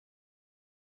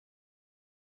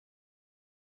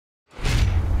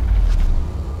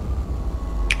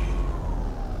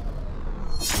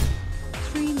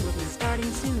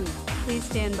Please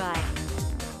stand by.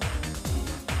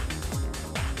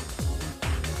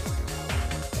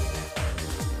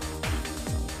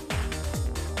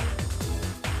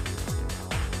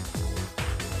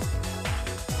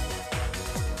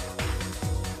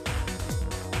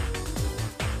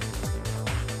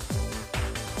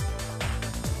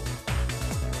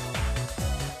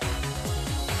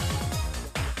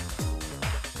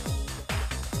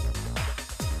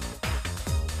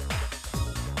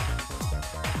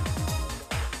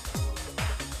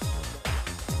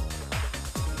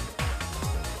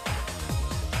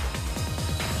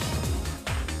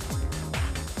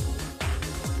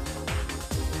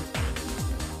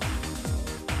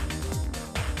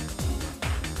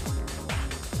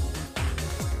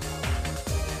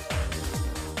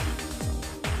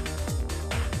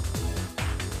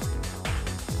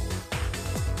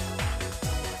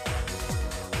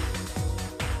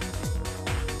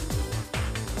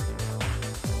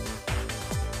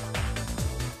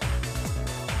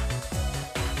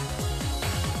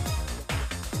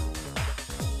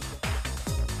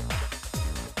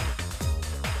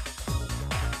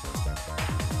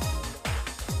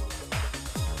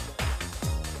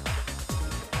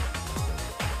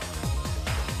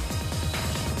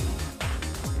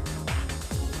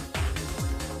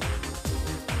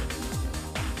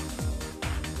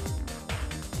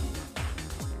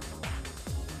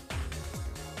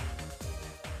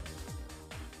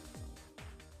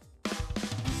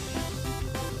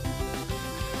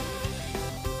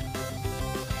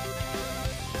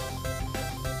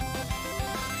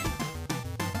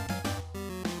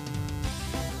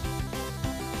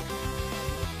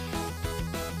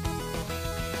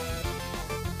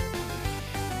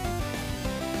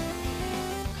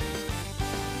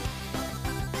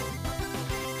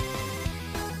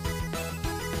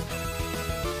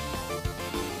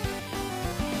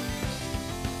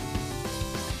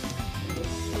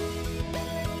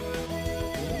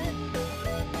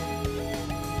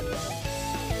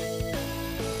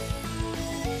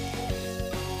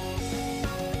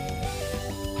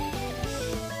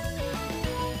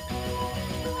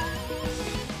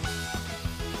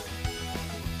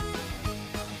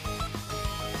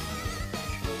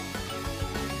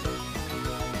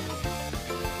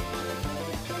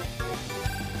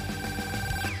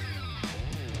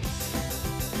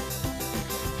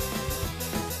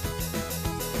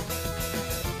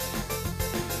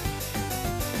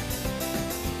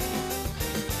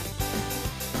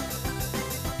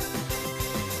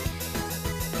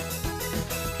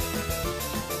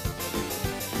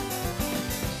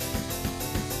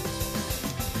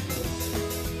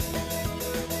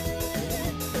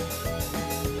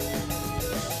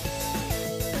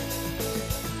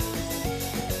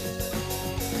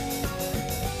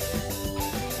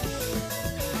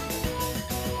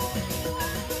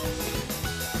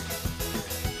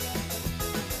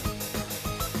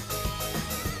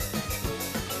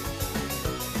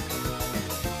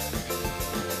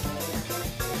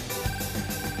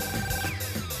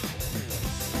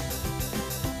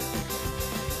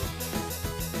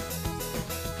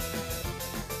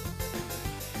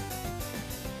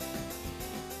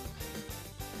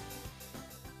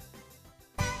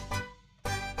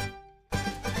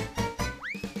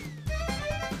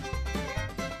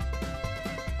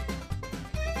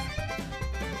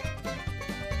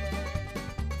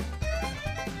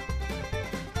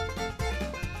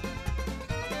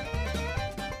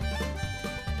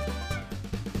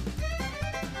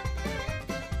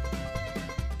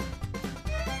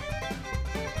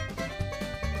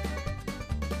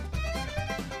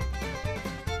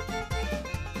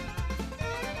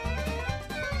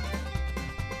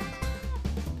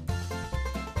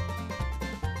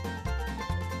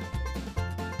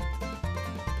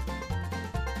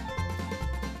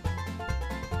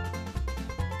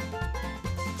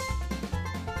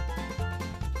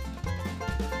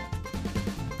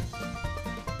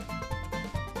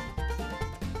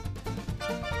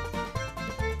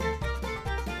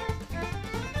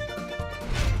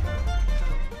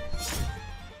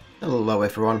 Hello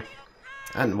everyone,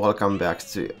 and welcome back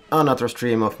to another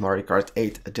stream of Mario Kart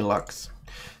 8 Deluxe.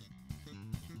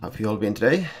 How have you all been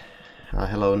today?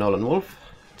 Hello Nolan Wolf,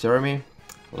 Jeremy,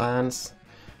 Lance,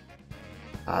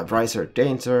 Brycer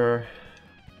Danger,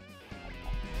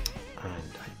 and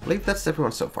I believe that's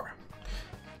everyone so far.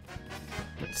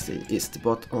 Let's see, is the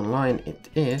bot online? It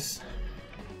is.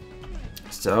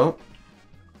 So,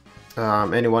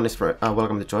 anyone is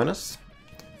welcome to join us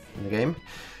in the game.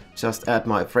 Just add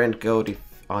my friend code if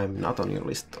I'm not on your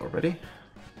list already.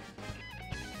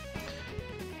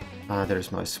 There's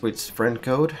my Switch friend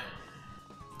code.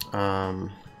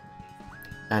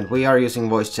 And we are using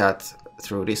voice chat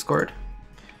through Discord,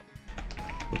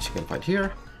 which you can find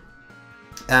here.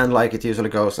 And like it usually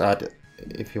goes,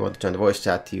 if you want to join the voice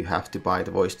chat, you have to buy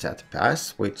the voice chat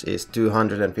pass, which is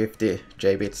 250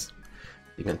 JBits.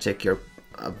 You can check your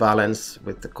balance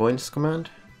with the coins command.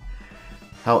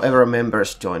 However,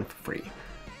 members join for free.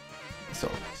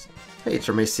 So, hey, it's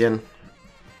Remission.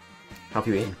 How have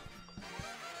you been?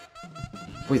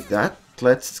 With that,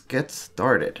 let's get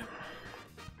started.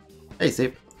 Hey,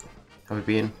 Zip. How have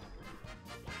you been?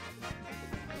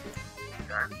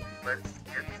 Let's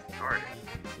get started.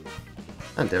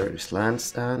 And there is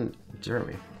Lance and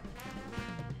Jeremy.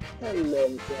 Hello,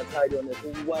 Mr. How are you doing this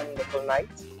wonderful night?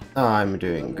 I'm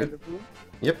doing good.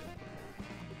 Yep.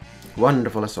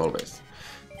 Wonderful as always.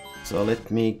 So let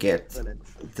me get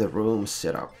the room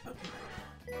set up.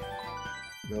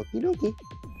 Okie dokie.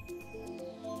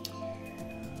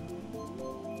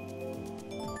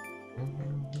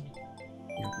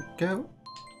 Here we go.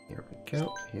 Here we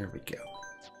go. Here we go.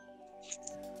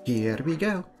 Here we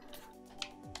go.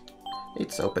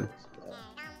 It's open.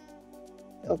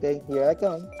 Okay, here I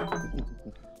come.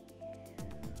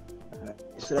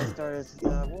 Should I start as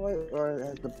boy or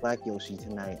as the black Yoshi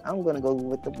tonight? I'm gonna go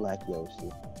with the black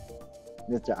Yoshi.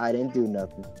 Mr. I didn't do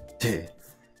nothing.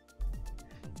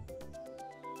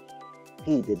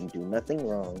 He didn't do nothing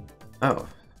wrong. Oh,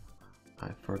 I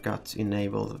forgot to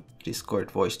enable the Discord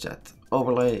voice chat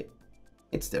overlay.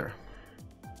 It's there.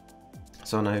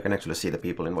 So now you can actually see the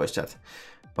people in voice chat.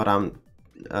 But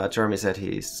Jeremy said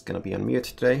he's gonna be on mute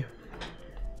today.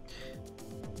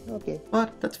 Okay.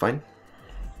 But that's fine.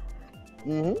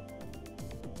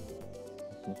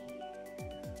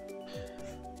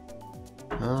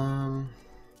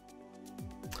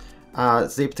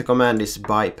 Zip, the command is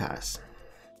bypass.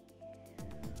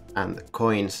 And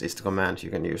coins is the command you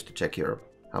can use to check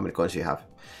how many coins you have.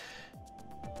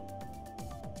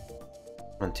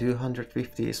 And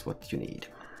 250 is what you need.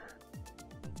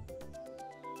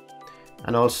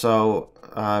 And also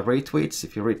retweets,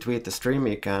 if you retweet the stream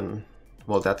you can,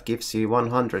 well, that gives you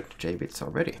 100 JBits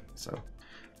already, so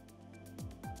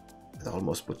it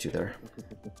almost puts you there.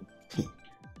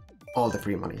 All the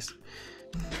free monies.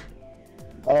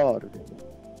 Oh.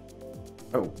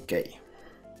 Okay.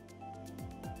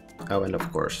 Oh, and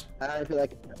of course. I feel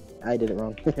like I did it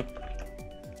wrong.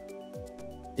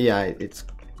 Yeah, it's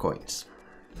coins.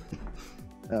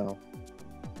 Oh.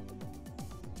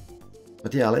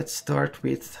 But yeah, let's start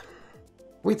with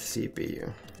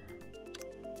CPU.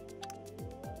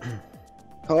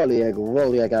 Holy egg,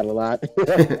 rolly, I got a lot.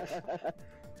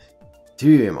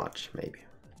 Too much, maybe.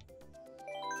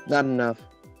 Not enough.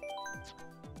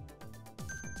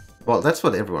 Well, that's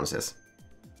what everyone says.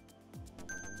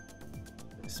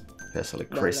 Especially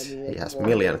Chris. He has a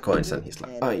million coins and he's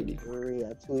like, I need.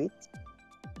 Tweet.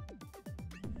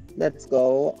 Let's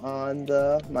go on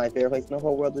my favorite place in the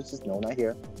whole world, which is known out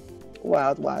here.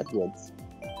 Wild Woods.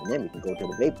 And then we can go to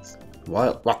the babies.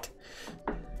 Wild what?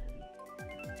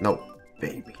 No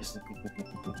babies.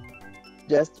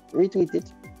 Just retweet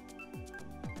it.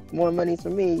 More money for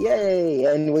me, yay!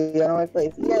 And we are on my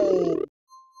place, yay!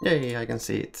 Yay, I can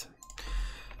see it.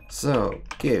 So,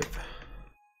 give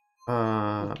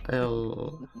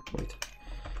wait.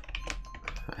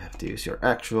 I have to use your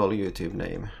actual YouTube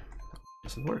name.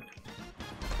 Doesn't work.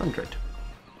 100.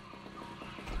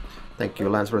 Thank you,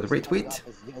 Lance, for the retweet.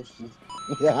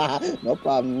 No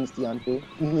problem, Mr. Janttu.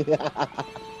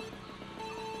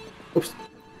 Oops.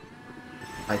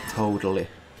 I totally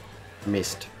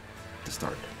missed the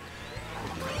start.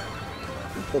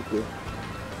 It's okay.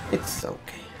 It's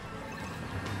okay.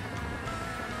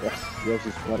 Yes,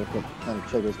 Yoshi's water kind of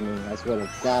triggers me. I swear to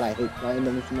God, I hate playing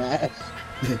them in Smash.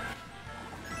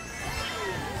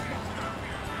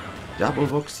 Double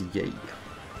box, yay.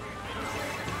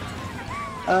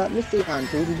 Mr.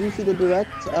 Janttu, did you see the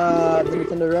Direct, the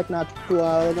Nintendo Direct not too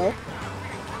hours ago?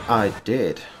 I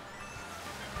did.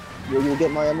 Will you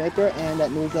get Mario Maker and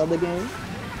that new Zelda game?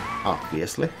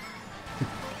 Obviously.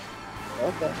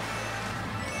 Okay.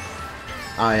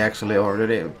 I actually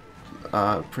already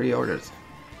pre-ordered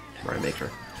Mario Maker.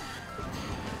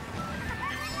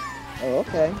 Oh,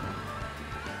 okay.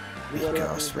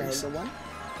 Because reason.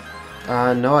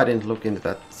 No, I didn't look into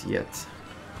that yet.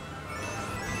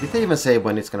 Did they even say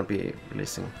when it's gonna be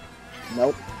releasing?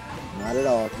 Nope, not at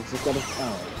all. It's just gonna.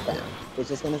 Yeah. It's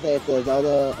just gonna say it says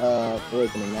Zelda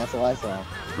Awakening. That's all I saw.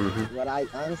 Mm-hmm. What I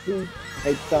honestly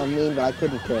hate to sound mean, but I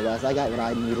couldn't care less. I got what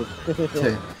I needed.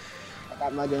 I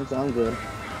got my game, so I'm good.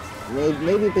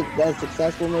 Maybe if it does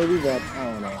successful, maybe, but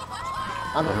I don't know.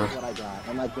 I'm happy with what I got.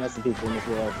 I'm like the rest of people in this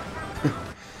world.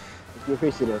 If you're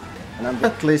appreciative, and I'm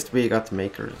good. At least we got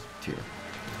makers too.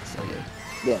 So yeah.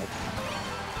 Yes.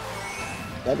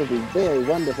 That would be very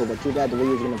wonderful, but too bad the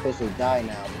Wii is going to officially die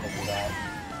now because of that.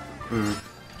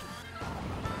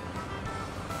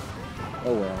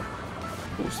 Oh well.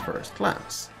 Who's first?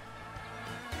 Lance.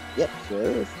 Yep, sure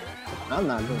is. I'm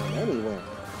not going anywhere.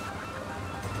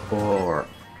 Or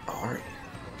are you?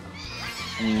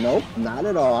 Nope, not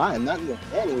at all. I am not going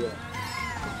anywhere.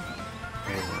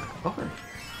 Or are you?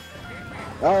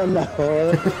 Oh no!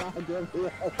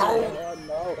 Oh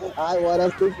no! I want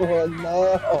a super horn.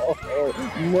 No!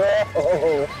 No!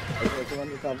 Okay, come on,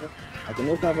 recover. I can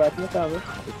recover. I can recover.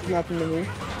 This is nothing to me.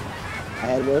 I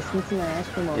had worse than Smash.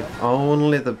 Come on. If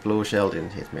only the blue shell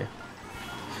didn't hit me.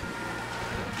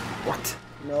 What?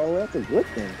 No, that's a good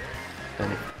thing.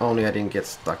 And if only I didn't get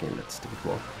stuck in that stupid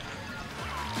wall.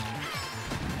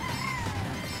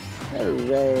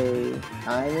 Hooray!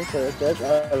 I'm in first as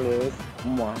always.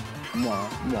 Mwah, mwah,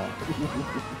 mwah.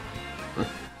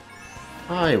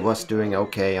 I was doing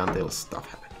okay until stuff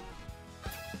happened.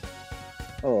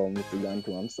 Oh, Mr.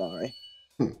 Janttu, I'm sorry.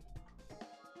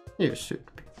 You should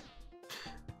be.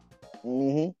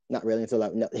 Not really until I...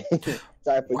 No.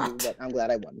 Sorry for you, What? but I'm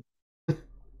glad I won.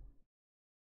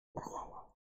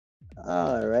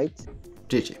 Alright.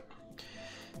 GG.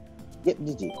 Yep,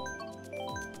 GG.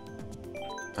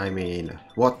 I mean,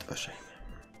 what a shame.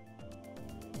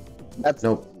 That's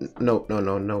No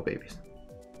babies.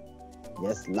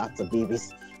 yes, lots of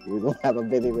babies. We're gonna have a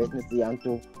baby race, Mr.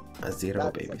 Janttu. Zero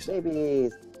Lots babies. of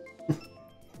babies.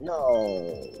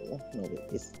 No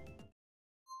babies.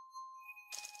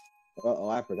 Uh-oh,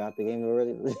 I forgot the game you were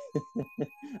really...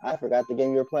 I forgot the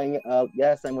game you were playing.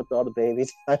 Yes, I'm with all the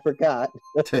babies. I forgot.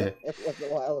 It was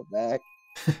a while back.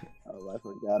 Oh, I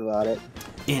forgot about it.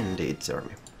 Indeed, sir.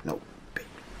 No baby.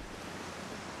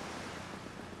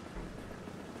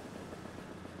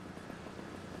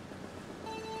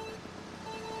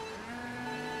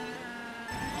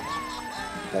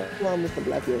 Come on, Mr.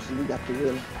 Black Yoshi, we got to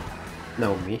win.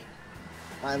 No, me.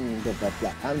 I'm the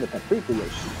paprika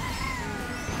Yoshi.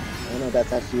 I know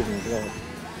that's actually even good.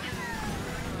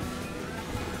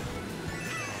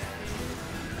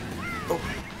 Oh.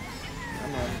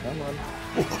 Come on.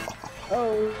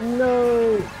 Oh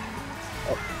no!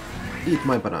 Oh. Eat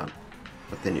my banana.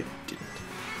 But then you didn't.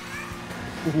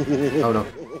 Oh no.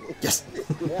 Yes!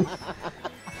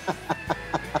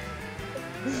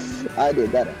 I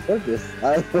did that on purpose.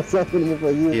 I was hoping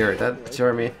for you. Here, that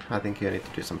Jeremy, I think you need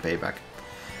to do some payback.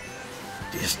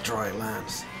 Destroy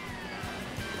Lance.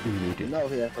 Immediately. No,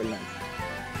 here for Lance.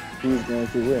 He's going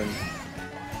to win.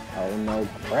 Oh no,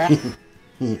 crap.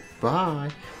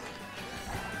 Bye.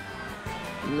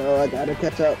 No, I gotta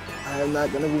catch up. I'm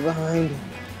not gonna be behind.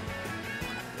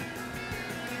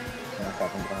 I'm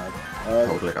fucking behind.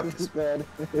 Totally got this. Bad.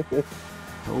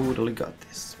 Totally got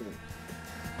this.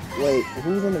 Wait,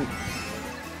 who's in the...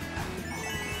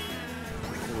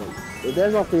 Wait,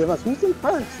 there's all three of us. Who's in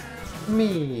first?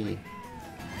 Me.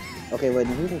 Okay, wait,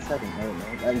 who's in second? I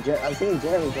don't know. I'm saying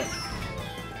Jeremy, but...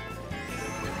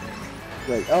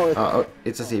 Wait, oh,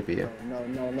 it's a CPU. No.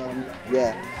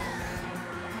 Yeah.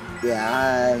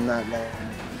 Yeah, I'm not gonna...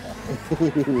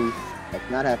 That's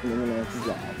not happening in Lance's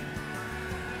job.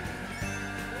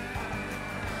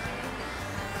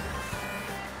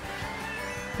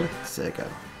 Let's go.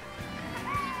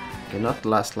 Okay, not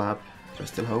last lap. There's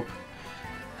still hope.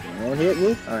 Don't hit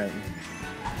me? Alright.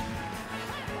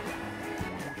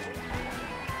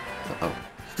 Uh-oh.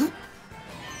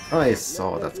 I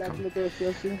saw that coming.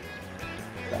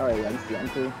 Sorry,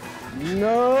 Janttu.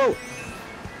 No!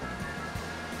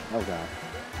 Oh god.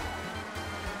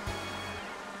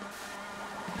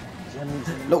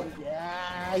 No!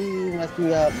 Yeah, you messed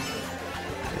me up.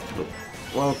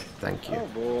 Well, thank you. Oh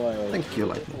boy. Thank you,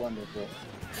 Lightning. Wonderful.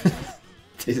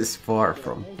 This is far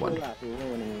from wonderful.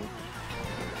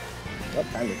 What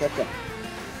time to catch up?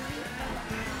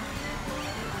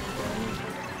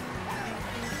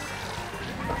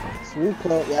 Too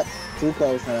close. Yep, too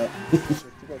close. Huh?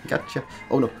 Gotcha.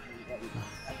 Oh no.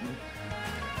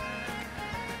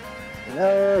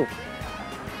 No.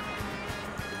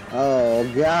 Oh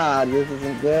god, this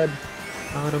isn't good.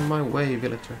 Out of my way,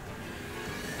 villager.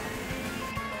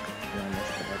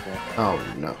 Oh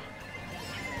no.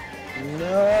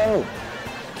 No!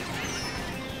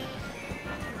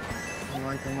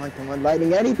 Come on,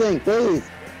 lightning anything, please!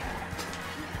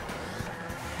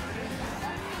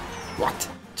 What?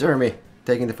 Jeremy,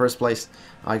 taking the first place.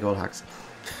 I goal hacks.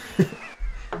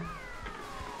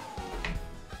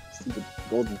 Stupid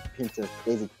golden princess,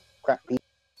 lazy crap beat.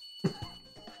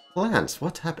 Lance,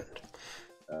 what happened?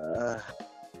 The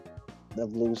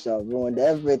blue shell ruined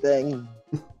everything.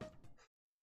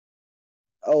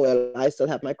 Oh well. I still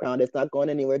have my crown. It's not going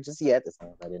anywhere just yet. As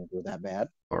long as I didn't do that bad.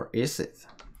 Or is it?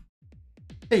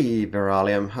 Hey,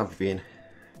 Beralium, how have you been?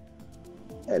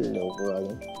 Hello,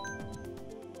 brother.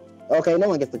 Okay, no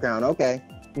one gets the crown. Okay.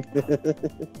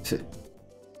 The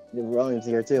Williams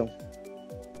here too.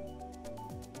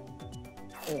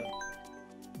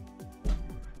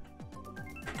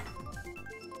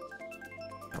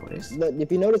 How it is? But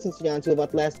if you notice in Janttu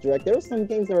about last direct, there were some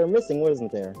games that were missing,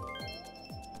 wasn't there?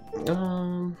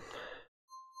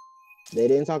 They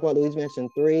didn't talk about Luigi Mansion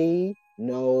 3.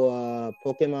 No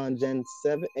Pokemon Gen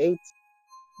 7, 8.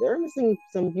 They were missing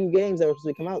some few games that were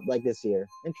supposed to come out like this year.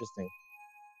 Interesting.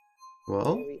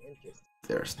 Well, Very interesting.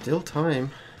 there's still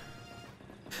time.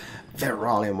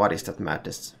 Veralium, what is that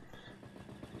madness?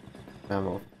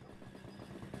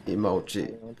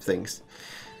 Emoji things.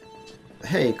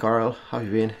 Hey Carl, how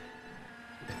you been?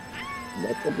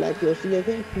 Let the black Yoshi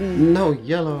again, please. No,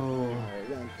 yellow.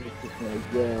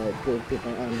 Yeah,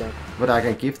 but I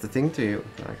can give the thing to you.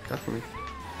 Like that for me.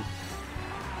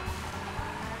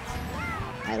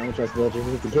 I don't trust what you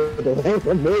need to get it away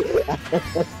from me.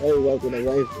 It wasn't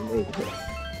away from me.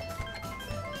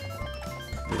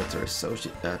 Letter is so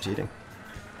cheating.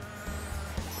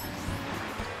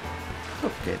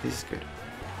 Okay, this is good.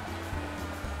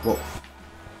 Whoa.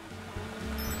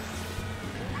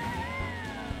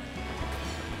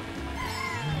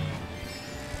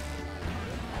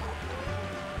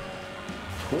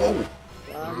 Whoa!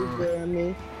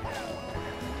 Jeremy.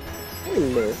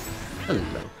 Hello.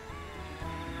 Hello.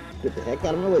 Get the heck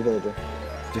out of my way, villager.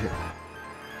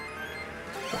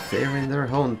 They're in their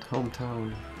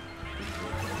hometown.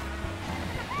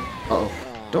 Uh oh.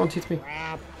 Don't hit me.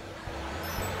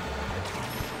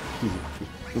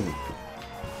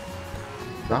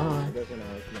 Bye.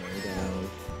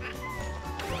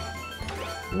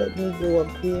 Let me go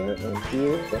up here and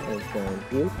here and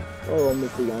thank you. Oh,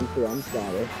 Mr. Janttu, I'm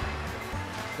sorry.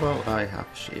 Well, I have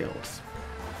shields.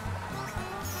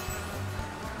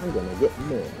 I'm gonna get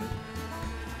more.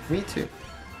 Me too.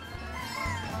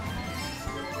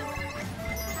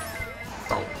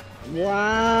 Oh.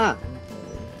 Wow!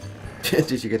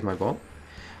 Did you get my ball?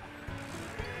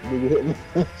 Did you hit me?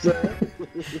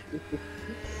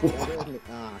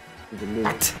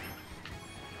 What?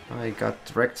 I got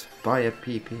wrecked by a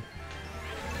PP.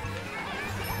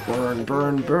 Burn,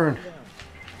 burn, burn.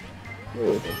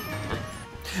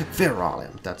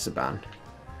 Veralium, that's a ban.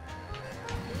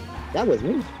 That was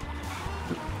me.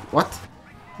 What?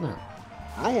 No.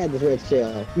 I had the red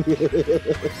shell.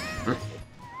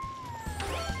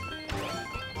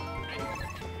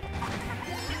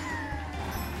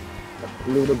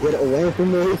 Luda, get away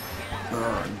from me.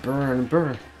 Burn, burn,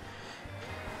 burn.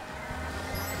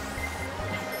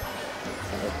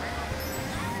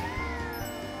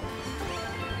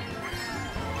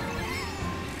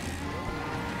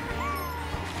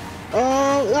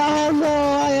 Oh no,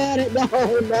 I had it. No,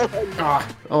 no. Ah,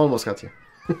 almost got you.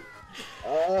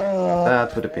 Oh,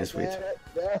 That would have been sweet.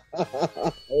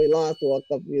 We lost one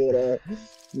computer.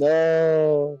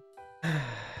 No.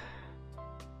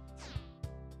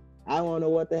 I don't know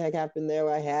what the heck happened there.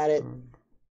 I had it.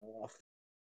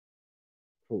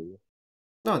 Cool.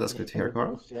 No, that's good to hear,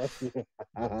 Carl.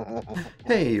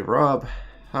 Hey, Rob.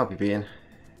 How have you been?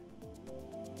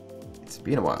 It's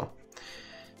been a while.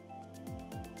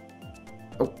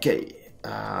 Okay.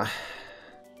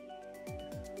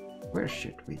 Where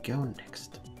should we go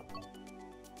next?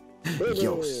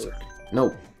 Yo, sir.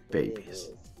 No, babies.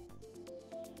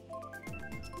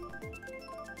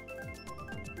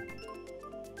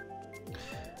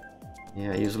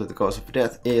 Yeah, usually the cause of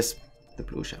death is the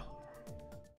blue shell.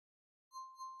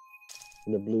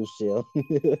 The blue shell.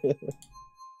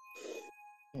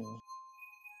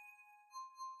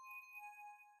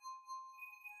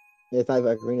 Yeah, type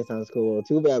of arena sounds cool.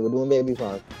 Too bad we're doing baby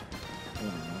park.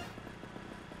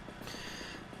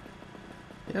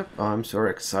 Yep, I'm sure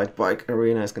Excite Bike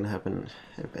Arena is gonna happen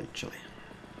eventually.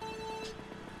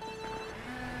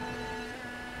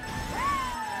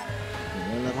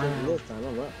 This time,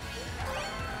 all right.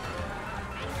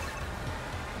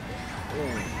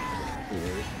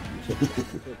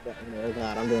 Oh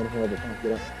god, I'm doing horrible.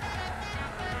 Get up.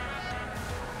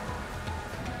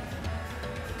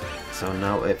 So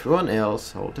now everyone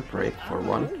else hold a break for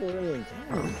one.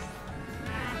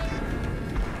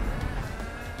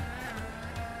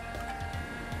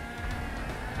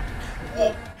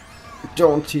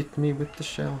 Don't hit me with the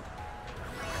shell.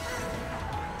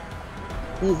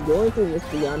 He's going to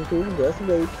Mr. Janttu, just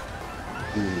wait.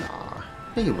 Nah,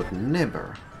 he would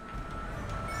never.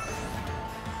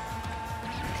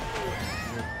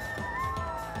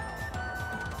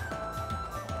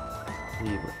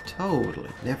 He would totally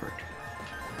never do.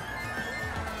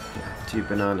 Yeah, 2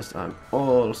 bananas, I'm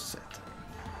all set.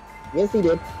 Yes, he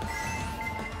did.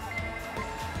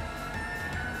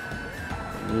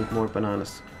 I need more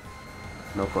bananas.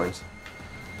 No coins.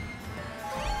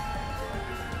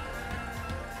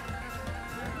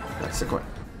 That's a coin.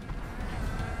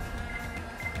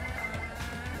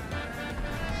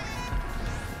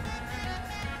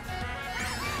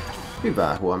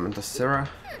 Hyvää huomenta, Sarah.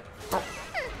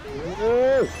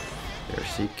 Here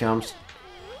she comes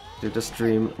to the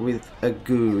stream with a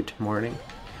good morning.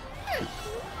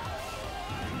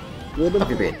 How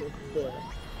have you been?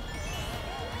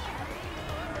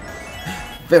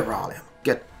 Veralium,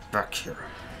 get back here.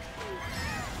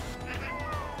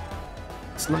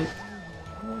 Snipe.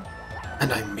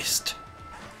 And I missed.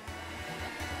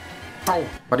 Oh,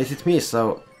 but it hit me,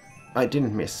 so I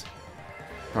didn't miss.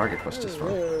 Target was just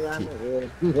wrong.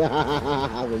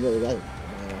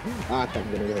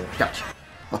 Gotcha.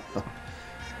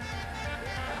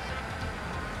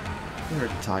 You're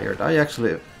tired. I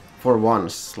actually, for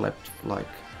once, slept like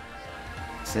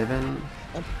 7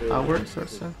 hours or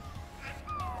so.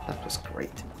 That was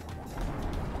great.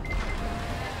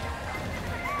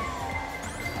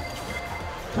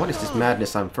 What is this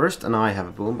madness? I'm first and I have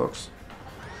a boombox.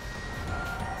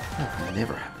 That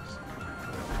never happens.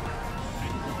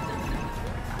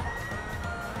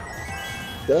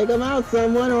 Take him out,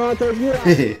 someone, or I'll take you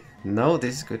out. No,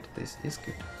 this is good. This is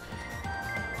good.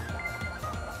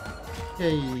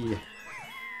 Yay.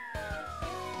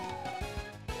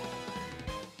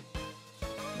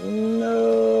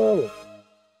 No.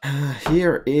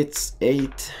 Here it's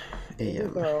 8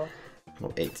 a.m. Carl. Oh,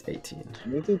 8:18.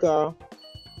 Me too, Carl.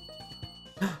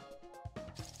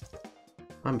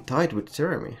 I'm tied with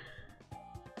Jeremy.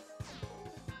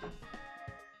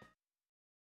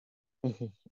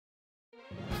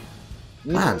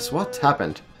 Lance, what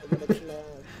happened?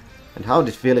 And how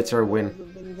did Villager win?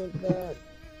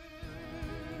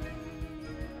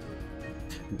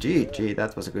 GG,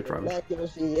 that was a good run.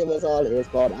 Yoshi, it was all his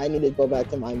fault. I need to go back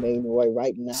to my main way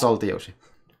right now. Salty Yoshi.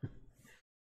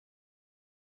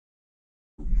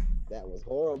 That was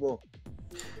horrible.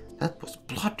 That was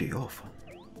bloody awful.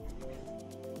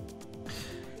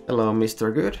 Hello,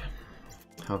 Mr. Good.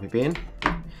 How have you been?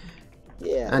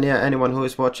 Yeah. And yeah, anyone who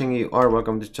is watching, you are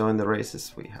welcome to join the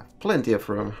races. We have plenty of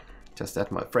room. Just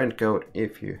add my friend code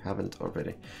if you haven't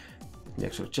already. Let me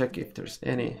actually check if there's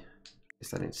any.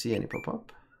 I didn't see any pop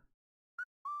up.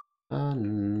 No.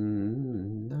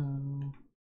 No.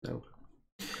 Nope.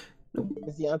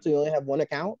 Is Janttu, you only have one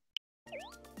account?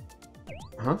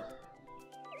 Huh?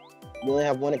 You only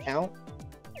have one account?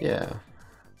 Yeah.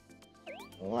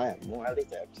 Oh, I have more. At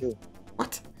least I have 2.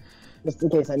 What? Just in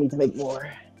case I need to make more.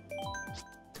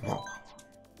 Wow.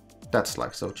 That's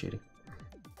like so cheating.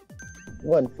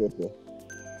 150.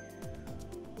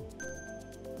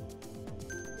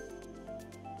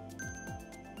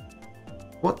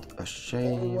 What a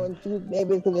shame. Everyone shoot,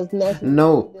 maybe because it's nothing.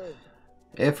 No.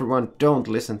 Everyone don't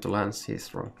listen to Lance,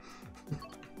 he's wrong.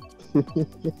 Wait,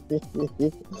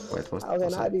 what's How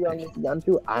can I be on this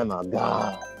Janttu? I'm a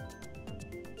god.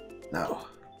 No.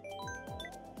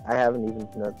 I haven't even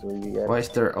snuck through you yet. Why is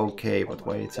there okay, but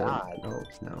why it's God.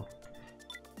 no.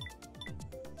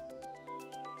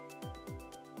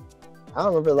 I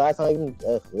don't remember the last time I even.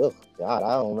 God,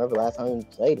 I don't remember the last time I even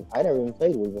played. I never even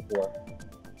played Wii before.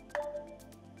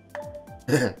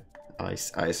 I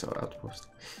saw Outpost.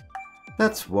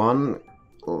 That's one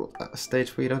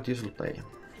stage we don't usually play.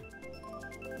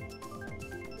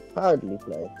 Hardly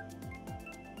play.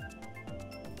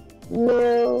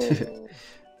 No.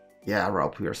 Yeah,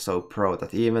 Rob, we are so pro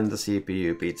that even the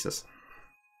CPU beats us.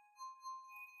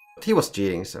 But he was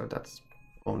cheating, so that's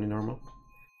only normal.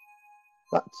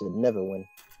 Bot should never win.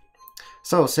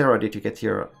 So, Sarah, did you get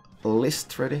your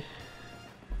list ready?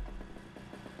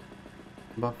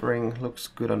 Buffering looks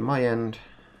good on my end.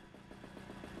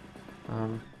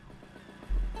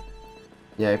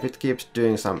 Yeah, if it keeps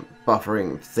doing some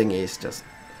buffering thingies, just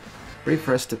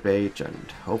refresh the page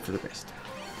and hope for the best.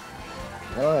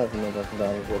 I don't have to know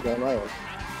about the my own.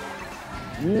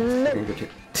 Good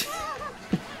hit.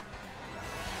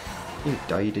 You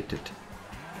died it.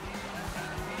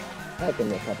 I can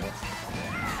make happen.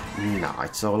 Nah,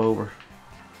 it's all over.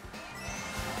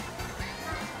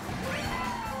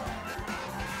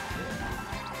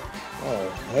 Oh,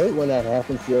 I hate when that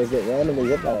happens. You get randomly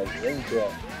hit by a green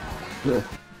threat.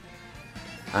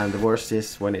 And the worst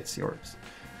is when it's yours.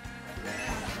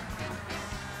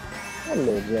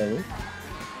 Hello, Jenny.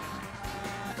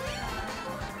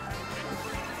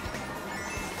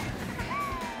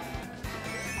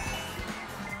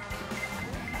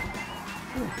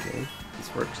 Okay, this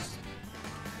this works.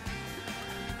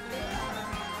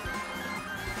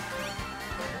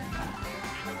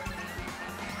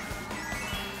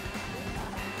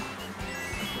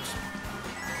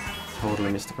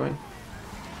 Totally missed the coin.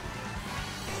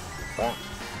 Crap.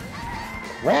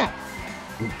 Crap!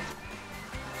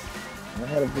 I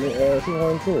had a blue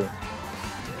horn too.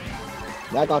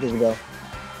 Back off, Isabel.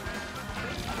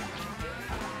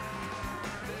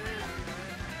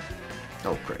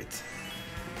 Oh, great.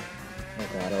 Oh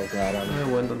god, oh god.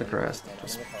 I went on the grass. That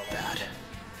was bad.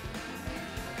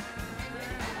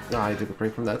 Ah, I took a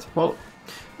break from that. Well,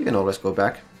 you can always go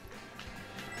back.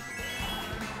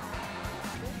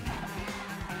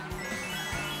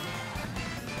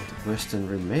 The question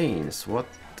remains, what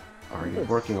are you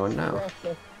working on now?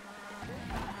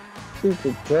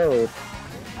 Stupid Toad.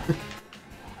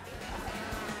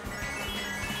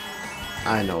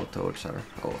 I know toads are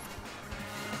old.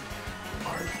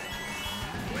 Aren't they?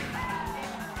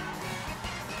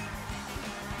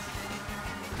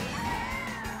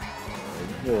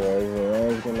 Boy,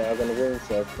 we're not gonna win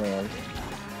so man.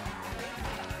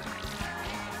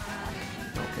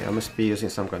 Okay, I must be using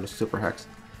some kind of super hacks.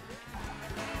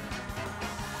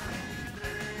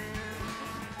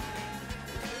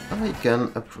 I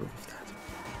can approve of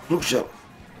that. Blue shell!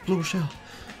 Blue shell!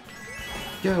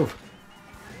 Go!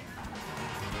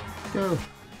 Go!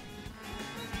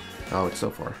 Oh, it's so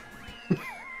far.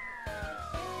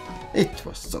 It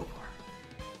was so far.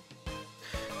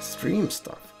 Stream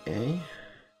stuff, eh?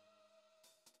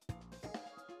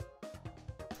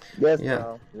 Yes, Yeah.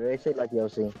 bro. Very shit like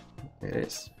Yoshi. It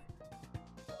is.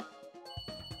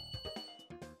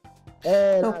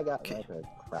 And I got Okay. my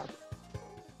crap.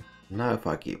 Now if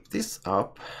I keep this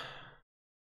up,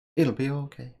 it'll be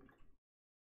okay.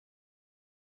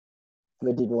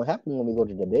 What did what happen when we go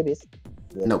to the babies?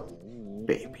 Yes. No. Mm,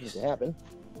 Babies. It happened.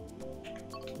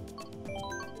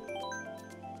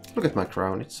 Look at my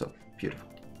crown, it's so beautiful.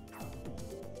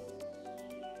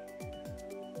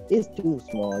 It's too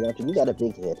small, Janttu. You got a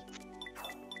big head.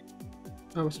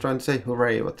 I was trying to say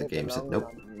hooray, but the game said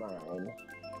nope. Mine.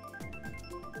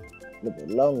 It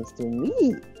belongs to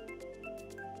me.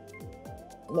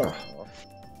 No.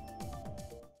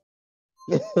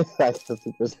 That's the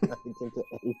super sniper.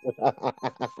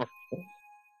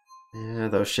 Yeah,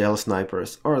 those shell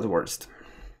snipers are the worst.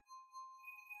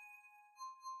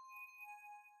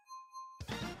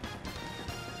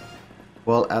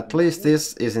 Well, at least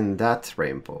this isn't that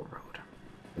Rainbow Road.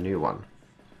 A new one.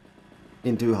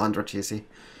 In 200 GC.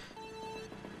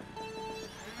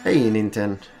 Hey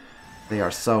Nintendo. They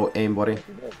are so aimbody.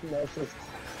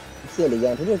 It's silly,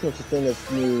 Janttu. There's no such thing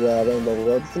as new Rainbow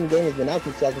Road. This game has been out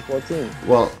since 2014.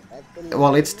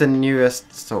 Well, it's the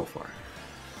newest so far.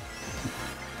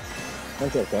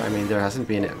 That's okay. I mean, there hasn't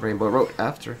been a Rainbow Road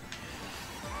after.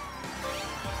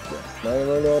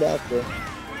 Rainbow Road after.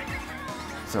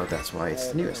 So that's why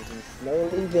it's newest.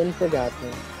 Slowly been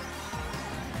forgotten.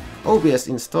 OBS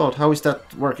installed. How is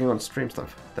that working on stream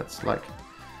stuff? That's like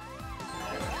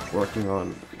working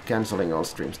on canceling all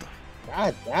stream stuff.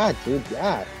 God, dude,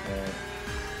 God.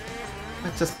 I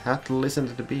just had to listen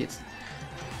to the beats.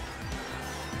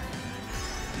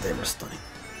 They were stunning.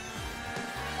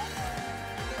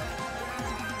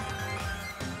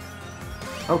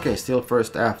 Okay, still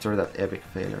first after that epic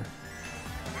failure.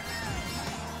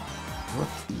 What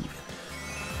even?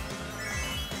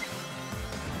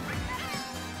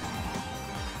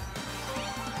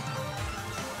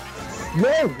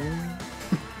 No!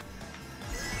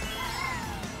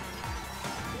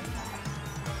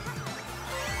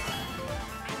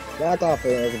 Back off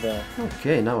there, Isabel.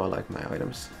 Okay, now I like my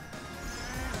items.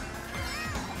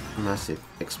 Massive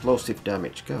explosive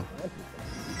damage, go.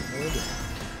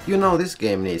 You know this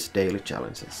game needs daily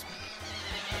challenges.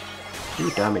 Do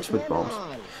damage with bombs.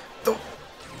 Oh.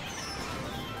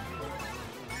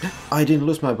 I didn't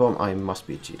lose my bomb, I must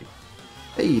be cheating.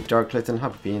 Hey, Dark Clayton,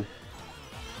 have been.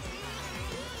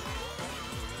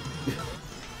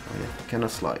 Oh yeah,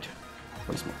 cannot slide.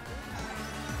 Once more.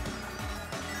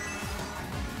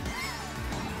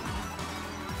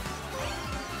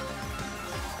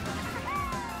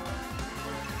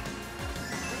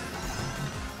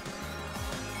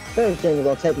 First thing, we're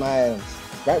gonna take my items.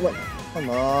 Right one. Come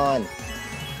on.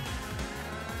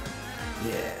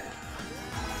 Yeah.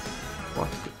 What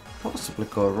could possibly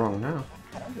go wrong now?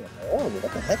 Oh,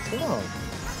 what the heck's wrong?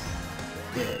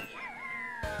 Yay.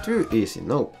 Too easy,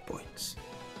 no points.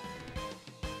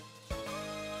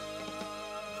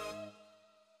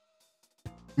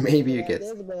 Maybe you get.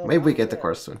 Maybe we get the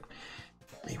car soon.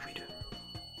 Maybe we do.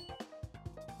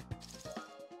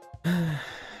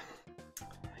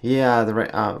 Yeah, the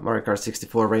Mario Kart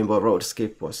 64 Rainbow Road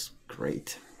skip was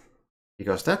great.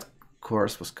 Because that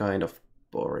course was kind of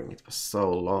boring. It was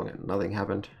so long and nothing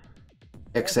happened.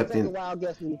 Except in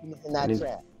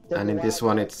this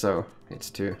one it's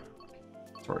too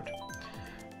short.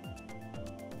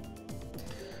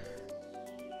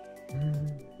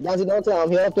 Janttu, don't tell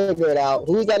him, he'll figure it out.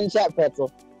 Who's got in chat,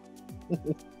 Pretzel?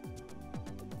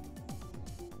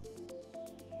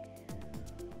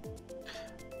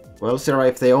 Well, Sarah,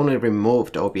 if they only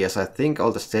removed OBS, I think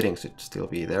all the settings should still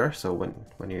be there. So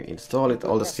when you install it,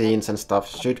 all the scenes and stuff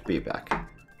should be back.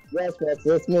 Yes,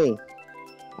 Pretzel, it's me.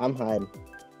 I'm hiding.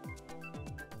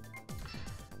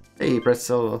 Hey,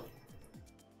 Pretzel.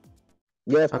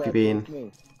 Yes, Happy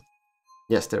Bean.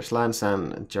 Yes, there's Lance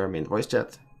and Jeremy in voice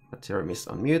chat, but Jeremy's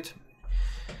on mute.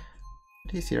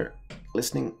 He's here,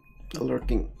 listening,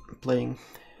 lurking, playing.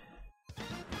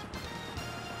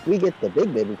 We get the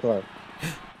big baby car.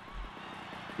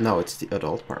 No, it's the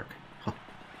adult park. Huh.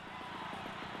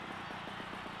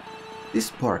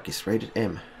 This park is rated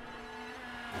M.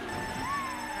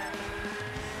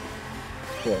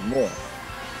 For more.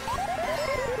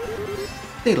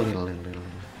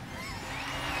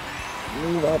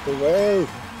 Move out the way.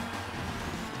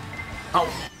 Ow!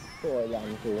 Poor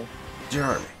Janttu.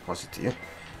 Jeremy, was it you?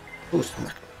 Who's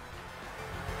smacked?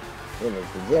 It was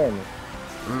the Jeremy.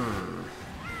 Hmm.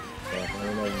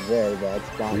 In a very bad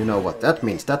spot. You know what that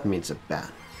means? That means a ban.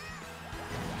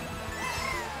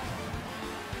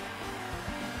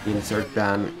 Insert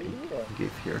ban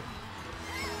GIF here.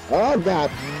 Oh god!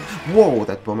 Whoa,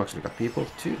 that bomb actually got people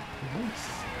too. Nice.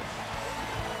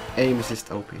 Aim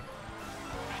assist OP.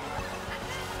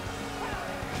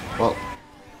 Well.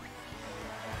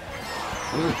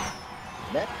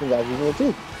 That thing got using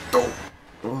too.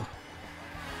 Oh.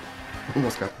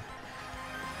 Almost got me.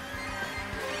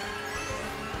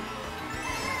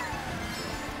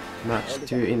 Match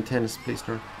too intense, please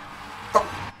turn.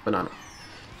 Oh, banana.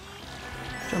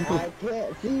 Janttu. I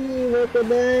can't see what the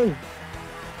dang.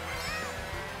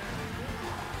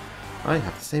 I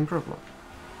have the same problem.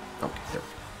 Okay, there.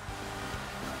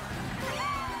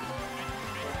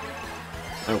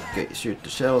 Okay, shoot the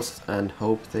shells and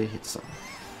hope they hit some.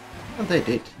 And they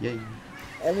did, yay.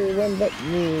 Everyone but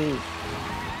me.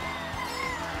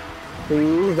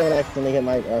 Please don't accidentally hit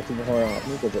my super horn off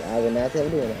me because I would not have to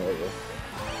do it.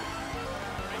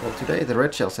 Well, today the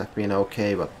red shells have been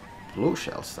okay, but blue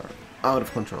shells are out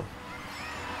of control.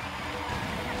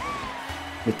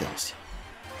 Me tells you.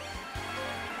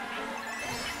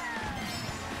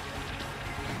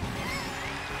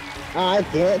 I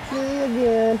can't see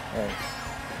again.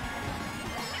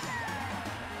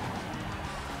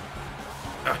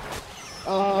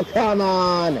 Oh, come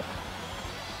on!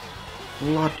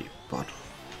 Bloody bottle.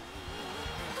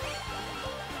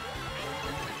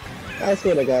 I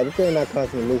swear to God, this thing not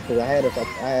costing me loose because I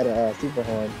had a super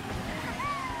horn.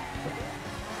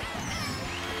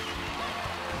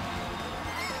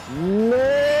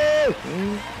 No!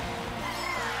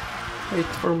 Wait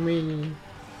for me.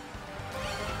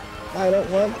 I don't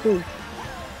want to.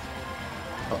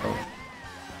 Uh-oh.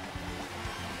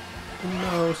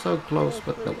 No, so close,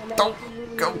 but no. Don't!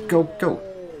 Go, go, go!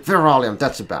 Viralium,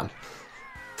 that's a ban.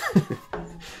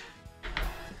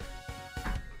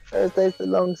 First place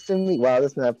belongs to me. Wow,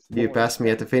 this map's You pass me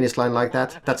at the finish line like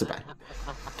that? That's a ban.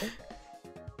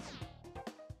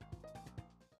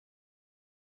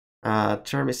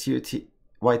 Jeremy's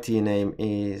YT name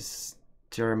is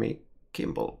Jeremy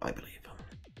Kimball, I believe.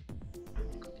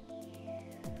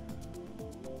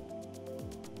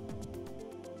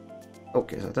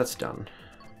 Okay, so that's done.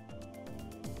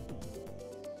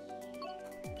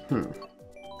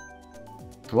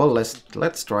 Well,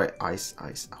 let's try Ice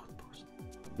Outpost.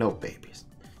 No babies.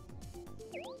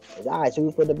 Alright, should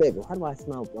we put the baby? Why do I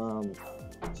smell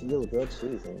chilled drug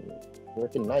cheese and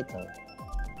working nighttime?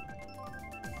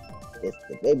 It's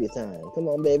the baby time. Come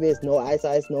on, babies. No ice,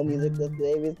 no music, just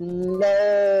babies.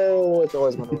 No! It's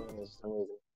always gonna rain for some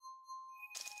reason.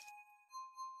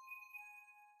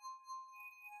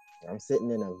 I'm sitting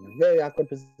in a very awkward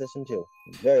position too.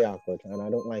 Very awkward, and I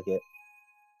don't like it.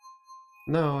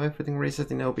 No, everything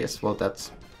reset in OBS. Well,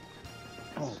 that's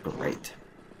great.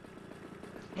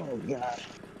 Oh god.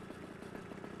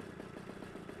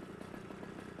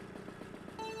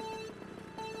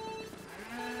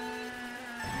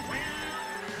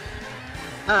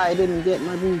 I didn't get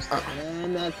my boost,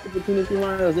 and that opportunity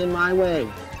was in my way.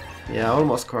 Yeah,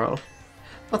 almost, Carl.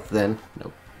 But then,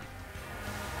 nope.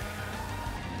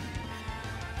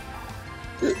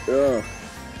 Ugh.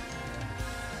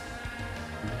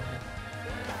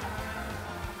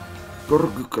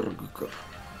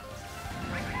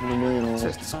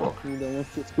 Says the squawk.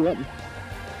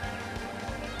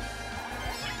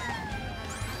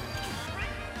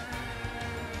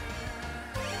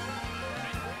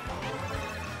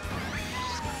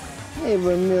 Hey,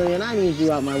 Vermilion, I need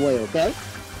you out my way, okay?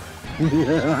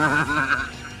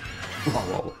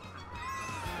 Whoa.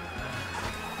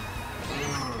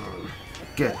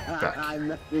 Get back. I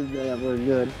messed this day up. We're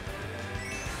good.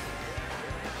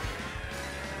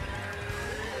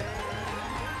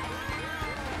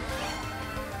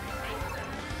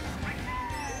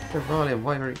 Valium,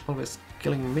 why are you always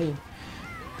killing me?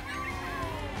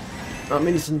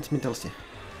 Millicent Mittelsi.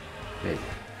 Maybe.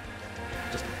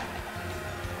 Just...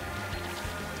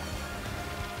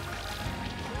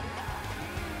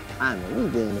 I know we're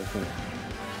doing this thing.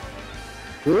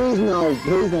 Please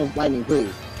no lightning,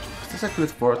 please. Is this a good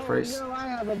fourth race? No, I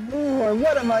have a blue horn.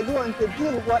 What am I going to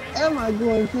do? What am I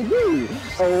going to do?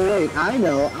 Oh wait, I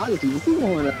know. I'll just use the super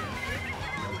horn.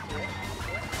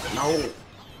 No.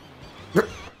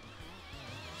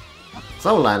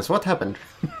 So Lance, what happened?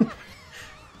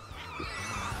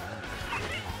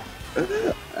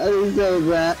 I didn't say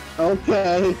that.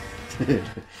 Okay.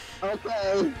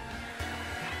 Okay.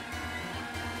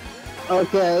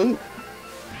 Okay.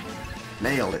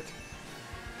 Nailed it.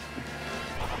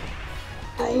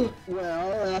 Well,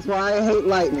 that's why I hate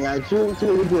lightning. I truly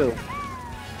do.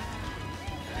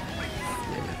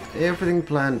 Everything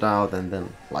planned out and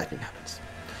then lightning happens.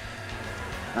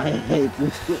 I hate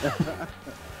this.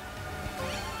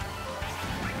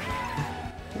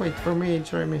 Wait for me,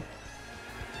 Jeremy.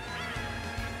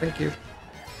 Thank you.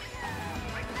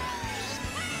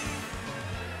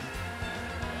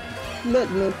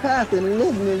 Let me pass and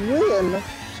let me win.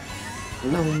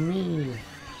 No, me.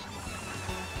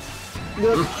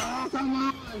 Good. Oh, come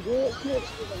on. Good switch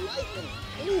to the lightning.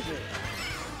 Easy.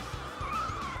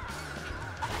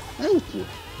 Thank you.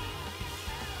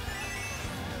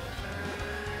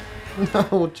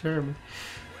 No, Jeremy.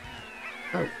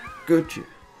 How could you?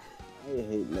 I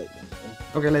hate lightning.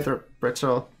 Okay, later,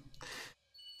 Pretzel.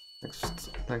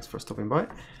 Thanks for stopping by.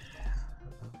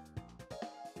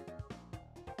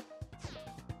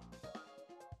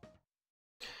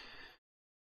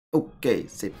 Okay,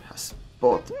 Zip has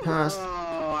bought the pass.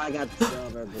 Oh, I got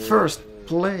silver. First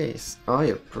place, I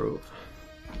approve.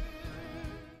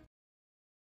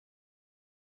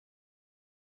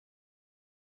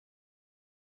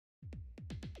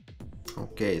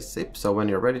 Okay, Zip, so when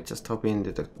you're ready, just hop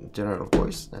into the general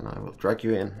voice and I will drag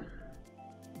you in.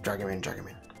 Drag him in, drag him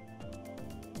in.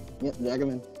 Yep, drag him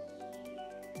in.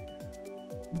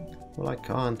 Well, I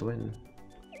can't win.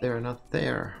 They're not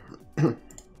there.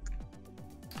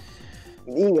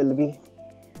 He will be.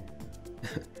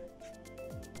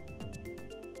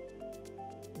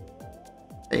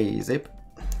 Hey, Zip.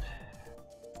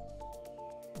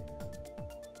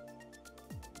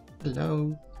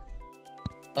 Hello.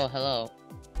 Oh, hello.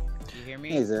 You hear me?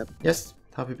 Hey, Zip. Yes,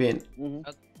 how have you been?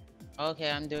 Okay,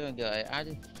 I'm doing good. I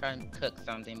just trying to cook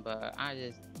something, but I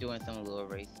just doing some little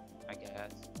race, I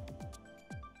guess.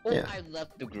 Oh, Yeah. I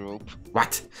left the group.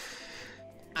 What?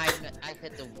 I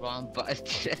hit the wrong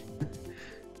button.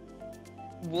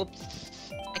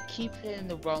 Whoops. I keep hitting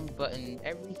the wrong button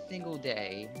every single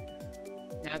day.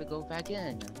 Now to go back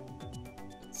in.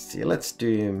 See, let's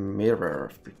do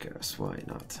mirror, because why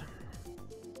not?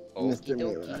 Mr. Okie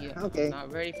dokie. Mirror. Okay. I'm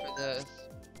not ready for this.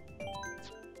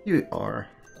 You are.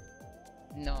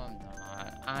 No, I'm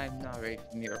not. I'm not ready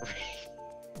for mirror race.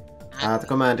 The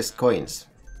command is coins.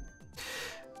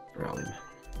 Roll him.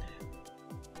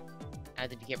 I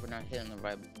have to be careful not hitting the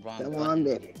wrong Come button. on,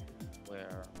 baby.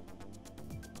 Where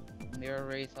mirror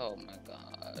race? Oh my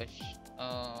gosh.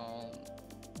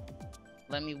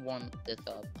 Let me warm this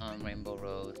up on Rainbow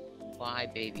Road. Why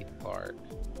baby park?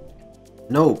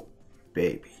 No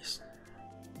babies.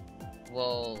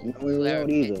 Well, No, we whoever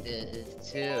won't either. picked it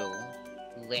is two.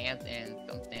 Lance and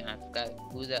something. I forgot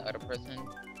who's that other person.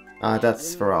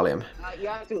 That's Feralium. You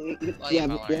have to. Oh, Yeah,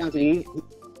 yeah, you have to.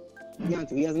 You have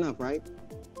to. He has enough, right?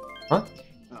 Huh?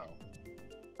 Oh.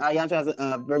 Janttu has.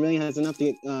 Vermilion has enough to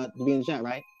be in the chat,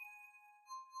 right?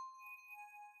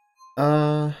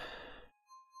 I'm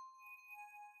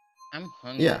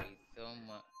hungry Yeah. so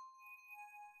much.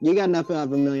 You got enough,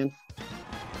 Vermilion.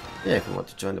 Yeah, if you want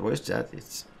to join the voice chat,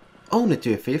 it's only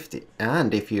 250.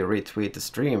 And if you retweet the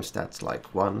streams, that's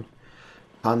like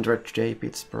 100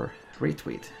 JBits per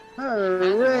retweet.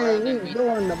 Hooray! We're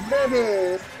doing the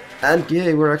babies! And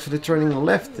yeah, we're actually turning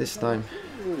left this time.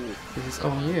 This is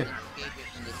all you. Escape it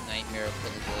from this nightmare for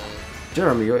the good.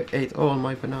 Jeremy, you ate all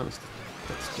my bananas.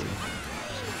 That's cool.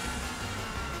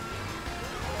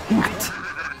 What?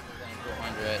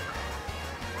 400.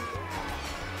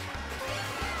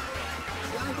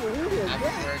 I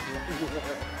prefer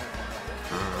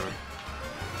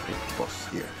It was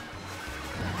here.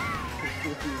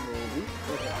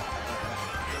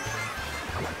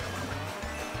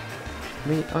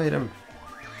 Me item.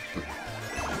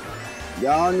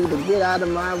 Y'all need to get out of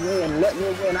my way and let me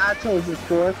win. I chose this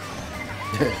course.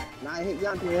 Now I hit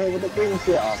Janttu in the head with the green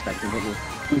shit. Oh, Spectre hit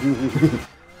me.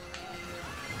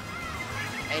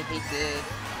 I hate this.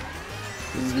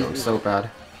 It's going so bad.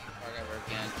 Forever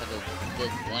again, because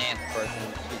this Lance person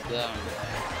is too dumb.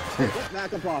 Get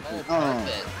back up off me. Oh,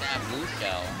 perfect. That blue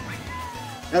shell.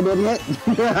 That didn't hit.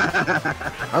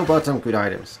 How about some good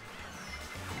items?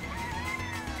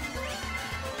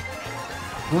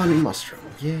 One mushroom,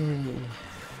 yay!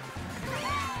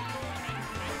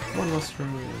 One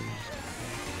mushroom.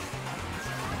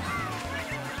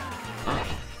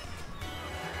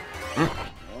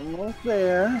 Almost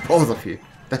there. Both of you.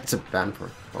 That's a ban for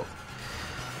both.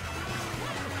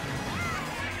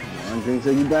 One thing,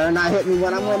 so you better not hit me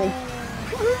when I'm winning.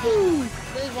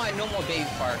 This is why no more baby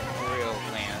park for real,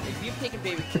 man. If you pick a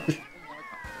baby park,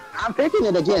 I'm picking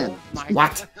it again. oh my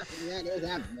What? Yeah, it is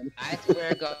happening. I swear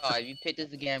to God, if you pick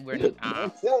this again, we're done.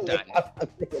 I'm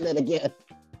picking it again.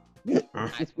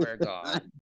 I swear to God.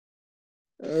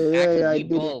 Yeah, Actually, I we did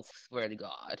both swear to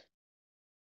God.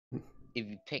 If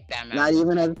you pick that map, Not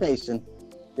even hesitation.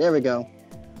 There we go.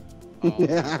 oh my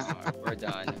God, we're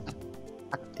done.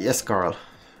 Yes, Carl.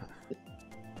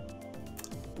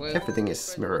 Wait, Everything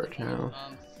is mirrored now.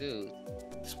 Suit.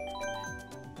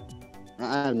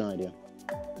 I have no idea.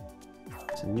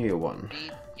 It's a new one.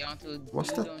 See, Janttu,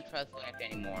 What's you that? don't trust Lance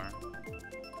anymore.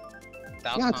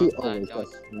 Janttu always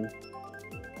trusts me.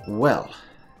 Well,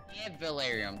 And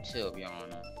Valerium too, to be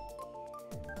honest.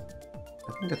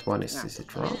 I think that one is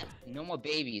it wrong? No more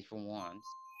babies for once.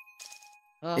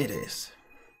 It is.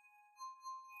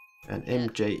 An Yeah,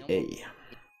 MJA.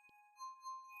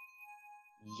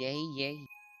 Yay, yay.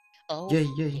 Oh, Yay,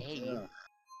 yay. yay.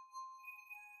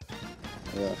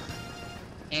 Yeah.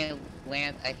 And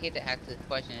Lance, I hate to ask this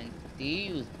question. Do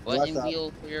you use What's button up?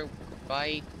 wheels for your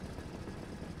bike?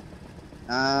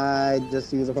 I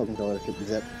just use a phone controller to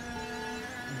zip.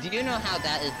 Do you know how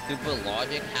that is super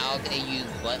logic? How they use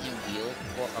button wheels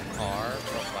for a car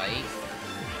or a bike?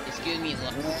 Excuse me,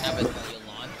 never call you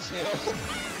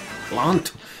launch.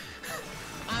 Lant!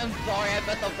 I'm sorry, I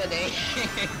messed up the name.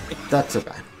 That's a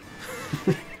ban.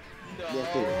 No,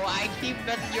 I keep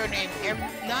messing your name.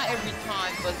 Not every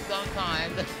time, but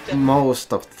sometimes.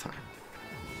 Most of the time.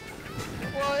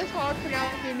 Well, it's hard to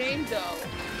pronounce your name though.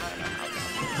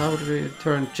 How do we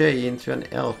turn J into an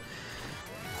L?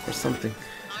 Or something?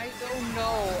 I don't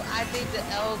know. I think the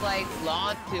L is like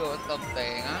Lantu or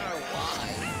something. I don't know why.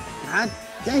 God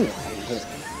dang it.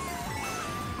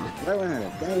 Right behind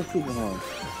it. Dang super horn.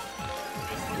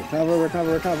 Recover,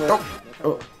 recover, recover.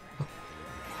 Oh!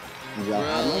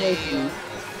 Really?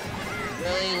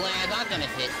 Really, Lance? I'm gonna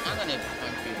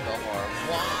punch you so hard.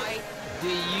 Why do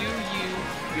you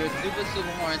use your super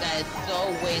horn that is so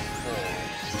wasteful?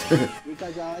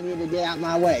 Because y'all need to get out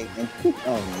my way. And,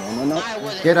 oh, no. I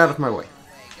wasn't. Get out of my way.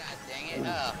 God dang it.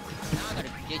 Now I'm gonna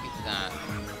get you for that.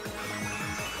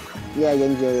 Yeah, you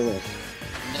enjoy your wish.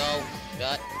 No,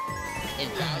 shut. His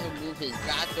guy removed his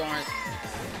goddamn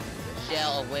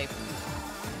shell away from me.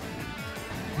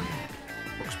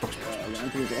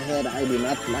 Janttu's ahead. I do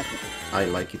not like it. I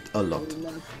like it a lot.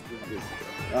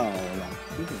 Oh, no.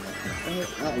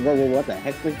 Whoa, what the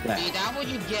heck was that? See, that's what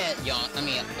you get, I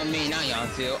mean, not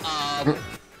Janttu.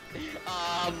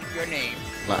 Your name.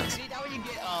 Lance. See, that's what you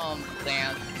get,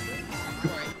 Lance.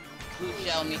 Or blue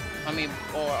shell me.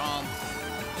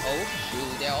 Oh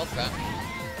shoot, they're all fat.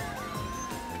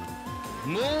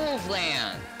 Move,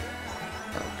 Lance.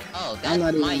 Okay. Oh, I'm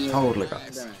not that's my. even- Totally,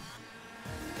 guys.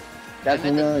 That's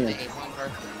a million.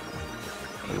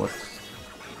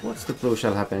 What's the blue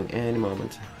shell happening any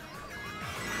moment?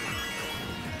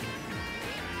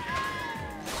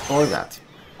 Or that.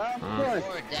 Of course.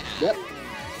 Or that. Yep.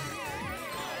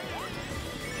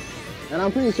 And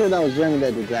I'm pretty sure that was Jeremy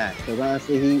that did that. Because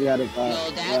honestly, he got a.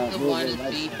 No, that's the one is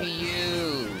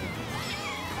CPU.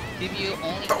 CPU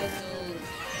only goes.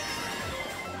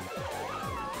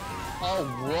 Oh,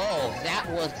 whoa, that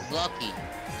was lucky.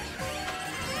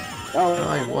 Oh,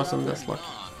 I wasn't that lucky.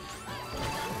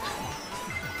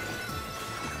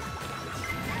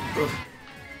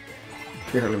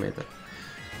 Barely made that.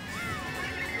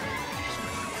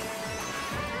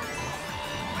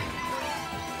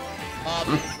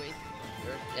 Wait.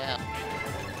 Yeah.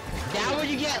 That's what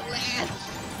you get, Lance!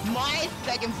 My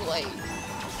second place!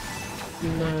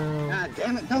 No. God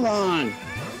damn it, come on!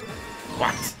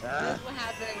 What? That's what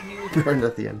happened. You. Burned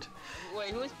at the end. Wait,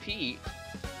 who is Pete?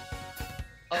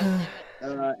 Oh,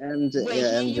 MJ. wait,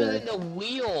 Yeah, he's MJ. using the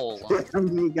wheel.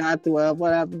 MJ got 12.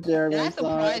 What happened, Jeremy? That's I'm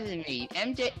sorry. surprising me.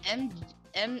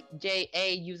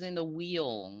 MJA using the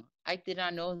wheel. I did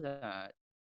not know that.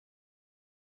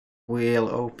 Wheel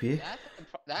OP.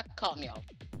 That caught me off.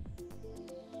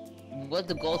 What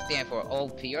the goal stand for?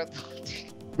 OP or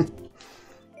something?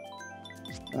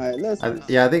 Alright, let's...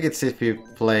 Yeah, I think it's if you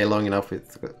play long enough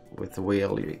with the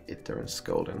wheel, it turns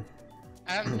golden.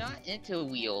 I'm not into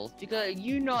wheels because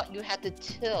you have to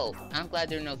tilt. I'm glad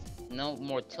there's no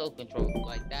more tilt control.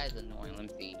 Like that is annoying. Let me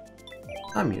see.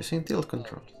 I'm using tilt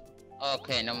control.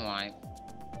 Okay, never mind.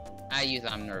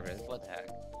 I'm nervous. What the heck?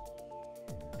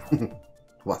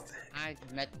 What the heck?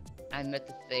 I meant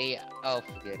to say, oh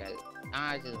forget it.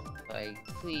 I just like,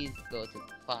 please go to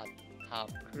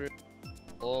top crew,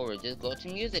 or just go to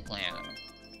Music Land.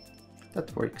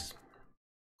 That works.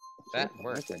 That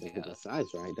works. I get the size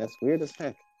right. That's weird as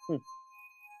heck.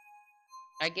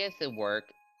 I guess it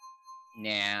worked.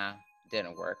 Nah,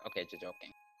 didn't work. Okay, just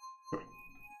joking.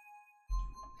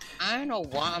 I don't know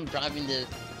why I'm driving this.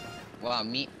 I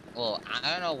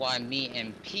don't know why me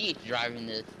and Pete driving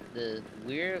this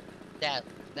weird that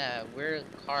weird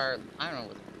car. I don't know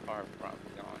what the car from.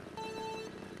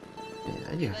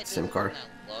 Yeah, you have the same car.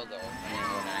 Logo.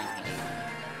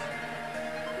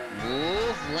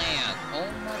 Move land. Oh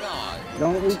my god.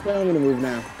 Don't you tell me to move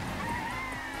now.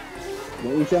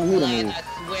 Don't you tell me to move. I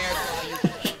swear God, you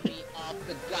put me off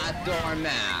the goddamn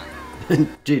map.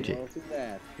 GG. Oh, too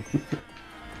bad.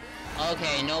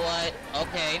 Okay, you know what?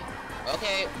 Okay,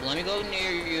 let me go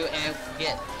near you and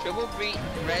get triple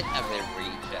red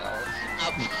shells.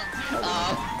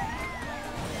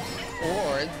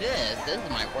 Or this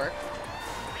might work.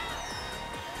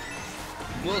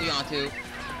 Move, Janttu.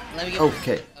 Let me get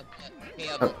Okay.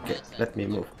 Okay, let me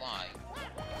move.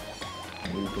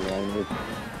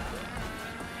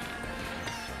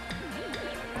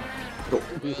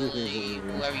 Really?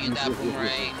 Whoever used that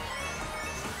boomerang.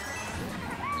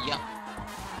 Yup.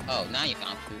 Oh, now you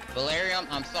found two. Valerium,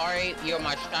 I'm sorry, you're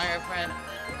my Shire friend.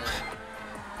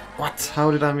 What?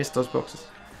 How did I miss those boxes?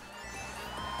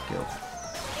 Kill.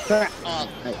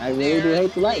 I really do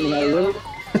hate the lightning. I really.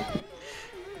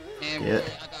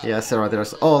 Yeah, Sarah,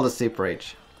 there's all the zip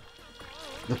rage.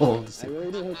 All the I zip.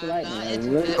 really do hate the lightning. I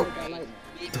really hate the lightning.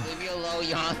 Leave me alone,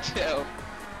 Janttu.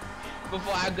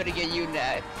 Before I'm gonna get you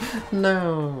next.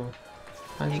 No,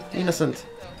 I'm innocent.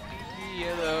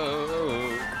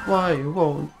 Why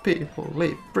won't people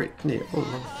leave Britney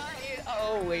alone?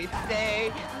 Always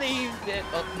say, leave it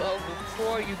alone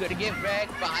before you're gonna get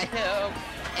wrecked by him.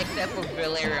 Except for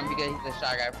Valerian because he's a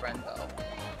Shy Guy friend though.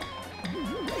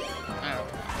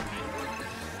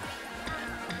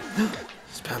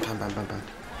 Spam, bam, bam, bam, bam.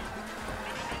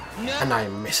 No. And I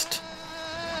missed.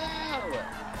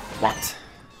 What?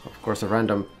 Of course, a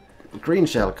random green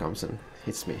shell comes and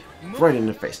hits me right in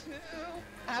the face.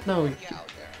 No. Ooh,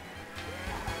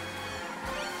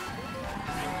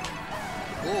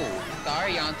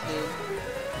 sorry,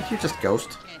 Janttu. You just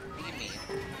ghost. You can't see me.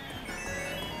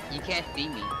 You can't see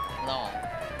me. No.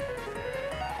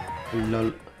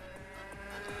 Lol.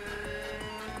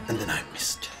 And then I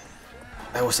missed.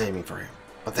 I was aiming for him,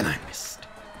 but then I missed.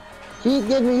 Keep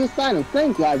giving me his silence.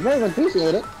 Thank you. I very much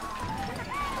appreciate it.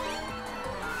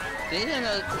 They didn't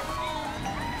know.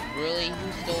 Really?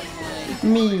 Who stole my...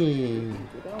 Me.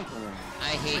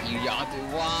 I hate you, Janttu.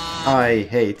 Why? I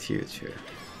hate you too.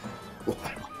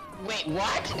 Wait,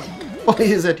 what? Why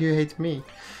is it you hate me?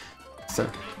 So.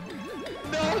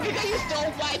 No, because you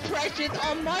stole my precious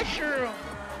on mushroom.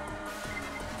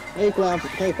 Hey, Clown.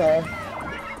 Hey, Clown.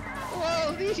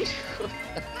 Whoa, these.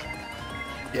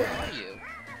 Yeah. How are you?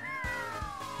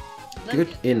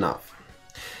 Good enough.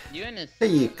 You in a...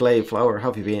 Hey, Clayflower, how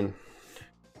have you been?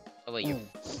 Oh wait, you.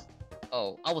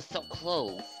 Oh, I was so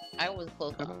close. I was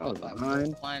close. I was by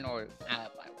one or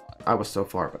out by one. I was so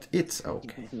far, but it's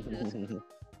okay.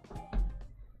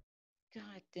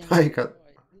 God damn.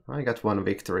 I got one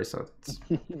victory, so it's,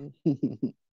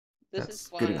 This that's is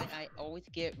why good enough. I always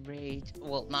get rage.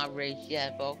 Well, not rage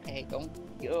yet, but okay. Don't.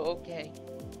 Okay.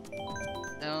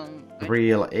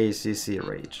 Real ACC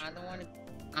rage.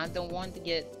 I don't want to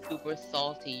get super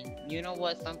salty. You know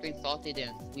what? Something salty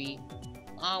and sweet.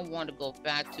 I want to go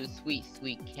back to sweet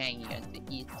canyon to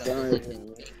eat some delicious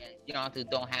cake. You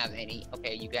don't have any.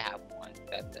 Okay, you can have one.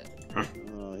 That's it.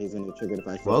 Oh, he's gonna trigger if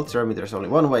I say. Well, Jeremy, there's only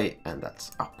one way, and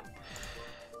that's up.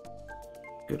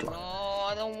 Good luck. No,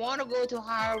 I don't want to go to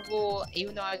Hyrule.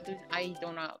 Even though I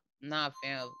don't not a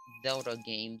fan of Zelda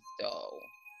games though.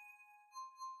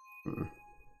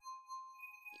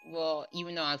 Well,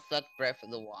 even though I sucked Breath of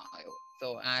the Wild,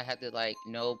 so I had to like,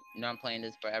 nope, not playing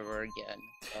this forever again.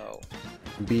 So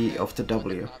B of the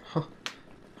W.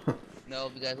 no,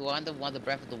 because who want the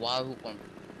Breath of the Wild who want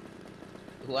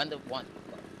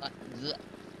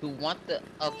who want the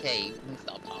okay, let me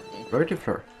stop talking. Flirty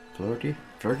fleur. Flirty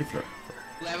fleur.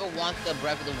 Whoever wants the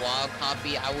Breath of the Wild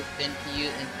copy, I will send to you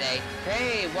and say,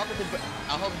 hey, welcome to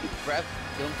I hope Breath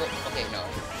don't go okay, no.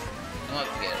 Don't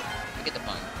forget it. Forget the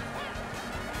fun.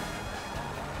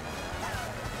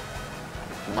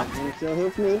 What? You still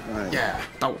hit me? Right. Yeah.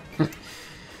 No.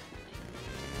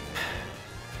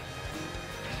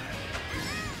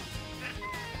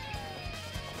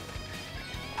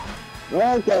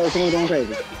 Okay, someone's going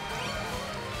crazy.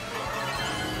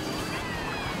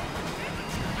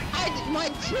 My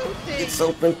tilted! It's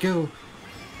open queue.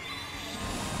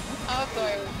 Oh,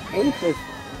 sorry.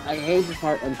 I hate this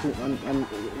part. I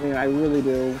mean, I really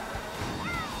do.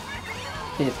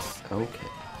 It's okay.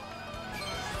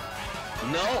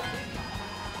 No!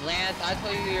 Lance, I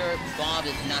told you your bomb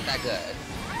is not that good.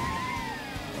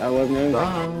 That wasn't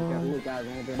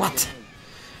even. What?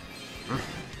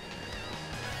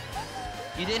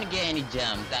 You didn't get any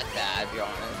gems, that's sad, to be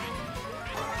honest.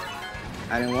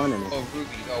 I didn't want any. Or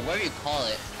rubies, or whatever you call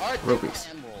it. Or Rubies.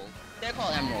 Emeralds. They're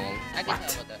called emeralds. I can What?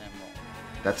 tell what they're emeralds.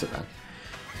 That's it, man.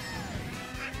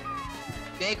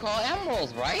 They call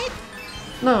emeralds, right?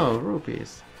 No,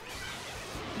 rupees.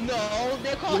 No,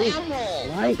 they're called emeralds.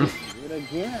 Right? Do it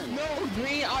again. No,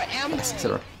 green are emeralds.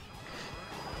 Etc.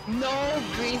 No,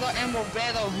 greens are emerald,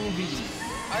 red are rubies.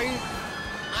 Are you?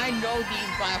 I know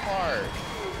these by heart.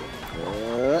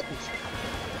 What?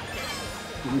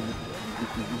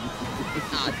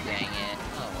 Ah, dang it.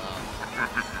 Oh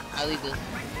well. At least this.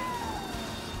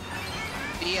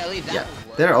 See, at least that Yeah, would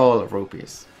work. they're all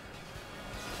rupees.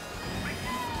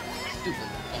 Stupid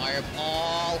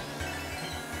fireball.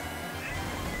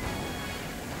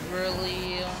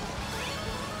 Really?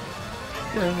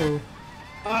 No.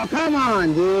 Oh, come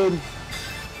on, dude.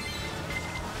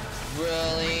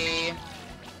 Really?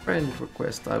 Friend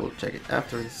request, I will check it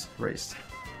after this race.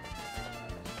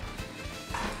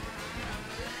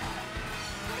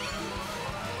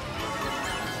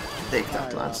 Take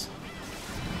that, Lance.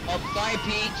 Oh, sorry,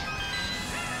 Peach.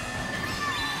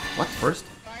 What first?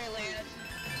 Sorry, Lance.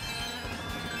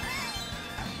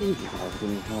 Jesus, I was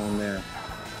getting home there.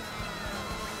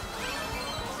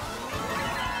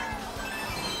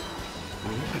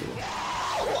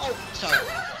 Oh, sorry.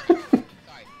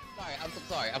 sorry. I'm so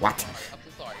sorry. I'm What? So sorry. I'm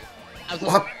so sorry. I'm so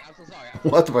What? sorry. I'm so sorry.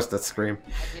 What was that scream?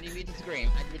 I didn't mean to scream.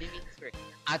 I didn't mean to scream.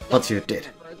 I thought What you did?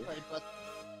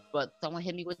 But someone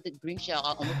hit me with the green shell.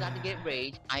 I almost got to get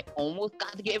rage. I almost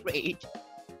got to get rage.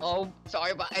 Oh,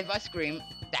 sorry if I scream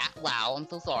that loud. I'm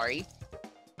so sorry.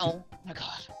 Oh my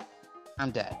god.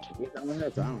 I'm dead. It's on my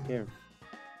head, so I don't care.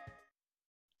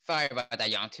 Sorry about that,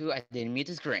 Janttu. I didn't mean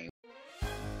to scream.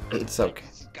 It's okay.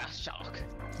 Got shock.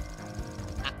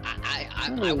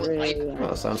 I was like,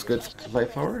 Well, sounds good.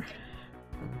 Life hour.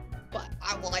 but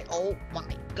I was like, oh my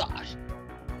gosh.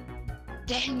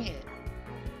 Dang it.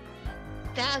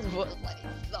 That was like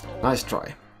so. Nice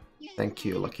try. Thank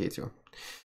you, Lakito.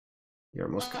 You're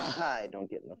most kind. I don't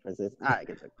get no princess. I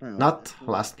get the crown. Not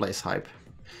last place hype.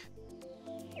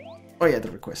 Oh yeah,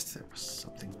 the request. There was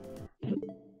something.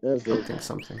 That's it.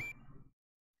 Something.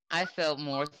 I felt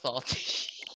more salty.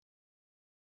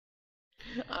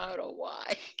 I don't know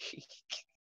why.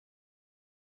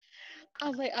 I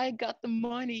was like, I got the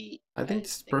money. I think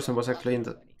this person was actually in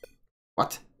the...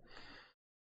 What?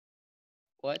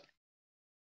 What?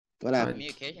 What happened?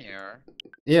 Communication error.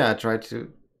 Yeah, I tried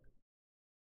to...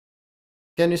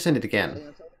 Can you send it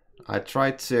again? I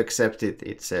tried to accept it.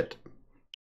 It said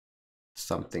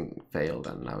something failed,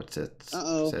 and now it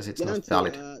says it's not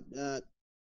valid. Do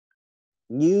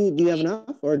you have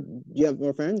enough, or do you have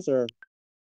more friends, or?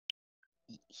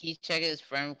 He checked his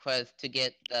friend request to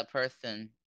get the person.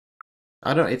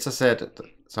 I don't. It just said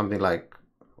something like,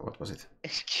 what was it?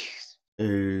 Excuse.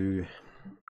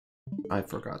 I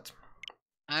forgot.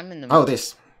 I'm in the. Oh,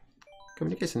 this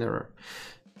communication error.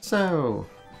 So.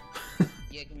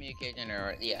 Yeah, communication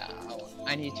error. Yeah,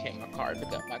 I need to change my card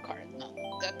because my card is not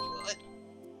that good.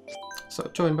 So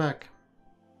join back.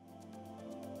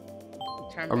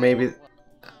 Turn Or back maybe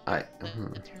what?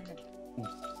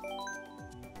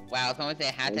 Wow, someone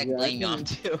said hashtag blame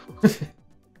Janttu.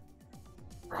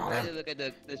 I did look at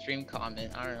the stream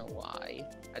comment. I don't know why.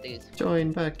 I think it's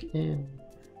join back in.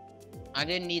 I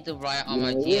didn't need to write on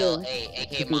my GLA,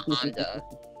 aka my Honda.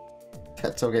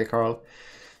 That's okay, Carl.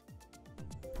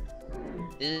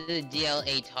 This is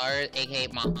GLA tires, aka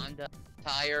my Honda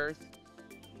tires.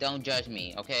 Don't judge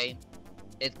me, okay?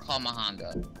 It's called my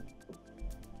Honda.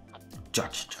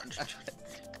 Judge.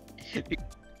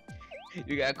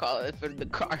 You gotta call it for the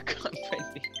car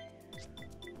company.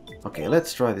 Okay,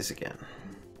 let's try this again.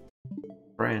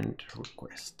 Friend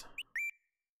request.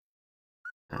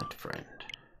 Add friend.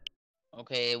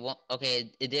 Okay, well, okay,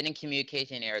 it didn't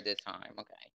communication error this time.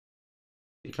 Okay.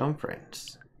 Become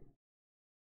friends.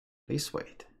 Please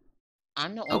wait.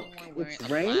 I'm the only one wearing It's a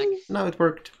black. raining? Now it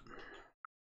worked.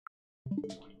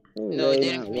 No, it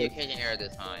didn't communication error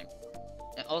this time.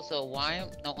 And also, why am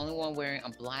the only one wearing a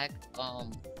black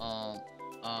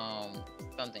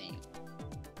something?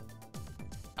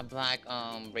 A black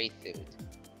race suit.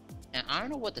 And I don't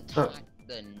know what the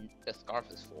the scarf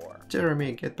is for.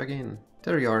 Jeremy, get back in.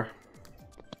 There you are.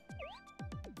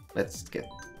 Let's get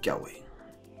going.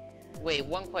 Wait,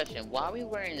 one question. Why are we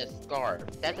wearing a scarf?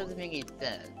 That doesn't make any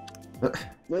sense.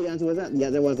 Wait, Janttu, was that? Yeah,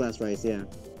 there was last race, yeah.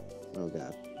 Oh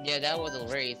god. Yeah, that was a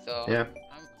race, so Yeah.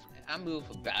 I'm moved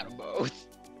for battle mode.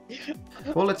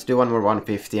 Well, let's do one more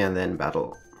 150 and then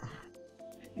battle.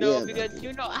 No, Yeah, because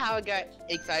you know how I got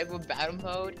excited for battle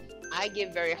mode? I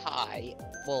get very high.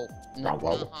 Well, not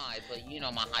high, but you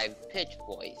know my high pitched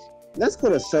voice. Let's go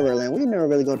to Silverland. We never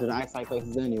really go to the eyesight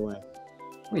places anyway.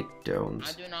 We don't.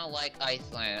 I do not like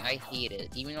Iceland. I hate it.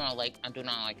 Even though I do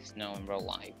not like snow in real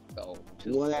life. So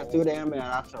Well, that's too damn bad.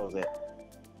 I chose it.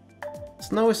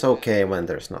 Snow is okay when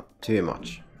there's not too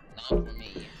much. not for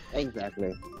me.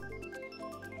 Exactly.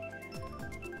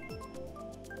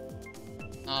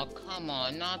 Oh come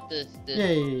on, not this.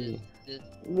 Yay. This.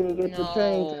 You get the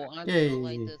train. No, I Yay. don't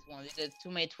like this one. There's too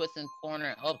many twists and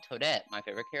corners. Oh, Toadette, my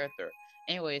favorite character.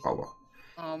 Anyways, Oh,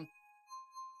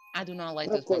 I do not like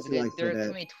Of this one course you because like there are Toadette.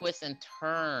 too many twists and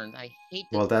turns. I hate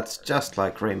this. well, that's just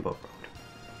like Rainbow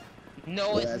Road.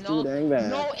 No, Yeah, it's that's too not. dang bad.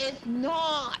 No, it's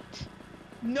not.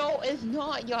 No, it's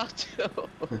not, Yanttu.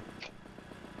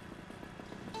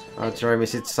 Jeremy,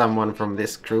 is it someone from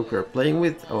this group you're playing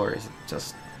with, or is it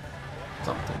just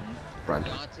something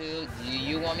random? Yanttu, do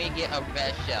you want me to get a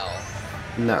red shell?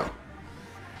 No.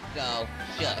 So,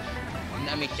 shush.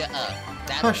 Let me shut up.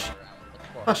 That's Hush. what I was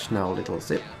for. Hush now, little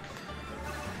zip.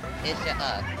 It's shut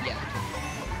up, yeah.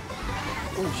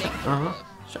 Shut Oh,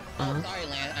 sorry,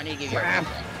 Lance. I need to give you a red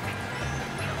shell.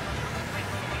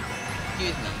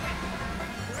 Excuse me.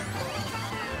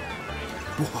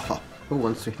 Who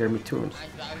wants to hear me tunes? I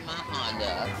drive my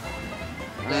Honda.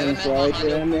 I'm sorry,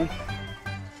 Jeremy.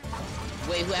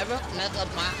 Wait, whoever messed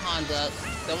up my Honda,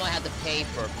 someone had to pay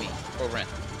for me for rent.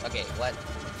 Okay, what?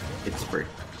 It's free.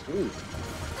 Ooh.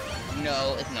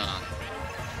 No, it's not.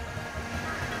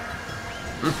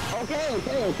 Okay.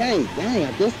 Dang, I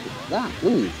just stop,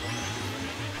 please.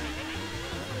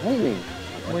 Wait.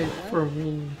 Wait for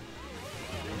me.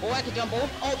 Oh, I can jump over.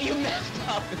 Oh, you messed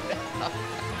up.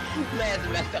 Lance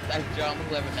messed up that jump.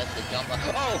 Whoever messed the jump up.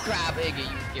 Oh crap, Iggy,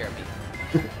 you scared me.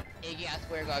 Iggy, I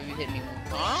swear to God, you hit me one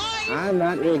time. I'm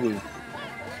not Iggy.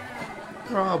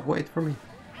 Rob, wait for me.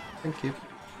 Thank you.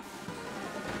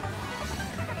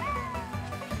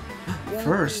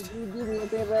 First. Do me a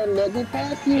favor and let me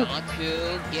pass you.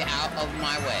 Janttu, get out of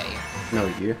my way. No,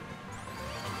 you.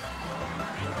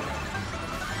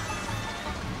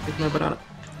 Take my banana.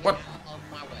 What? Get out of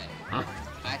my way. Huh?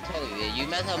 I told you, you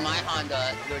mess up my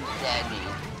Honda, you're dead me.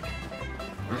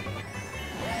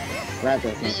 Right,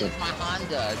 This is my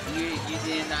Honda. You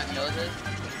did not know this?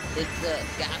 It's the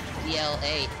Gap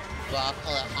DL8, but I'll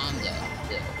call it Honda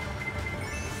still.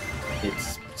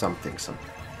 It's something, some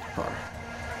car.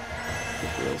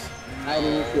 It is. I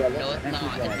didn't see it. No, it's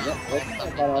not. It's not.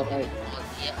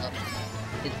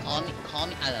 It's call me,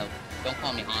 I don't know. Don't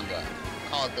call me Honda.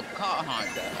 Call it the car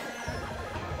Honda.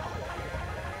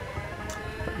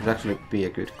 That would actually be a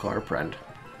good car brand.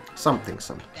 Something. That's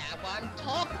what I'm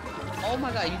talking. Oh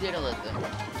my God, you didn't listen.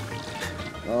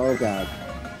 Oh god.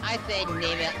 I said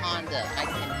name it Honda. I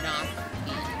cannot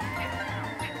speak.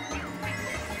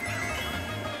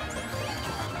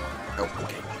 Oh,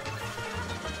 okay.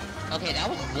 Okay, that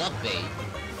was love bait.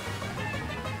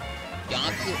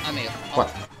 Janttu, I mean, What?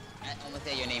 I almost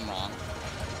said your name wrong.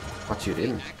 What you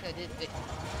didn't?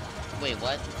 Wait,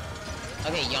 what?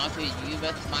 Okay, Janttu, you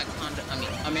messed my Honda. I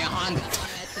mean Honda.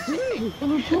 I'm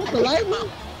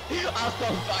so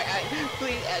sorry.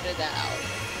 Please edit that out.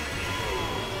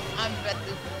 I'm about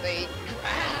to say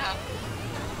crap.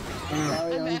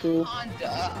 Sorry, I meant Janttu.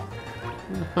 Honda.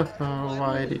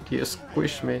 Why did you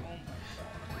squish me?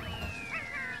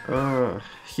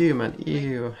 Human,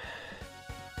 ew.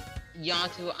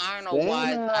 Janttu, I don't know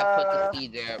why I put the C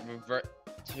there, revert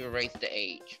to erase the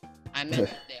H. I meant to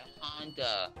say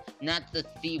Honda, not the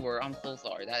C word. I'm so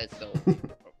sorry. That is so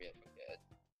inappropriate for kids.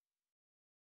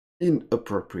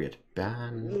 Inappropriate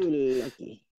band. Really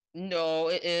lucky. No,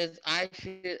 it is. God.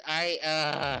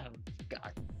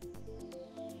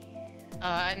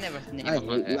 I never named I a hate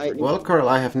Honda. lightning. Well, Carl,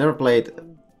 I have never played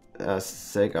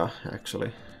Sega,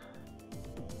 actually.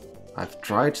 I've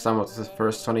tried some of the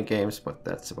first Sonic games, but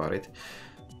that's about it.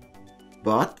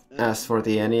 But as for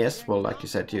the NES, well, like you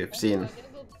said, you've seen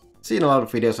a lot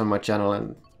of videos on my channel,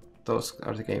 and those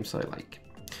are the games I like.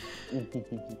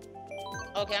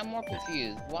 Okay, I'm more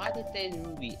confused. Why did it say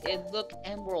ruby? It looked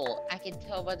emerald. I can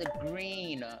tell by the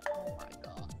green. Oh my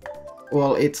god.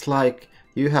 Well, it's like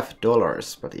you have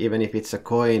dollars, but even if it's a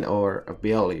coin or a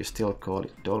bill, you still call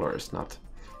it dollars, not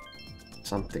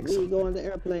something. We go on the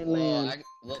airplane land.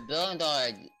 Well, billion dollar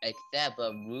accept,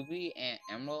 but ruby and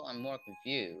emerald, I'm more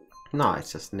confused. No,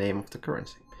 it's just the name of the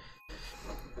currency.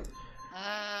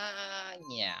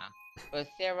 Yeah. But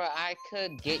Sarah, I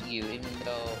could get you, even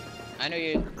though I know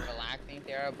you're relaxing,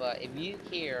 Sarah, but if you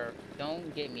care,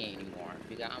 don't get me anymore,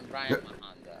 because I'm riding my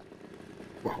Honda.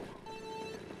 Wow.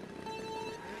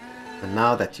 And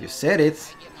now that you said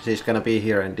it, she's gonna be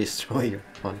here and destroy your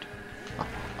Honda.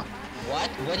 What?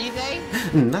 What do you say?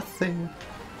 Nothing.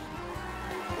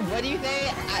 What do you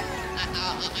say?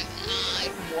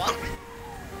 What?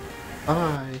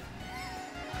 Bye.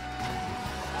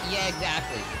 Yeah,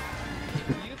 exactly. If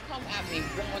you come at me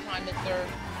one more time, mister,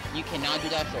 you cannot do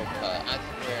that shortcut. I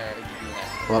swear if you do that.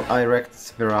 Well, I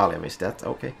wrecked Viralium, is that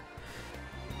okay?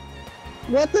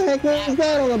 What the heck was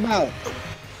that all about?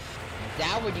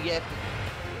 That what you get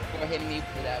for hitting me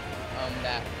for that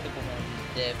super horn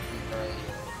dip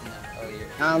earlier.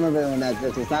 I don't remember when that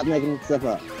just stop making stuff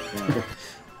up. Yeah.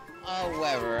 Oh,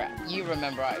 whatever. You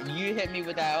remember, you hit me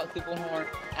with that super horn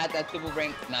at that super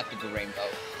rainbow, not super rainbow.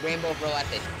 Rainbow bro, I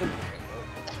said super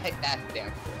rainbow. That's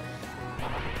damn cool.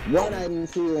 What I didn't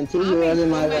see you until you were in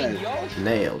my way.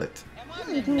 Nailed it. Am I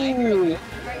in nightmare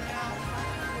right now?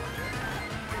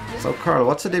 So Carl,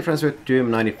 what's the difference with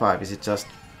Doom 95? Is it the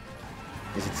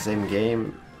same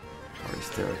game? Or is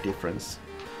there a difference?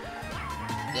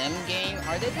 Them game?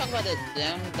 Are they talking about the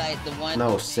them, like the one?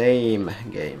 No, same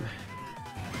game.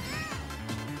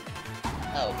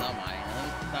 Oh, no mind.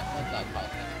 Let's not talk about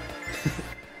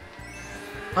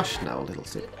Hush now, little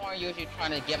sip. This or Yoshi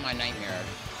trying to get my nightmare.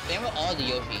 Same with all the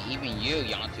Yoshi, even you,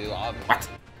 Janttu, obviously. What?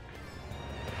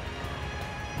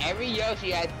 Every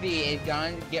Yoshi I see is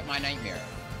going to get my nightmare.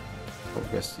 Oh,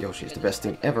 yes, Yoshi is the best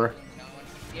thing ever. No one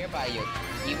is nearby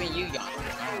Yoshi. Even you, Janttu.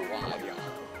 I don't know why,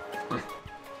 Janttu.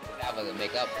 That was a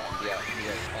make-up one. Yeah,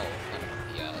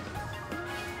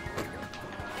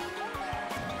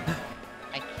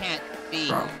 I can't see.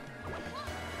 Bro.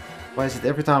 Why is it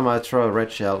every time I throw a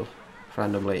red shell,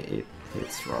 randomly it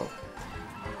hits row?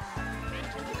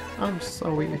 I'm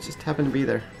sorry, it just happened to be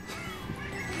there.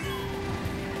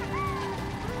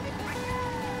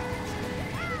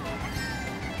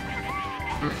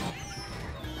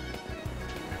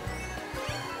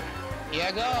 Here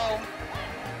I go.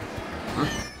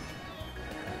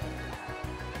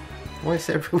 Why is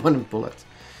everyone in bullets?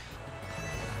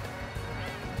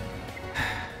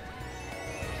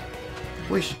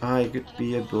 Wish I could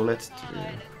be a bullet too.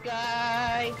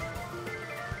 Guy.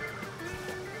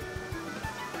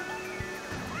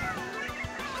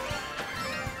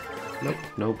 Nope,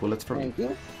 no bullets from me. Thank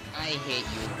you. I hate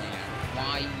you, man.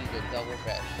 Why you use a double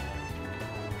rush?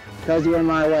 Because you were in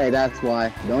my way, that's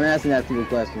why. Don't ask me that stupid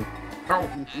question.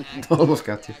 Almost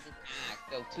got you.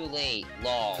 So too late,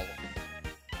 lol.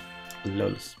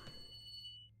 Lols.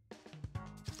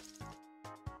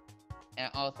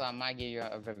 And also, I might give you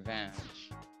a revenge.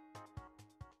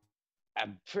 A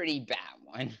pretty bad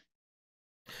one.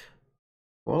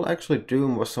 Well, actually,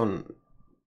 Doom was on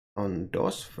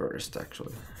DOS first,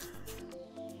 actually.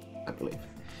 I believe.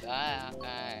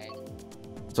 Okay.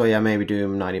 So yeah, maybe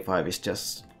Doom 95 is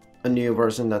just a new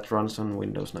version that runs on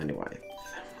Windows 95.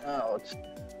 Ouch.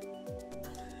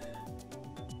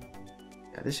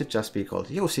 Yeah, this should just be called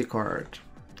Yoshi Kart.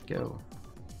 Go.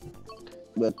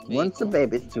 But once a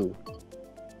baby too.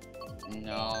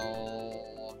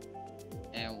 No.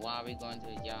 And why are we going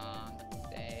to Young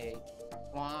Say?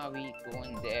 Why are we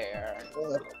going there?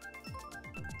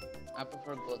 I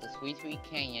prefer go to Sweet Sweet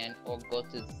Canyon or go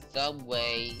to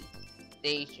Subway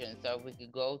Station so we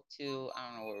could go to, I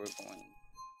don't know where we're going.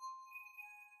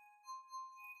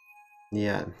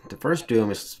 Yeah, the first Doom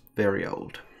is very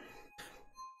old.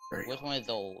 Which one is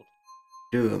old?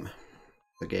 Doom.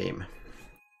 The game.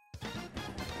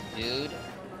 Dude?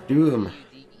 Doom.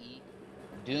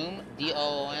 Doom?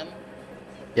 D-O-O-M?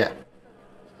 Yeah.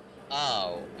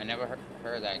 Oh, I never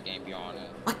heard that game, be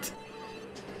honest. What?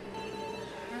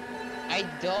 I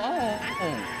don't.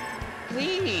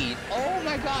 Please. Oh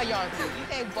my god, Janttu. You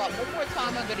say but one more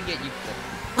time I'm gonna get you.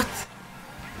 What?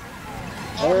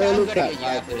 Oh, Oh, I'm look gonna at get you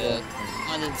after this.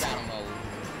 On this battle mode.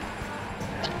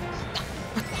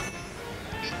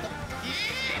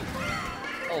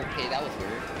 Okay, that was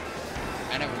weird.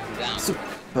 I never do that.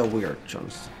 Super weird,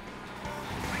 Jones.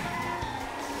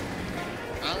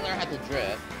 I don't learn how to to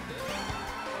drift.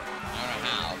 I don't know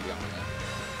how, to be honest.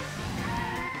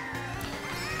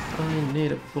 I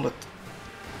need a bullet.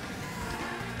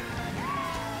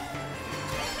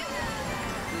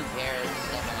 Who dares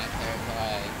step on my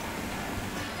territory?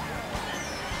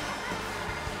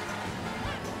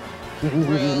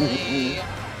 Really?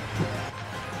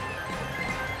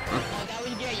 Oh, that what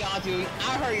you get, Janttu.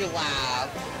 I heard you laugh.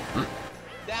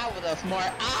 That was a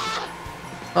smart.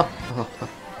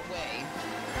 Way.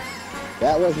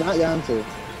 That was not Janttu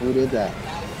who did that.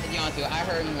 That was Janttu. I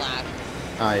heard him laugh.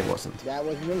 I wasn't. That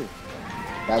was me.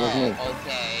 That was me.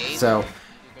 Okay. So,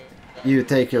 you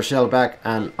take your shell back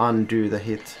and undo the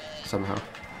hit somehow.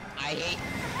 I hate.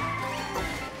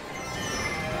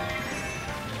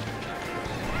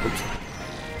 Oops.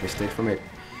 Mistake for me.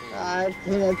 I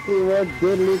can't see what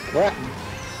diddly crap.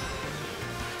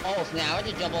 Oh, so now I have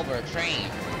to jump over a train.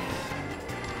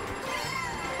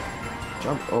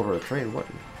 Jump over a train? What?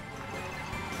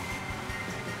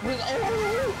 That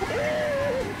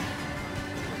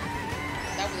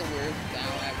was the worst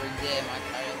sound I ever did in my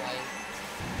entire life.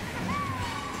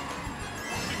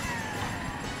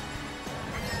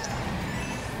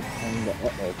 And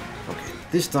uh-oh. Okay,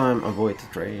 this time avoid the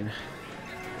train.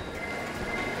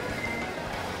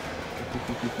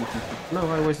 No,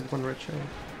 I wasted one red shell.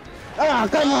 Ah,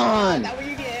 come on! That's what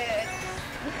you get!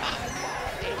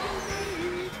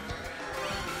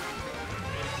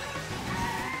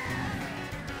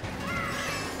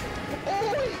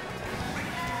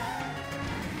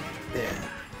 Yeah.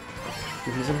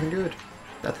 Give me something good.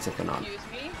 That's a banana. Excuse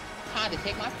me? Time to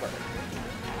take my first.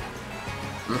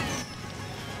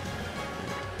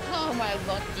 Oh my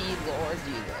lucky Lord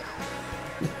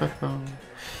Jesus.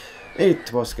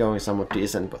 It was going somewhat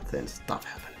decent, but then stuff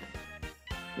happened.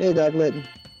 Hey, Darklit.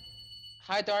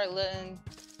 Hi, Dartlin.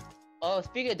 Oh,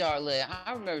 speaking of Dartlin,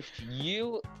 I remember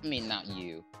you, I mean, not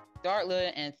you.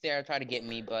 Dartlin and Sarah tried to get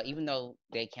me, but even though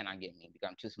they cannot get me because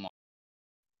I'm too small.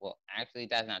 Well, actually,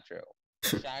 that's not true.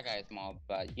 Shy Guy is small,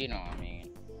 but you know what I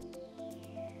mean.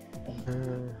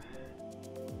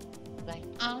 Like,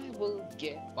 I will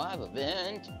get my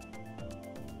revenge.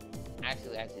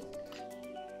 Actually,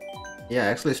 Yeah, I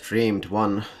actually streamed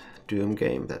one Doom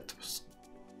game that was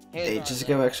ages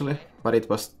ago actually, but it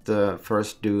was the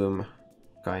first Doom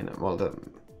kind of, well, the,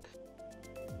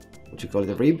 what you call it,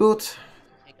 the reboot?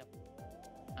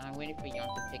 I'm waiting for Jan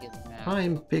to pick his map.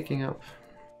 I'm picking up.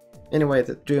 Anyway,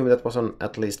 the Doom that was on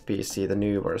at least PC, the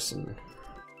new version.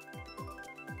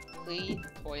 Please,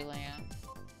 Toyland.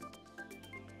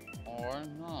 Or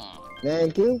not.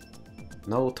 Thank you.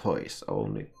 No toys,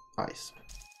 only ice.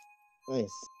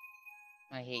 Nice.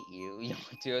 I hate you.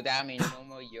 Dude, that means no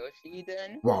more Yoshi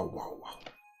then? Wow, wow, wow.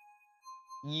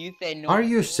 You said no. Are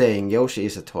you saying Yoshi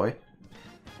is a toy?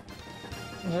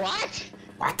 What?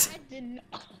 What? I did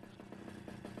not.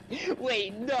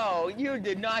 Wait, no, you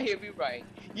did not hear me right.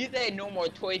 You said no more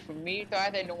toys for me, so I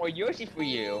said no more Yoshi for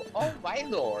you. Oh my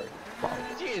lord. Wow.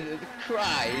 Jesus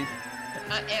Christ.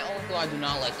 And also, I do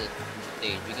not like this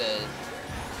stage because...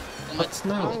 What's I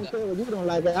now? don't care what you don't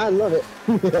like it. I love it.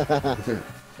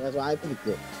 That's why I picked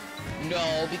it.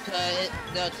 No, because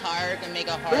the tire can make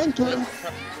a hard Thank you.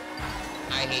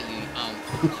 I hate you.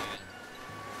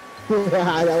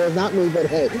 That was not me, but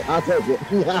hey, I'll take it.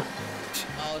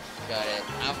 Oh, shut it.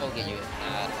 I'll forget you.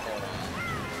 Hold on.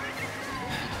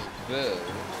 Boo.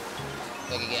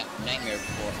 So I can get nightmare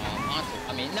for Monster. I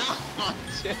mean, not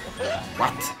Monster.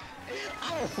 What?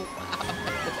 Oh, wow.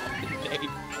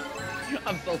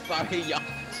 I'm so sorry,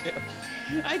 Yanttu.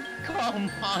 I call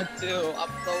Montu.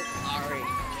 I'm so sorry.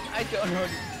 I don't know.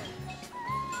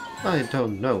 I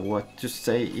don't know what to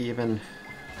say even.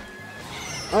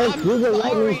 Oh, you the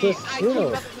lightning sorry. just I skill.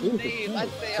 keep up the name. I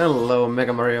say Hello,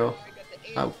 Mega Mario.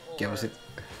 How goes it?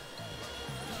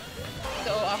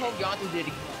 So I hope Yanttu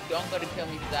did. Don't go to kill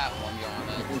me for that one,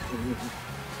 Yana.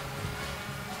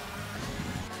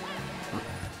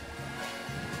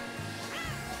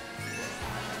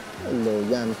 Hello,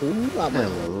 Janttu.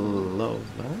 Hello,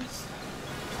 guys.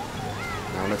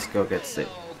 Now let's go get sick.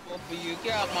 No, go for you.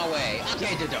 Get out my way. I'll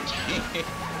change it, don't you?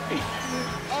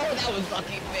 Oh, that was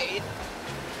lucky face.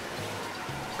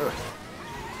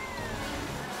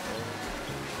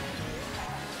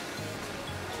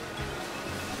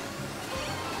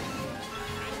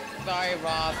 Sorry, Rob.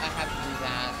 I have to do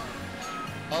that.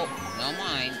 Oh, no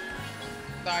mind.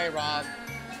 Sorry, Rob.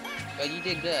 But you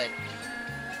did good.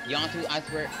 Yanttu, I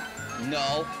swear.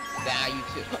 No. That you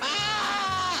too.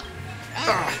 Ah!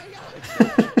 Ah!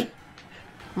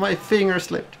 My finger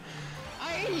slipped.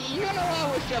 You know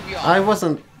I would shove you off.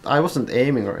 I wasn't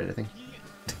aiming or anything.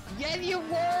 Yes, you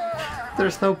were.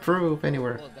 There's no proof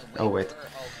anywhere. Oh wait.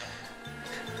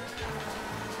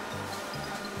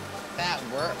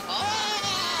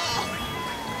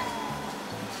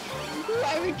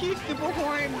 time it keeps super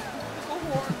horny. Super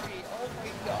horny. Oh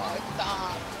my god,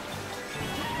 stop.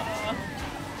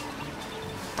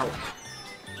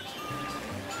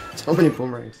 So many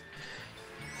boomerangs.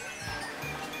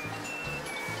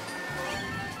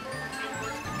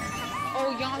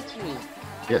 Oh, Janttu.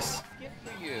 Yes. Good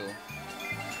for you.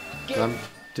 I'm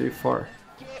too far.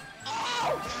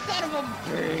 Oh, son of a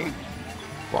bitch.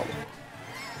 Wow.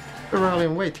 Rally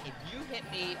and wait. If you hit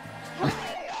me... Oh,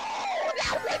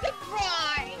 that was a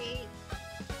cry!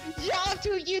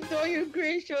 Janttu, you throw your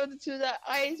green shoulder to the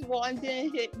ice one,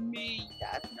 didn't hit me.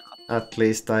 That's not... At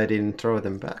least I didn't throw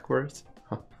them backwards.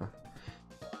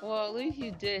 Well, at least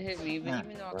you did hit me, but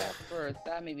even though I got first,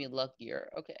 that made me luckier.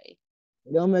 Okay.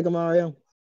 Don't make a Mario.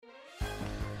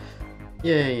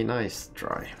 Yay, nice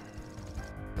try.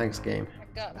 Thanks, game.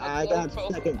 I got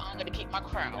trophy. second. I'm gonna keep my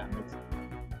crown.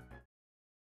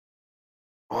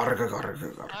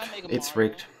 It's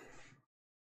rigged.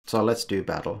 So let's do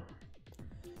battle.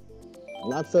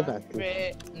 Not so bad.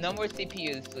 No more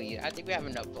CPUs, please. I think we have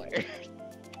enough players.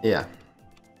 Yeah.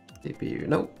 CPU,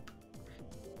 nope.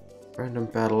 Random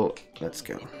battle, let's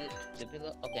go. Okay, never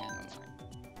mind.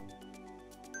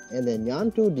 And then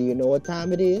Janttu, do you know what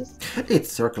time it is? It's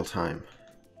circle time.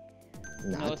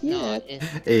 No, it's yet. not.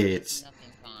 It's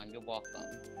nothing time. You're welcome.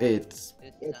 it's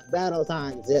It's battle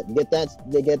time, Zip. Get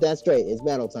that straight. It's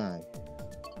battle time.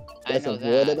 I That's know a that.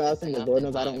 word about saying the Lord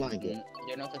knows I Nothing don't time. like it.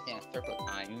 There's no such thing as circle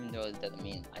time, even though it doesn't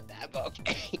mean like that, but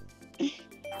okay.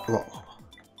 whoa.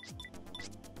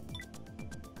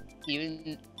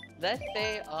 Even, let's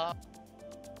say,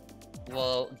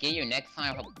 well, get you next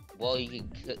time. Well, you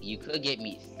could get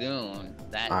me soon.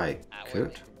 That I could.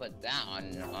 would put that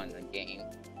on the game.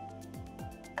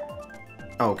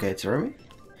 Okay, Jeremy.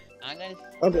 I'm gonna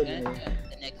Okay. send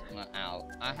the next one out.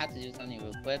 I have to do something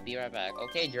real quick. Be right back.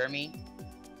 Okay, Jeremy.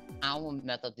 I will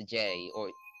mess up the J or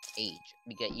H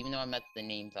because even though I messed the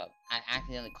names up, I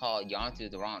accidentally called Janttu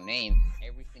the wrong name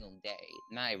every single day.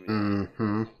 Not every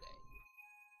single day.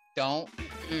 Don't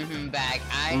back.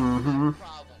 I have a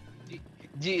problem.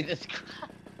 Jesus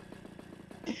Christ.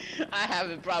 I have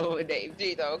a problem with names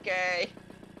either, okay?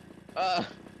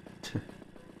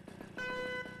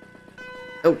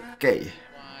 Okay.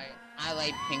 Why? I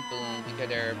like pink balloons because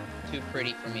they're too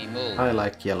pretty for me. Move. I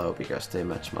like yellow because they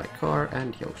match my car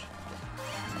and Yoshi.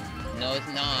 No, it's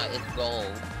not. It's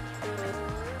gold.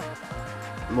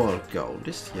 Well, gold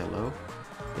is yellow.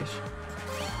 Ish.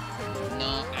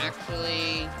 No,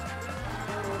 actually...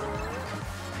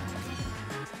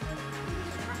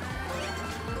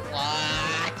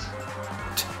 What?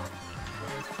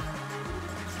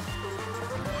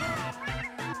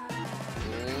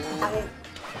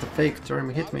 The fake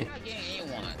Jeremy hit me. I'm not getting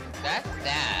anyone. That's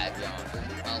sad, John.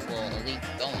 Well, at least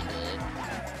someone did.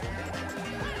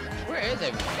 Where is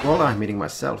everyone? Well, I'm hitting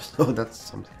myself, so that's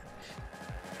something.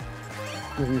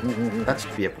 That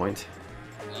should be a point.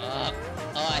 Oh,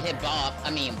 I hit Bob. I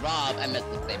mean, Rob. I meant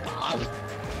to say Bob.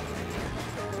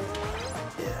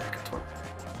 Yeah, I got one.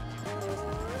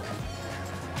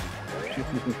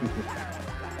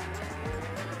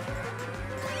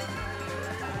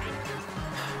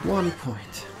 1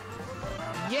 point.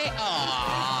 Yeah.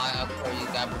 Aw, of course you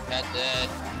got protected.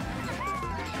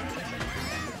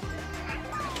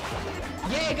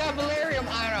 Yeah, you got Valerium.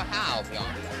 I don't know how,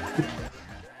 Beyond.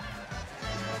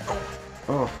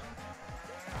 Oh.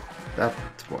 That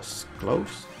was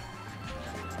close.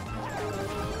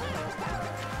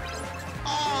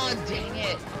 Oh, dang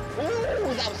it.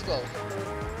 Ooh, that was close.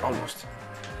 Almost.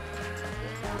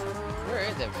 Where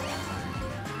is everyone?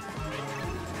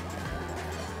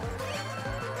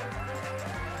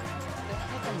 What the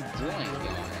heck am I doing,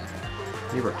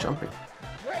 Beyond? You were jumping.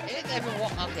 Where is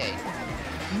everyone? Okay.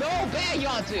 No, bad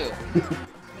Janttu!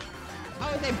 I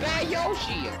was a bad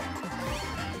Yoshi!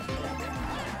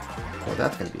 Oh,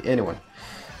 that can be anyone.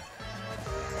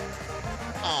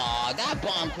 Aw, that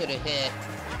bomb could have hit.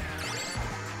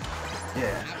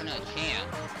 Yeah. I have another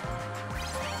chance.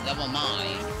 Never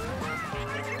mind.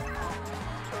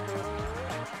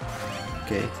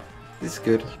 Okay. This is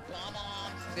good.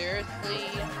 Bomb, seriously?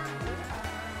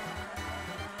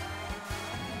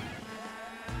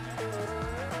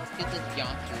 This is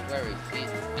Janttu. Where is he?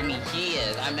 I mean, he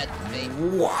is. I meant to say.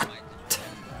 What?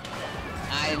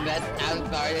 I'm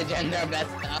sorry, the gender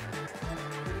messed up.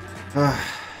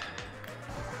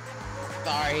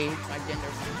 Sorry, my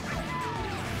gender.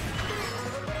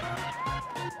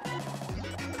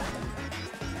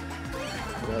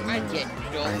 I get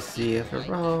no. I see a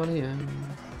Ferrarian.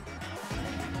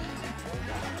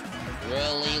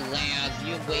 Really, Lance?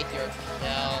 You waste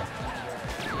yourself.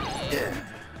 Yeah.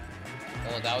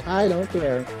 Oh, that was. I don't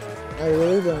care. I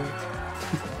really don't.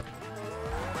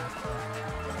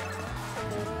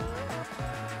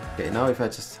 Okay, now if I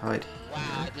just hide. Wow,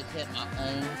 I just hit my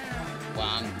own.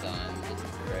 Wow, I'm done. This is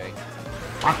great.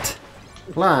 What?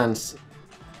 Plans?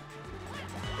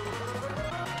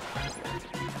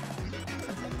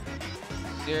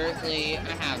 Seriously, I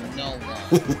have no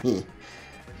one.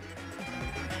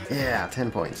 Yeah,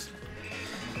 10 points.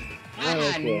 I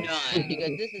had none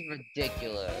because this is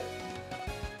ridiculous.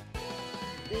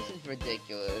 This is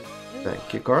ridiculous.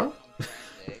 Thank you, Carl.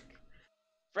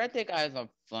 Frantic eyes are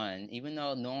fun, even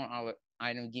though no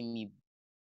item give me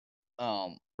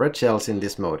Red shells in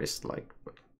this mode is like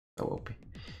OP.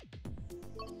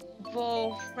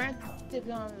 well, frantic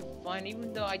eyes are fun,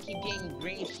 even though I keep getting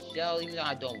green shells, even though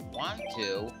I don't want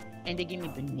to, and they give me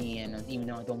bananas, even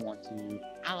though I don't want to.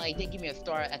 They give me a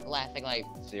star at the last thing, like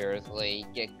seriously,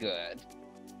 get good.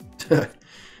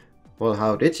 Well,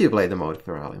 how did you play the mode,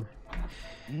 Ferralim?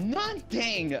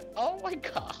 Nothing! Oh my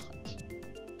god!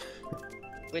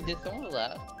 Wait, did someone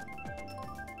left?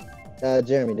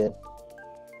 Jeremy did.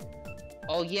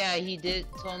 Oh yeah, he did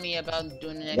tell me about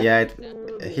doing the next. Yeah,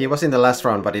 he was in the last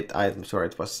round, but I'm sure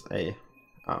it was a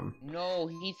No,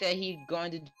 he said he's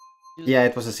going to do. Yeah,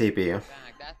 it was a CPU.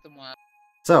 That's the one.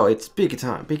 So it's piggy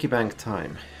bank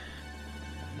time.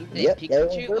 Yep,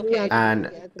 Pikachu? Okay.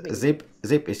 And Zip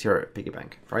is your piggy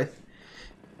bank, right?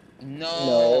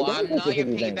 No, I'm not your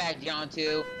piggyback,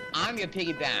 Janttu. I'm your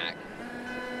piggyback.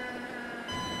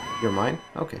 You're mine?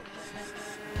 Okay.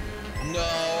 No,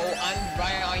 I'm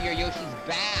right on your Yoshi's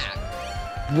back.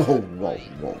 Whoa, whoa,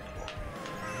 whoa.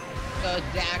 So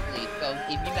exactly. So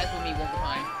if you mess with me one more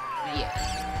time, yeah.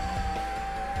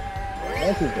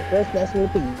 This is the first national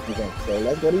piggy bank, so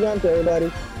let's go to Janttu,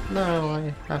 everybody. No,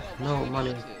 I have no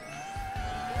money.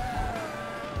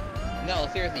 No,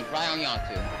 seriously, right on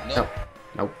Janttu. No.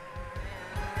 Nope.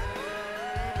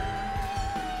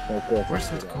 Of course. Where's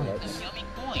that coin? A yummy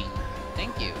coin.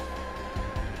 Thank you.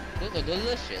 Those are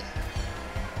delicious.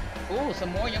 Oh,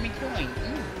 some more yummy coin.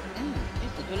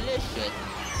 These are delicious.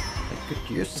 I could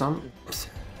use some.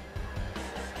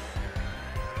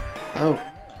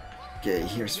 Okay,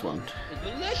 here's one.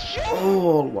 Delicious.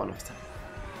 All one of them.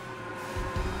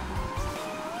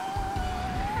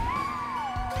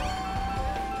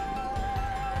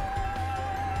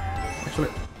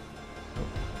 Actually,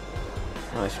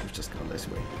 I should have just gone this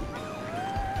way.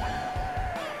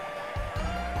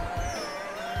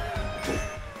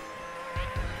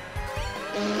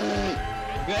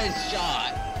 Good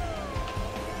shot.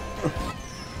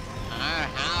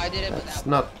 How I did it That's without.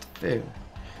 not fair.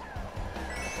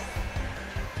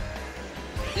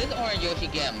 This orange Yoshi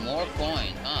get more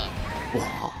coins, huh?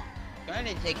 Wow. Trying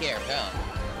to take care of him.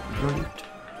 Right.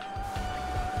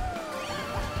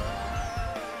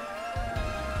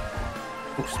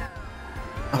 Oops.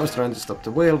 I was trying to stop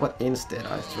the whale, but instead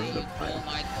I threw the pile.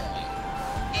 My coin.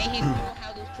 And he still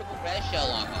has this triple red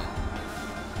shell on him.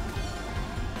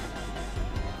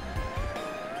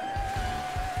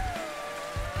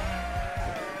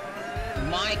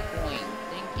 My coin,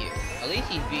 thank you. At least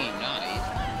he's being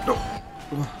nice. No.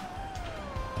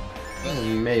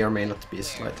 You may or may not be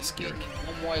slightly scared.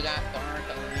 One more got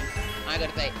I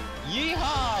gotta say,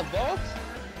 yeehaw, folks!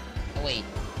 Oh wait,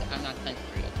 I'm not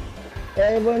country.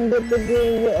 Everyone did the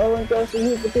game with Owen Kelsey,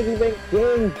 he's the piggy bank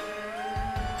king.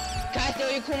 Can I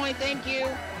steal your coin? Thank you.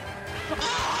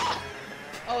 Ah!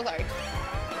 Oh, sorry.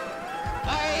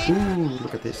 Alright. Ooh,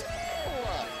 look at this.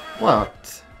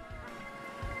 What?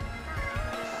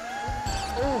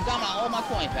 Ooh, got all my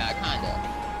coins back, kinda.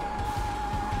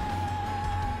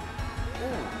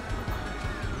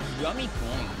 Ooh. Yummy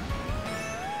coin.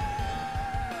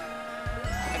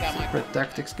 I got my Secret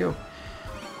tactics go.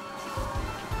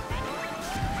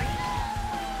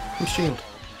 Shield.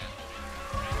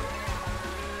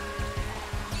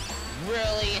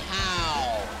 Really?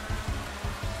 How?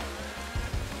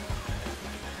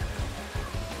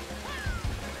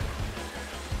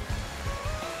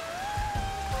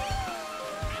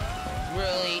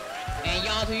 Really? And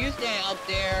Janttu, you stand up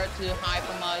there to hide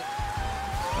from us?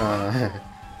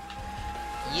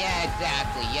 Yeah,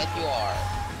 exactly. Yes, you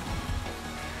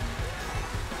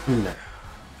are. No.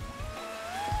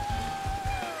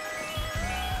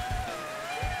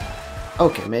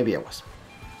 Okay, maybe I was.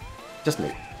 Just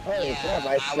maybe. Oh, yeah, I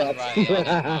was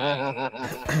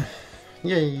right.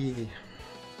 Yay!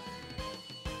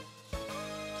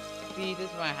 See, this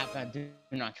is why I have to do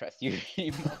not trust you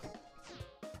anymore.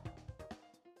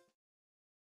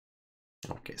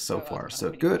 Okay, so far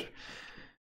so good.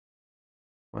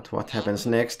 But what happens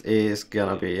next is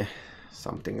gonna be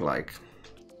something like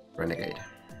Renegade.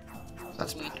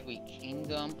 That's Sweet, sweet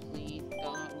kingdom, please,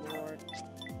 God, Lord.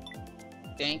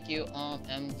 Thank you,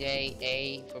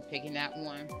 MJA, for picking that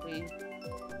one, please.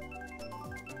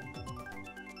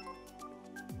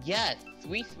 Yes,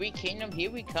 sweet, sweet kingdom, here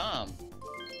we come.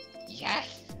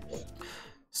 Yes.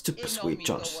 Stupid It know sweet me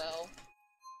Jones. so well.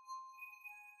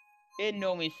 It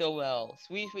know me so well.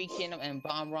 Sweet, sweet kingdom and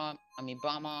Bomb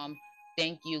Mom.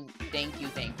 Thank you, thank you,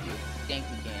 thank you, thank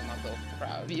you, game. I'm so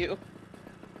proud of you.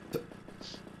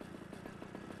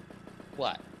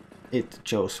 What? It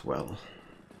chose well.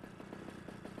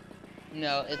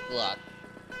 No, it's luck.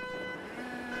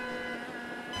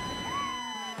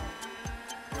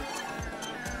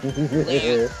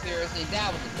 Lance, seriously,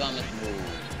 that was the dumbest move.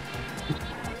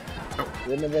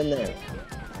 Wouldn't have been there.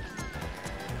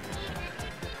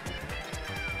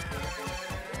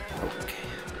 Okay.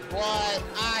 What?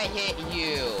 I hit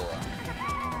you.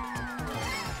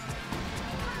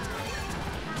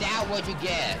 That what you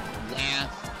get,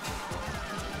 Lance.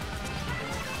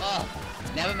 Ugh.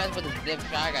 Never mess with the zip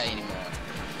shy guy anymore.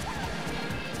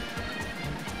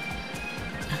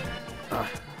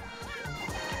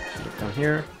 Should have come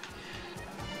here.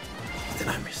 Then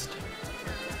I missed.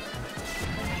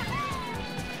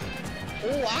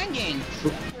 Oh, I'm getting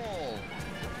triple.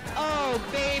 Oh,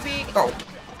 baby. Oh,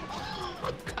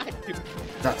 God.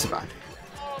 that's bad.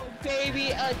 Oh, baby,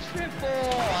 a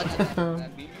triple.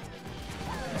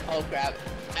 Oh, crap.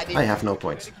 I have no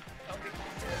points.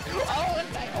 Oh,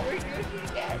 it's like over here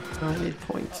again. I need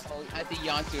points. Oh, I see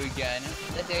Janttu again.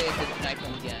 Let's say it's a snipe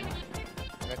him again.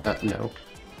 No.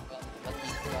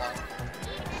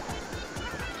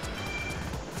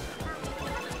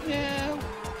 No.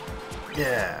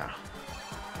 Yeah.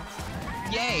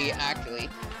 Yay, actually.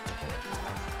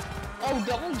 Oh,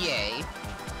 double yay.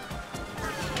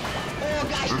 Oh,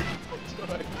 gosh.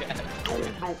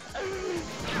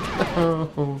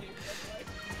 Oh.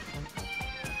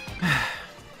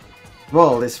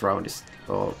 Well, this round is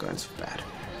all kinds of bad.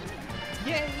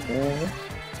 Yay.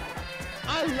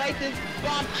 I like this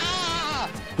bomb. Ah!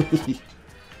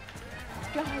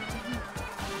 God.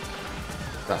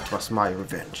 That was my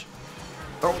revenge.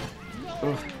 Oh.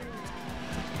 No.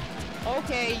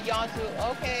 Okay, Janttu.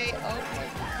 Okay, okay.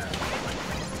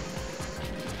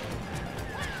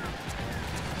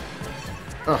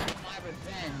 My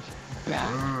revenge.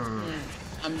 Back.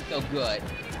 I'm so good.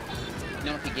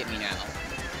 No one can get me now.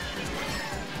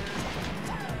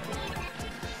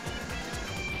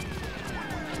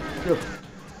 No.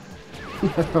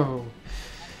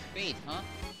 Wait, huh?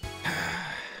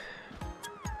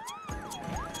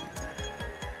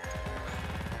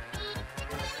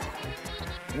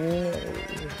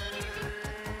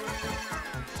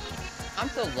 I'm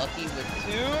so lucky with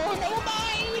two. Never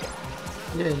mind.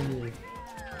 Yay.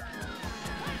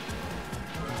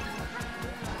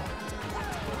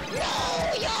 No,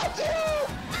 Janttu.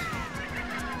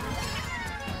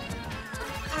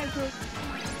 I just.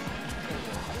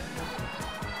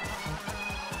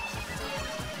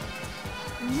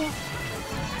 No.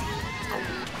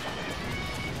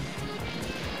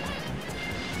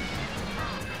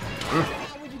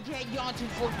 How would you get Janttu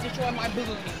for destroying my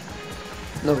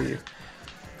balloonies? No, you.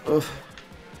 Ugh.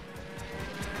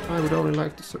 I would only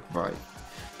like to survive.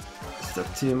 Is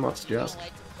that too much to ask? You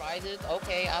like surprises?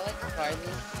 Okay, I like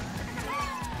surprises.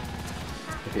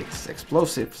 If it's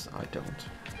explosives, I don't.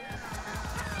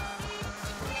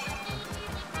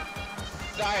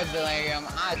 Sorry, Valerium.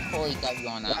 I totally got you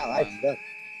on that Wow, I one. suck.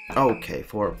 Okay,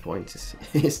 4 points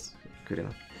is good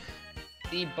enough.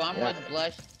 The Bomber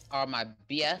Blush are my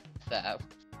BFF.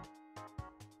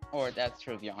 Or that's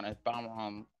true, to be honest. Bomber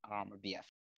are my BF.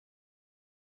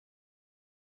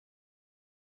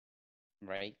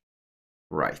 Right?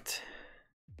 Right.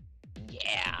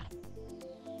 Yeah.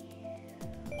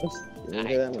 Look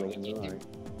at that one again.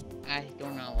 I do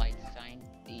not like Shine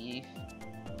Thief.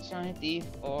 Shine Thief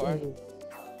or...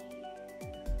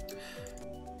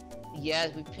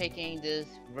 Yes, we're picking this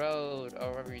road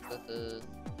or whatever this is.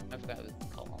 I forgot what it's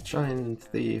called. Shine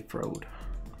Thief Road.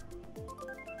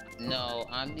 No,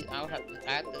 I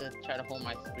have to try to hold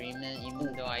my scream in,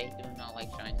 even though I do not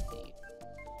like Shine Thief.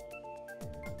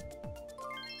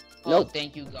 Oh, Nope.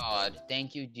 thank you, God.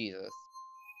 Thank you, Jesus.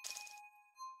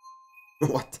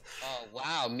 What? Oh,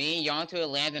 wow. Me and Janttu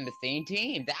land in the same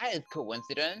team. That is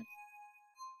coincidence.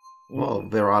 Well,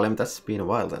 Veralim, that's been a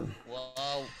while then.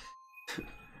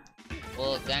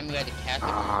 Well, then we had to catch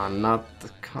Ah, not the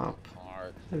cup.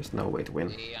 Hard. There's no way to win.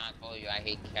 See, I told you I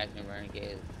hate catching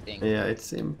renegades. Yeah,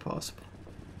 it's impossible.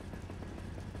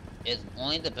 It's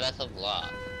only the best of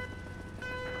luck.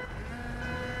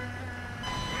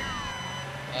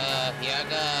 Here I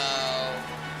go.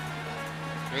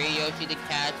 3 Yoshi to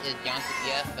catch is Janttu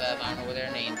BFF. I don't know what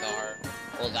their names are.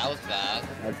 Well, that was fast.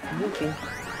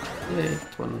 Yeah,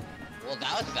 it won. Well,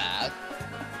 that was fast.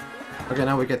 Okay,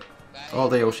 now we get all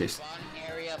the Yoshis.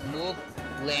 Area, move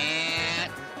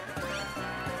Lance.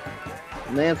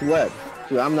 Lance what?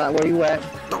 Dude, I'm not where you at.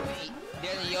 Wait,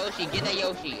 there's a Yoshi. Get that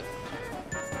Yoshi.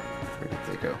 Where did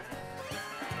they go?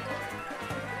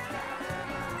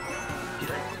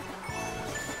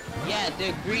 Yeah,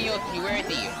 the green Yoshi. Where is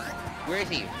he? Where is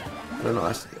he? I don't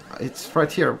know. It's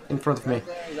right here in front of me.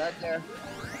 Right there.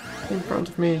 In front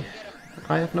of me.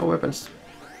 I have no weapons.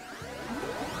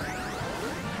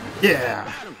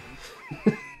 Yeah!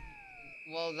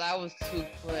 Well, that was too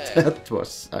quick. That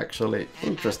was actually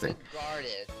interesting. Guard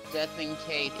it, just in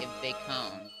case if they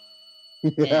come.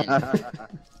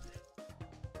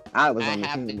 I was I on the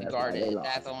have team. to That's guard why they it. lost.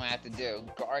 That's all I have to do.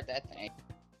 Guard that thing.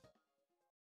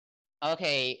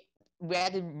 Okay, we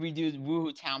had to redo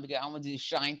Woohoo Town because I'm gonna do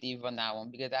Shine Thief on that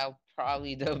one because that was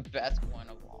probably the best one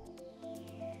of all.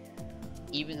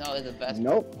 Even though it's the best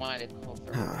one to go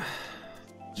through.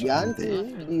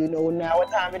 Janttu, do you know now what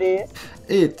time it is?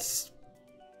 It's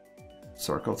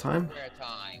circle time. Square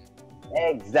time.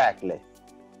 Exactly.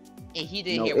 And he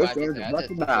didn't No hear what I ifs, ands, said. or buts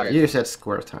about it. You said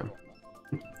square time.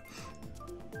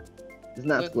 It's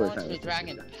not We're square going time. to the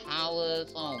Dragon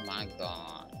Palace. Oh my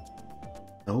god.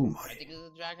 Oh I my. think it's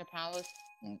the Dragon Palace.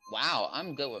 Wow,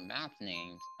 I'm good with math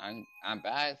names. I'm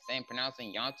bad at saying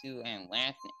pronouncing Janttu and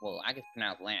Lance. Well, I can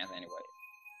pronounce Lance anyways.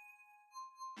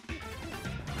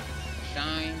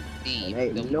 Shine Thief.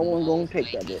 Hey, no one gonna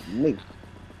take that with me.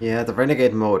 Yeah, the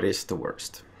renegade mode is the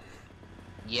worst.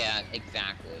 Yeah,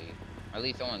 exactly. Or at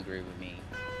least someone agree with me.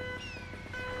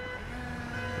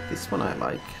 This one I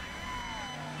like.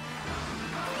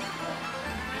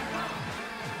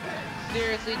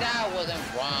 Seriously, that wasn't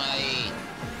right.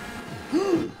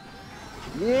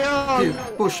 Yeah. You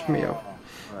pushed me up.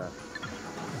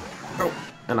 Oh,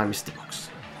 and I missed the box.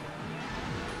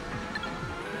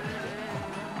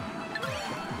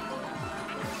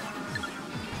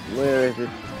 Where is it?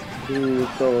 Who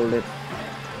stole it?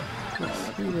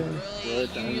 Really?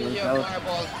 You use your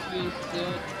fireballs too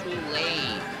soon, too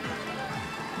late.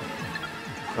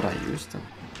 But I used them.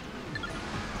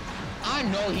 I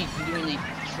know he's doing these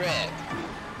tricks.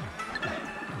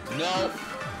 No,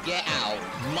 get out.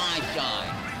 My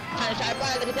shine. Trying to shine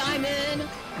bright like a diamond.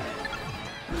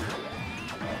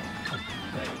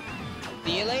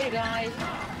 See you later, guys.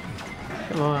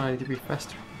 Come on, I need to be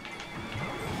faster.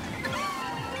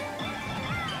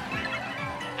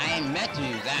 I ain't meant to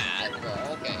do that,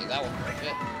 but okay, that was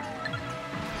perfect.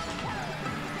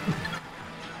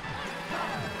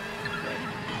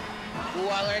 Ooh,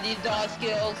 I learned these dog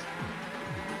skills.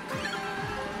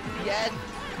 Yes,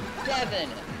 7,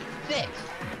 6.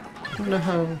 No.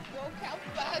 Go count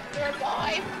faster.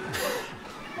 5,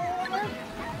 4,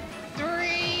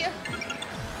 3,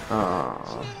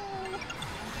 Ah,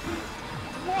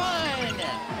 1.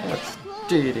 that's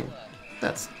cheating.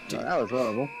 That's Oh, cheating. that was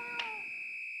horrible.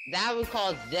 That was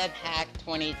called Zeb Hack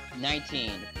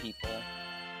 2019, people.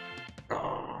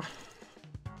 Ah.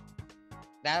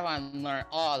 That's why I learned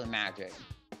all the magic.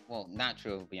 Well, not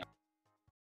true, beyond.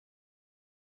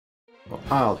 Well,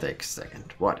 I'll take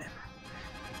second, whatever.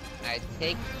 I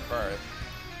take first.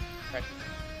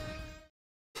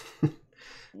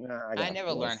 Nah, I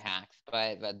never learned hacks,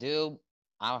 but if I do,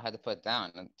 I'll have to put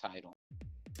down the title.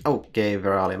 Okay,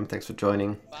 Veralium, thanks for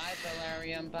joining. Bye,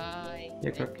 Valerian. Bye.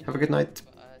 Yeah, Thank you have a good night.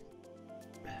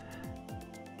 for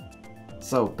us.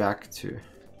 So back to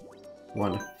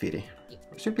 150.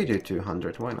 Should we do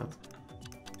 200? Why not?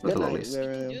 With the Good night, lollies.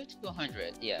 Do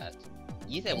 200, yes.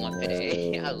 You said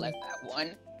 150. I like that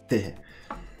one.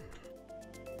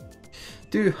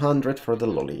 200 for the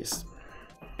lollies.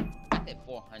 I said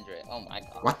 400. Oh my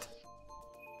god. What?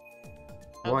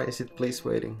 Why is it please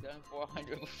waiting? I've done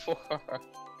 400 before.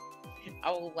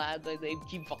 I will laugh like they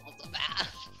keep falling so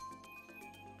fast.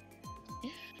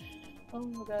 Oh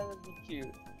my god, that'd be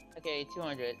cute. Okay,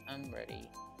 200. I'm ready.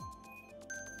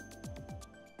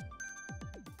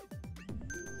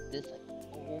 This like,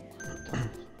 oh my god.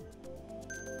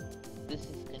 This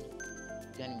is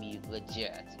gonna be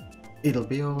legit. It'll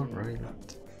be alright.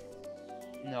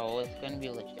 No, it's gonna be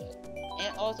legit.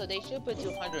 And also, they should put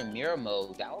 200 mirror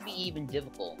mode. That would be even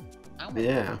difficult. I want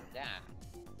Yeah. that.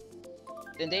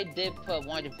 Then they did put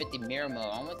 150 mirror mode.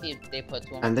 I want to see if they put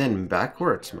 200. And then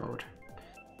backwards mode.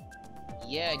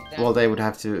 Yeah, exactly. Well, they would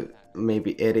have to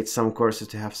maybe edit some courses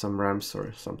to have some ramps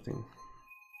or something.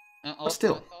 And But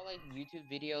still. I saw like YouTube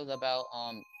videos about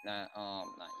not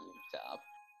YouTube.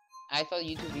 I saw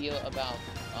YouTube video about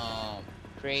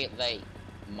create like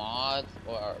mods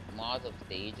or mods of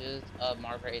stages of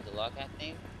Mario Kart Deluxe, I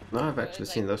think. No, I've But actually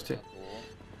it's, seen like, those too. kinda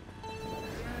cool.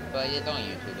 But it's on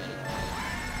YouTube anyway.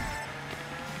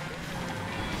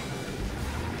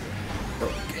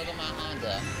 Look at my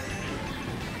Honda.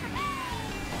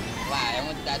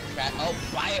 Everyone's got trapped. Oh,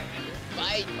 fire!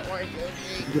 Fight! Or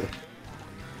Yoshi!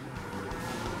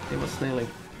 He was nailing.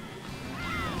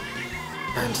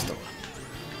 And stop.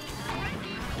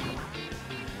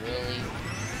 Really?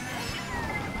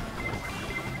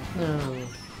 No.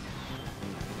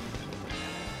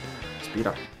 Speed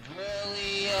up.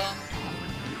 Really?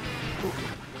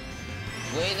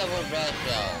 Way that we're red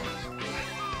shells.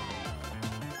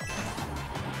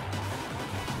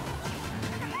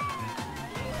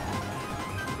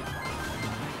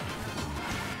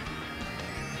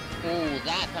 Ooh,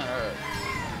 that kinda hurt.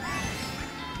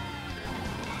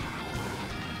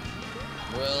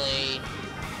 Really?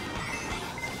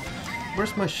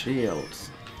 Where's my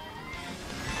shields?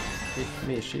 Give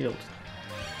me a shield.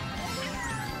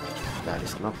 That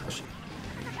is not the shield.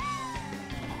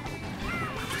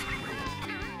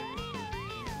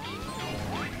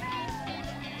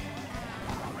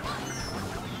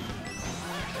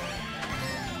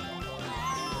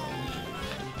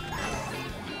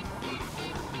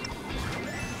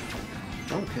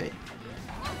 Okay.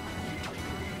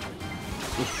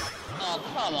 Oh,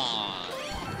 come on.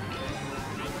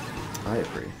 I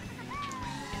agree.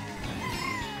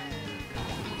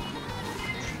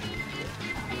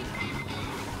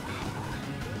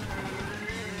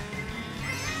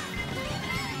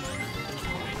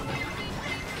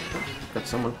 Got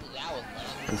someone. That was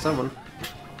fun. And someone.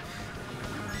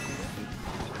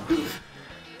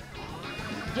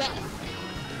 Yes!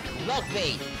 Love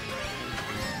bait!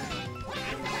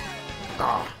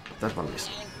 Ah, that one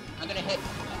missed. I'm gonna hit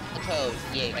a toad.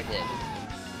 Yay, I did.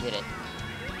 Did it.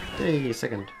 Hey,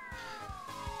 second.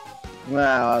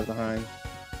 Wow, I was behind.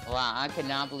 Wow, I could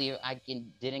not believe I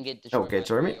didn't get destroyed Okay, by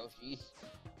Jeremy. Yoshis.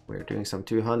 We're doing some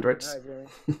 200s. Alright, Jeremy.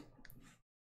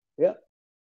 Yep.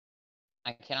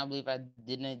 I cannot believe I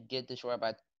didn't get destroyed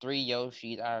by 3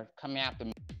 Yoshis are coming after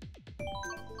me.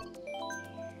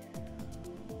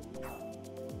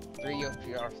 3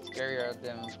 Yoshis are scarier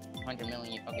than 100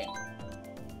 million. Okay.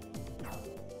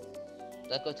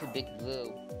 Let's go to Big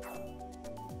Blue.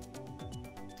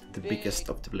 The biggest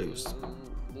of the blues.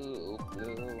 Blue,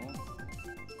 blue.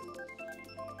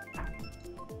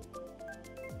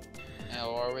 And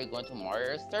or are we going to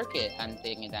Mario Circuit? I'm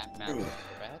thinking that map is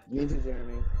correct. You too,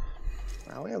 Jeremy.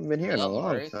 Wow, we haven't been here in a Yep, long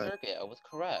Mario time. Circuit, I was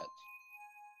correct.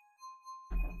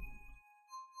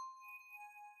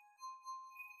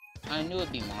 I knew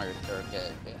it'd be Mario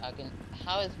Circuit.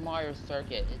 How is Mario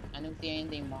Circuit? I didn't see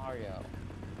anything Mario.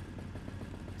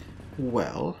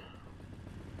 Well,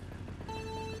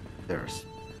 there's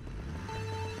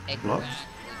blocks.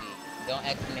 Exactly. Don't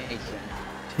explanation.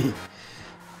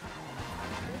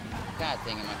 God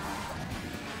dang it, my phone.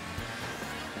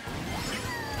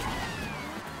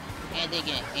 And they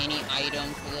get any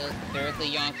items for this? Seriously,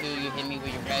 Janttu, you hit me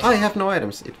with your red. I have no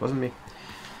items. It wasn't me.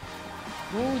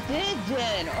 Who did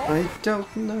then? Oh, I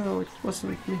don't know. It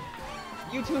wasn't me.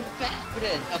 you too fast for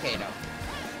this. Okay, no.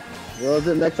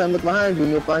 Well, next time look behind you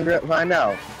and you'll find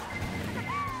out.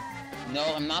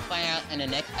 No, I'm not finding out in the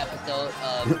next episode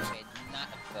of... okay, not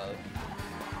episode.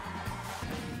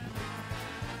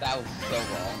 That was so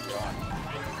wrong,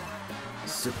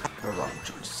 Super wrong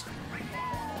choice.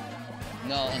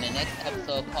 No, in the next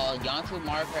episode called Janttu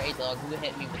Mario Kart 8 Deluxe, who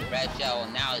hit me with a red shell,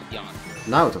 and now it's Janttu.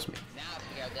 Now it was me. Now I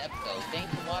figure out the episode.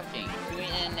 Thanks for watching. Tune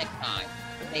in next time.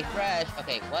 Stay fresh.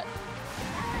 Okay, what?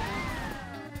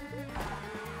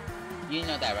 You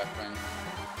know that reference.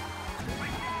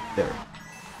 There.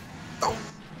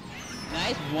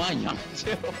 Nice one,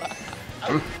 Janttu. I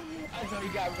saw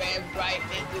you got ran right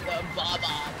into the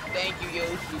baba. Thank you,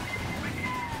 Yoshi.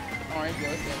 Orange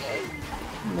Yoshi.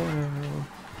 No.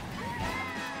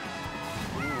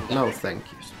 Ooh, No, thank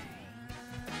you.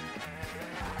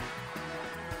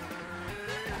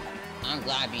 I'm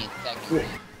glad being second.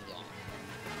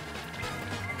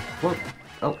 What?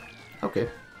 Oh, okay.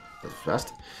 That's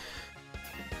fast.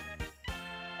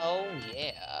 Oh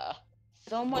yeah.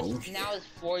 So much Oh, yeah. now is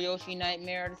 4 Yoshi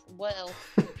Nightmares. What else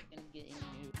can get into?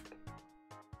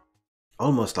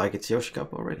 Almost like it's Yoshi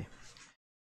Cup already.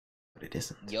 But it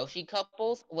isn't. Yoshi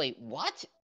couples? Wait, what?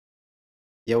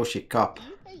 Yoshi Cup.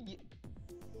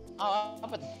 Oh, I'm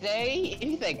about to say,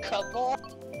 you said couple?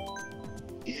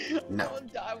 No. I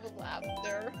would die with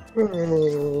laughter.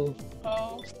 Oh.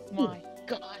 Oh my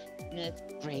goodness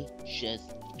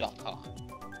gracious.com.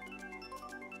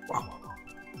 Wow.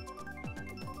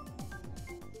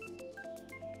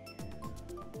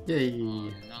 Yay.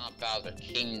 Not Bowser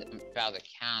Kingdom, Bowser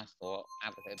Castle. I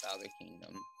would say Bowser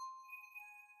Kingdom.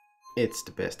 It's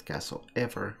the best castle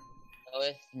ever. No,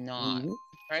 it's not.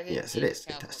 President Yes, it Peach's is. It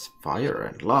castle has fire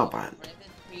and lava and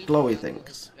President Peach's glowy castle things.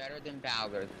 is better than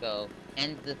Bowser, so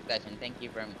end the discussion. Thank you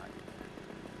very much.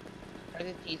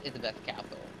 Peach is the best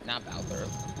capital, not Bowser.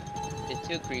 It's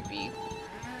too creepy.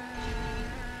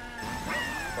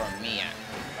 For me,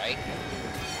 actually, right?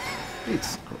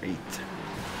 It's great.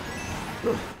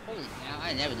 Holy cow,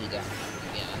 I never do that.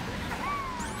 Yeah.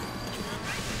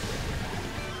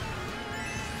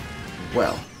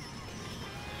 Well.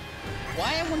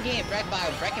 Why everyone getting wrecked by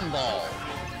a wrecking ball?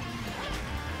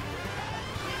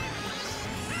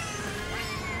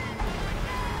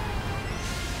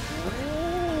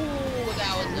 Ooh,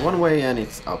 that was One way and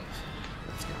it's up.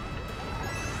 Let's go.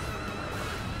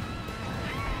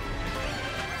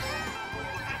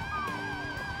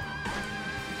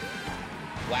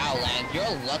 Wow, Lance,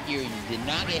 you're lucky you did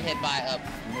not get hit by a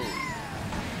move.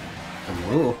 A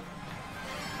move?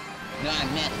 No, I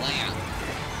meant Lance.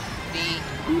 See?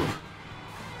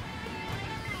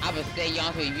 I would say,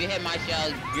 Janttu, if you hit my shell,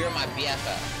 you're my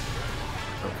BFF.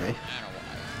 Okay. I don't know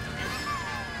why.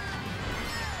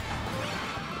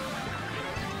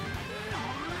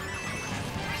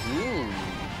 Ooh.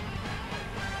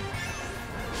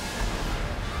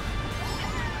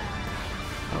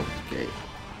 Okay.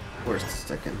 Where's the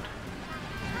second?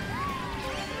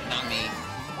 Not me.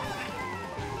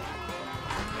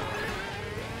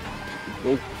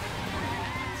 Oop.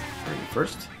 Are you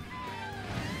first?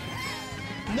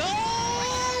 No!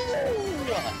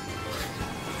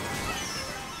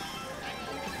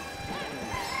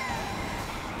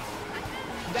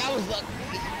 That was lucky.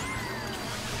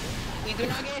 We do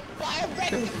not get fire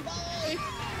wrecking ball!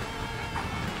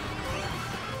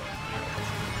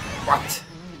 What?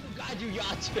 Got you,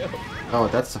 Janttu. Oh,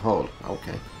 that's the hole.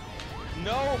 Okay.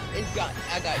 No, it's got.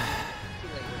 I got you.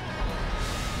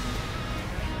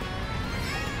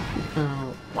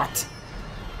 What?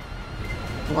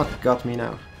 What got me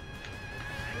now?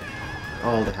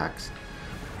 All the hacks.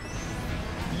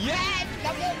 Yes!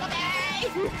 Come on, buddy!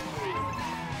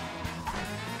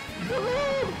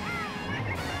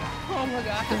 Oh my god,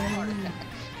 I had a heart attack.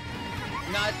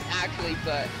 Not actually,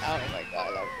 but oh my god,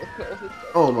 that was close.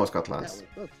 Almost got last.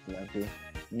 That was lucky.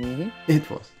 Mm-hmm. It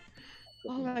was.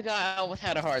 Oh my god, I almost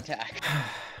had a heart attack.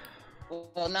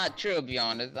 Well, not true, to be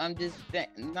honest. I'm just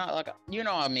not like you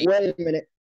know what I mean. Wait a minute.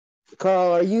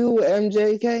 Carl, are you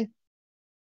MJK?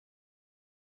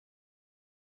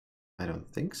 I don't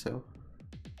think so.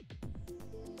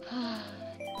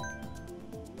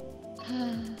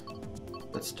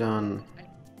 That's done.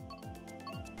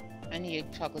 I need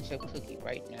a chocolate chip cookie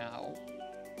right now.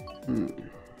 Hmm.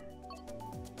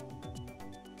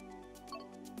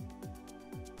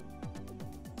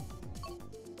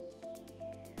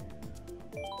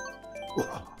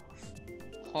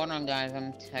 Hold on, guys.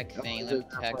 I'm texting. Let me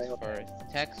text first.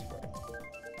 Text first.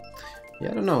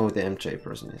 Yeah, I don't know who the MJ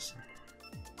person is.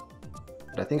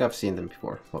 But I think I've seen them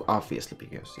before. Well, obviously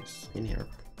because he's in here.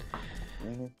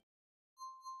 Mm-hmm.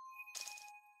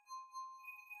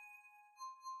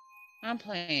 I'm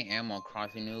playing Animal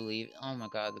Crossing New Leaf. Oh my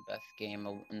god, the best game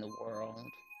in the world.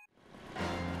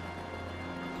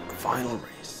 Final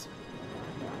race.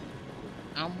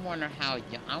 I'm wondering how.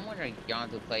 I wonder if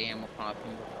Janttu play Animal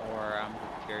Crossing before. I'm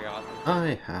just curious.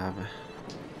 I have.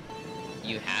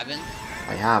 You haven't?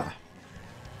 I have.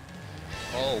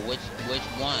 Oh, which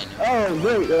one? Oh,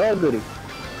 great. Oh, goody.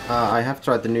 I have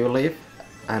tried the new Leaf.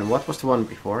 And what was the one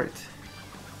before it?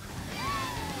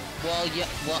 Well, yeah.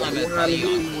 Well, I'm gonna tell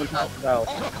you. I'm so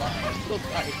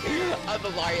sorry. I'm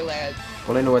a sorry, lad.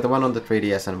 Well, anyway, the one on the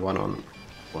 3DS and one on...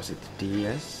 Was it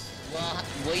DS? Well,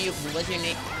 what's your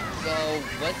name? So,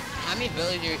 how many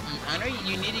villagers? I know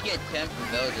you need to get 10 from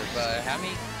villagers, but how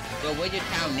many? So, what's your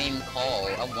town name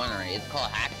called? I'm wondering. It's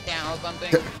called Hackstown or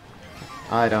something?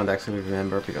 I don't actually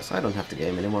remember because I don't have the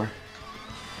game anymore.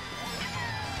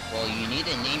 Well, you need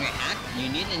to name your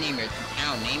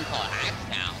town name called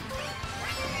Hackstown.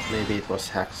 Maybe it was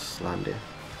Hackslandia.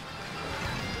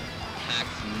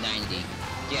 Hacks 90.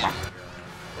 Yeah.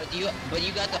 But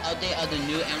you got the update of the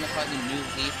new Animal Crossing New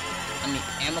Leaf. I mean,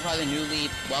 Animal Crossing New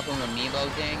Leaf Welcome Amiibo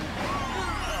thing.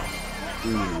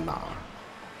 No.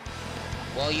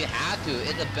 Well, you have to.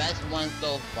 It's the best one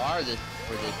so far for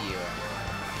this year.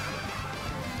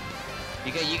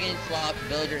 Because you can swap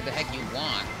villagers the heck you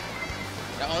want.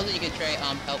 And also, you can trade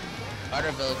help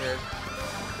other villagers.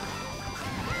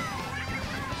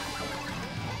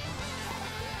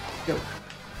 Go.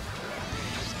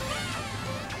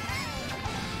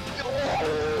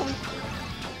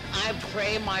 I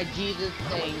pray my Jesus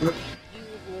saying, thank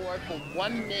you, Lord, for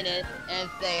 1 minute and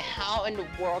say, how in the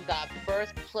world got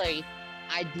first place?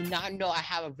 I do not know. I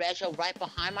have a red shell right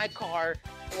behind my car.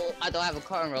 Well, I don't have a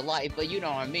car in real life, but you know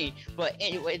what I mean. But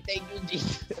anyway, thank you,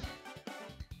 Jesus.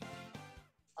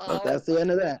 That's the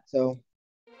end of that. So,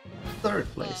 Third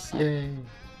place. Yay.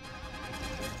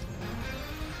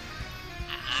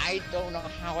 I don't know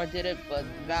how I did it, but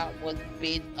that was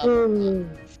based up.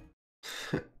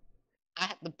 I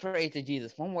have to pray to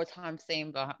Jesus one more time, saying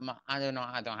about I don't know,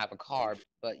 I don't have a car,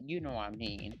 but you know what I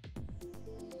mean.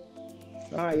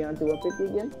 Alright, you want to do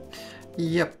 150 again?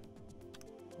 Yep.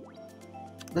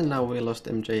 And now we lost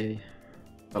MJ.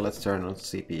 But let's turn on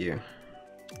CPU.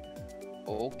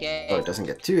 Okay. So it doesn't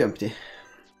get too empty.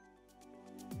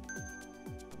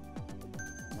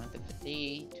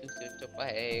 150,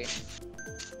 265.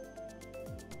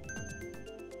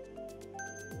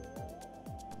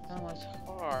 So much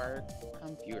hard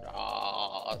computers.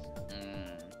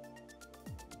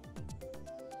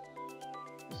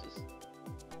 This is.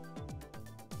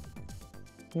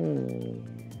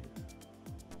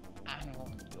 I don't know what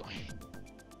I'm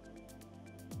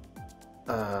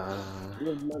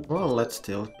doing. Well, let's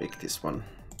still pick this one.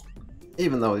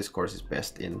 Even though this course is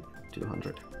best in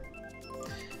 200.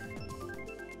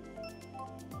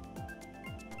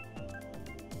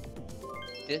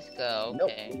 Disco,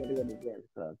 Nope, okay. we gotta go to Janttu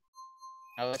Club.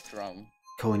 I was from.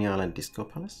 Coney Island Disco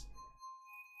Palace.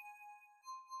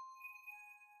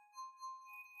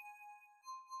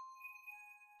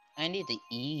 I need to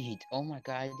eat. Oh my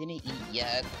god, I didn't eat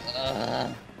yet.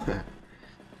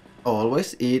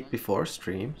 Always eat before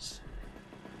streams.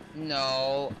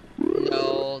 No,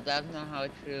 that's not how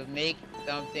it's true. Make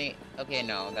something. Okay,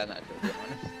 no, that's not true. To be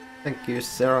honest. Thank you,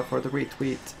 Sarah, for the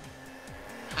retweet.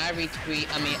 I retweet.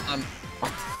 I mean,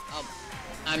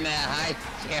 I'm at hi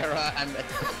Sarah. I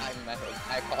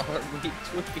call her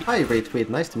retweet. Hi, retweet.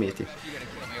 Nice to meet you. You're gonna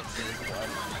kill me over this one.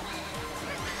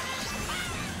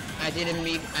 I didn't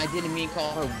mean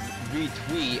call her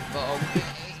retweet, but okay.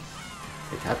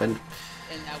 It happened.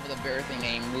 And that was a embarrassing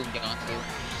name. Move on to.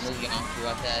 I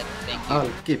said. Thank you.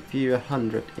 I'll give you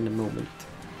 100 in a moment.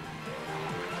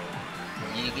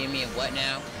 You give me a what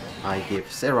now? I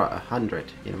give Sarah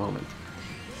 100 in a moment.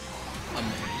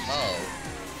 Oh.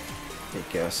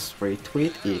 Because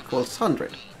retweet equals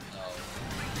 100. I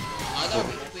thought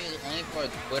retweet is only for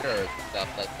Twitter and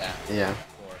stuff like that. Yeah.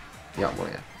 Yeah, well,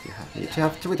 yeah. You need to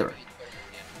have Twitter.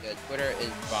 Yeah, Twitter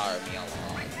is bothering me a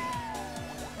lot.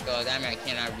 So that means I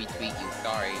cannot retweet you.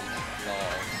 Sorry.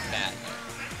 Oh, bad.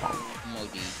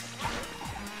 Emoji.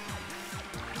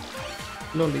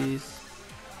 Lollies.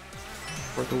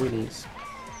 For the winnies.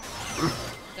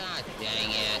 God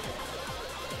dang it.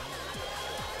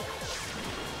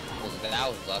 Well, that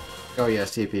was luck. Oh yeah,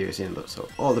 CPU is in, so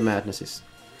all the madness is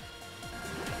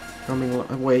coming.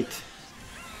 Wait.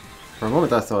 For a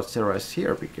moment I thought Sarah is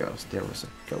here because there was a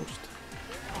ghost.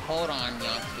 Hold on,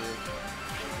 Janttu.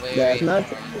 Wait, Yeah, wait. it's not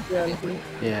Janttu.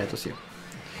 Yeah, it was you.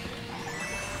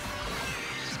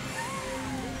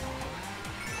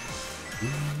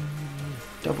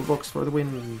 Double box for the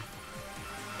win.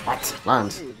 What?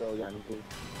 Lands. Here you go, Janttu.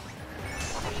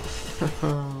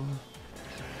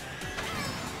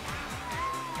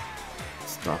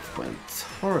 Stuff went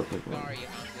horribly wrong. Sorry,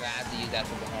 Janttu. I have to use that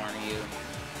to warn you.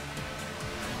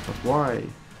 But why?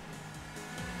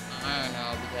 I don't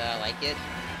know, because I like it.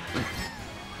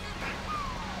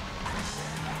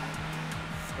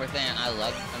 We're saying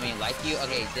like you?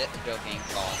 Okay, joking,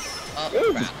 call. Oh,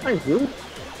 crap. Thank you.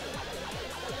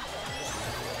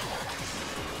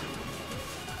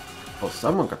 Oh,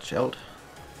 someone got shelled.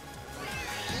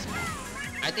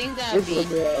 I think that'd be...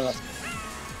 It's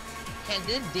Can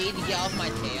this Daisy get off my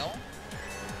tail?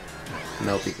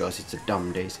 No, because it's a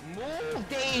dumb Daisy. Move,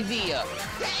 Daisy!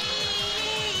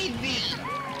 Daisy!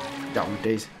 Dumb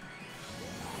Daisy.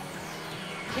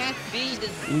 Can't be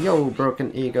this... Yo,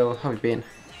 Broken Eagle, how you been?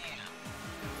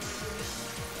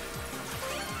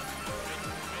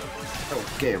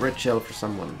 Okay, red shell for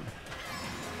someone.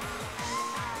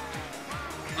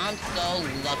 I'm so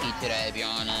lucky today, to be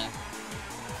honest.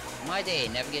 My day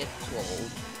never gets too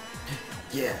old.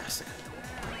 Yes.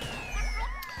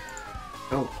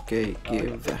 Okay,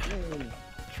 give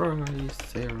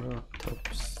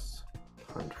Triceratops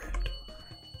 100.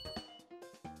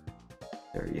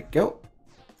 There you go.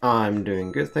 I'm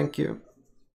doing good, thank you.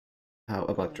 How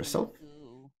about yourself?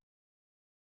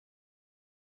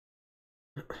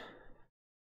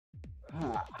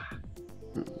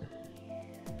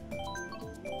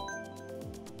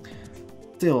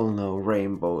 Still no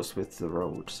rainbows with the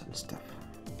roads and stuff.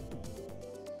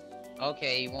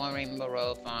 Okay, you want Rainbow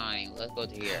Road? Fine. Let's go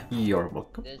to here. You're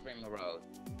welcome. This is Rainbow Road.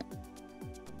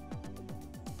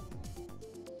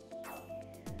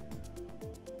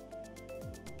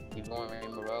 If you want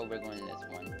Rainbow Road, we're going this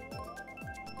one.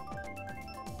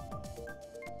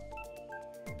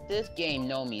 This game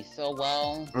know me so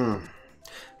well.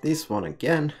 This one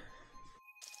again.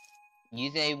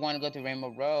 You say you want to go to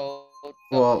Rainbow Road.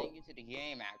 Well, Take you to the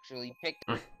game. Actually, pick.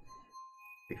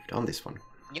 We've done this one.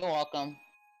 You're welcome.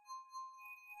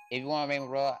 If you want to make a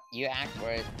roll, you ask for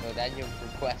it, so that's your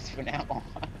request from now on.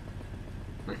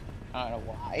 I don't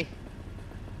know why.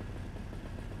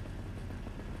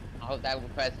 I hope that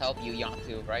request helped you,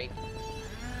 Janttu, right?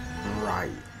 Right.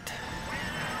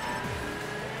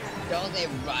 Don't say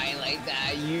right like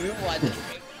that. You want to make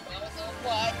a roll, so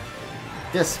what?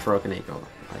 Yes, Broken Eagle,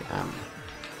 I am.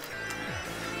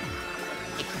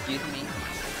 Excuse me?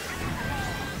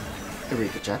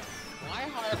 Read the chat. Why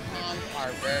hard comms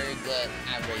are very good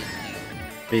at racing?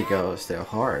 Because they're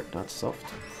hard, not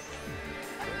soft.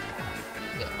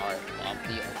 They are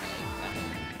softly, okay.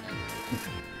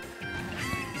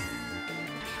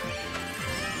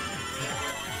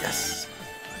 Yes!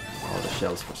 All the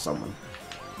shells for someone.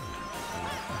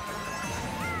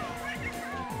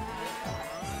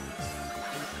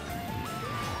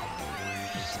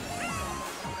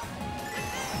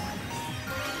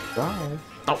 Die.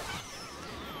 Oh.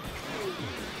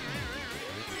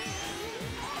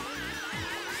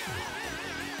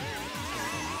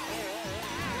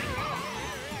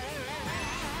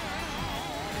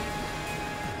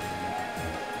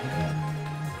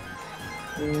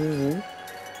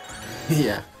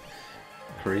 Yeah.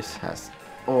 Chris has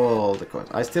all the coins.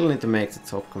 I still need to make the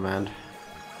top command.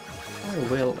 I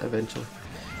will eventually.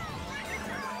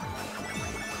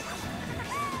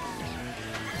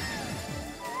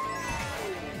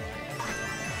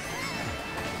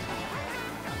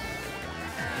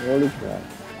 Holy crap.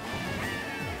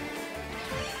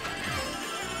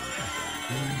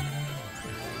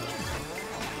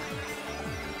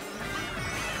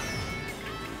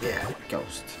 Yeah,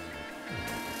 ghost.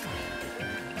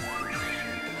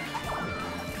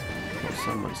 Or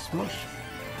someone smash.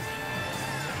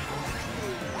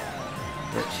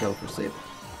 Red shell for save.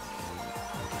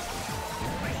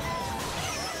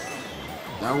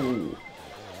 No!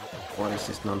 What is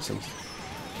this nonsense?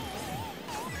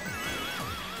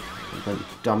 And then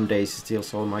dumb Daisy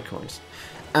steals all my coins.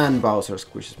 And Bowser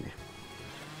squishes me.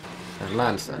 And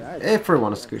Lance and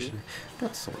everyone is squishing me.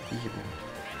 That's so evil.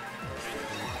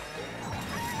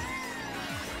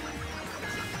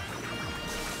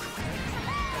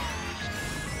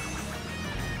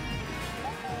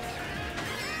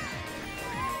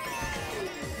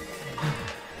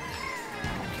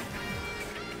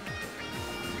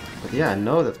 But yeah, I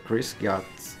know that Chris got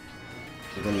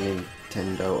the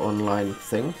Nintendo Online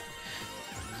thing.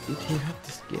 Did he have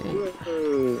this game?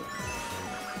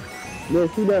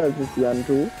 Yes, he does, this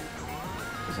Janttu.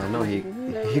 Because I know he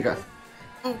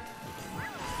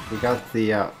got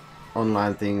the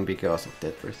online thing because of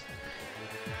Tetris,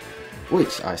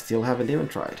 which I still haven't even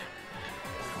tried.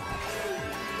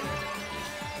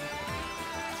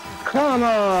 Come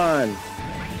on!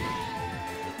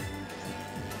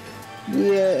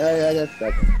 Yeah, I got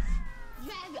second.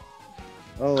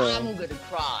 Oh, I'm gonna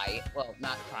cry. Well,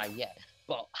 not cry yet.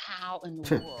 But how in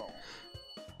the world?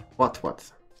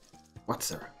 What,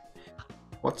 sir?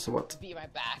 What's what? Be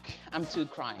right back. I'm too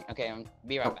crying. Okay,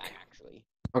 be right back, actually.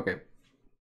 Okay.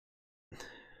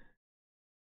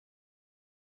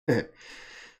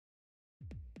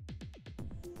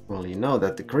 Well, you know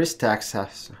that the Chris tax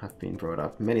have been brought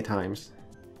up many times.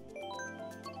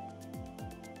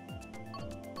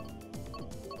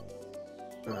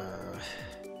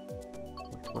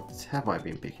 What have I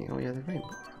been picking? Oh yeah, the rainbow.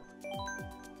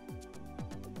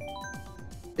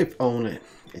 If only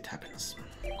it happens.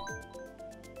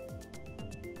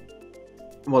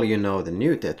 Well, you know the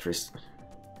new Tetris.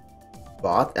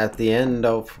 But at the end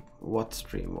of what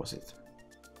stream was it?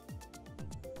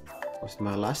 Was it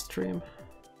my last stream?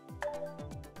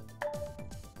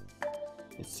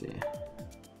 Let's see.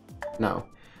 No.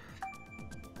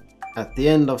 At the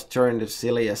end of Journey to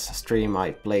Silius stream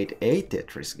I played a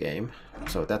Tetris game.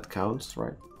 So that counts,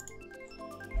 right?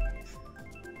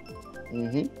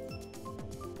 Mm-hmm.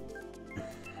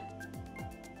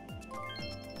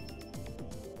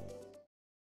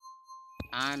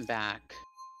 I'm back.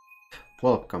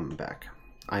 Welcome back.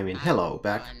 I mean, hello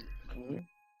back.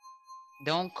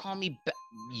 Don't call me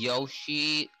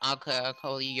Yoshi. I'll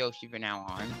call you Yoshi from now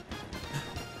on.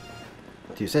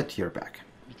 But you said you're back.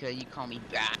 Because you call me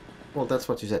back. Well, that's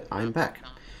what you said. I'm back.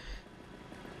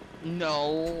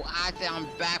 No, I said I'm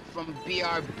back from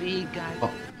BRB, guys.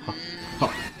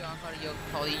 I'll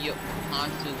call you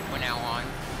Janttu from now on.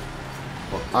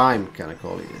 Well, I'm gonna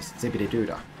call you this. Zippity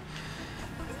Doodah.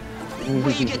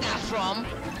 Where you get that from?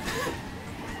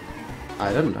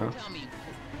 I don't know. Tell me.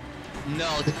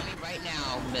 No, tell me right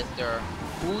now, mister.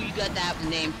 Who you got that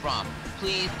name from?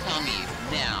 Please tell me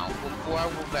now, before I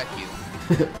will wreck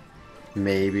you.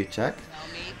 Maybe check. Tell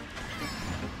me.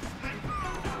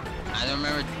 I don't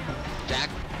remember Jack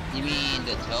You mean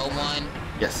the Toad one?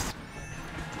 Yes.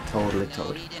 Totally No,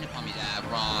 Toad. he didn't call me that.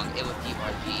 Wrong. It was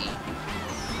DRG.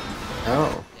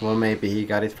 Oh, well maybe he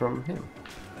got it from him.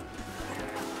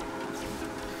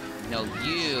 No,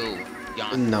 you.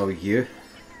 Janttu. No, you.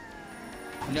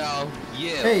 No,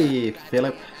 you. Hey,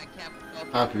 Philip. I can't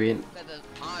How have you been? because of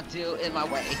Janttu in my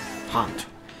way. Hunt.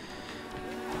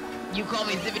 You call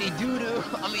me Zippity Doodoo.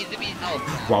 I mean Zippity. Oh.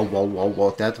 Whoa, whoa, whoa,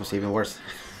 whoa, that was even worse.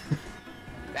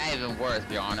 That even worse, to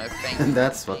be honest. Thank And you.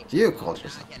 that's what you called I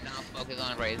yourself. cannot focus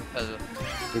on race because of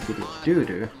Dippity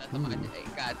doo-doo. That's my day.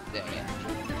 God dang it.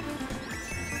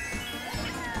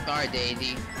 Sorry,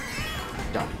 Daisy.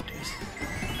 Dumb days.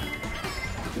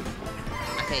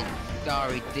 I said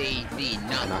sorry, Daisy,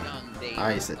 not No, dumb Daisy.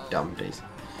 I said Oh, dumb days.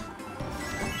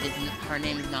 her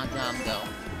name is not dumb though.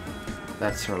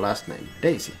 That's her last name.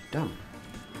 Daisy. Dumb.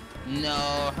 No,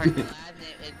 her last name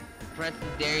is Princess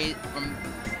Daisy from.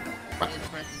 It's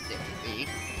Princess Daisy.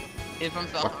 It's from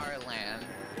South Ireland.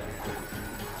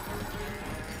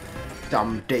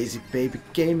 Dumb Daisy baby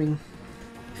gaming.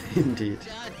 Indeed.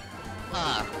 Shut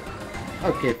up.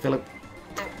 Okay, Philip.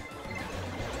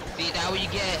 See, that what you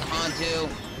get, Janttu.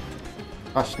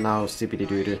 Hush now, sippity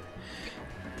doo doo.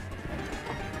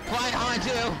 Quiet,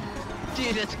 Janttu.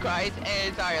 Jesus Christ,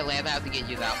 it's Ireland. I have to get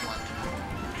you that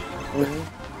one.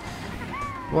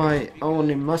 Why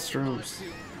only mushrooms?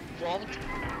 Won't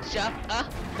shut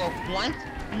up for once,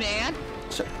 man.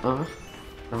 No,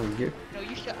 you. No,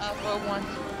 you shut up for once,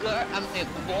 girl. I mean,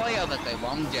 boy, I was the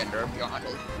wrong gender, to be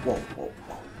honest. Whoa, whoa,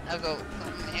 whoa.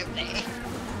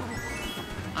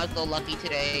 I'm so lucky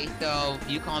today, so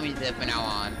you call me Zip from now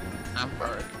on. I'm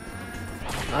first.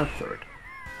 I'm third.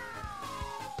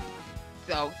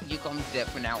 So you call me Zip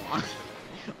from now on.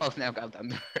 Oh snap, I'm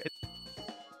third.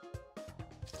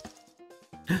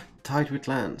 Tied with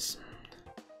Lance.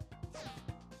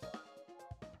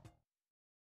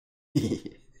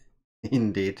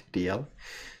 Indeed, DL.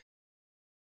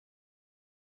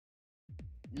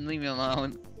 Leave me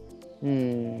alone.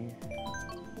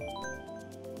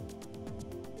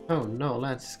 Oh no,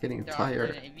 Lance is getting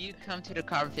tired. If you come to the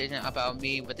conversation about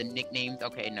me with the nicknames,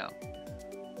 okay, no.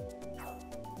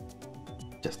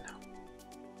 Just now.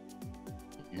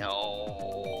 No.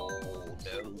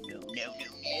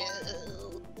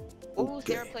 Oh,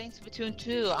 Okay. Sarah playing Splatoon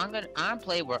 2. I'm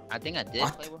play with. I think I did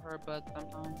What? play with her, but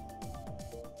sometimes.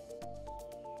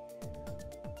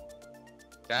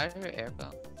 Got her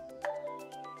airboat.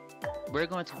 We're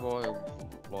going to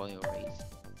Royal Race.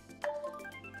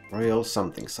 Royal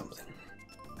something something.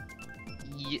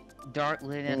 Dark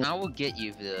Linen, I will get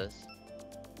you for this.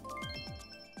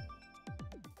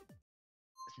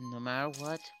 No matter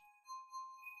what,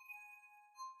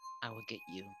 I will get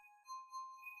you.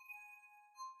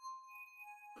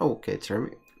 Okay,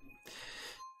 Jeremy.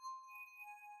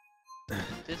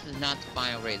 This is not the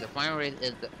final race. The final race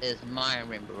is my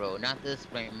Rainbow Road, not this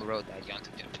Rainbow Road that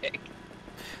Janttu just picked.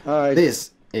 Alright.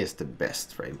 This is the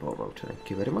best Rainbow Road. Thank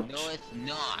you very much. No, it's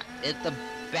not. It's a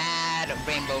bad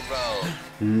Rainbow Road.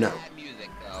 No. Bad music,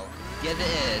 though. Yes,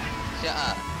 it is. Shut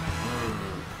up.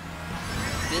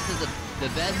 This is the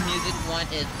best music one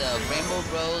is the Rainbow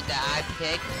Road that I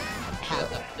picked. Has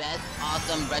the best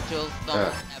awesome retro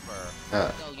song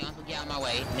ever. So Janttu, get out of my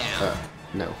way now.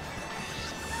 No.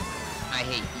 I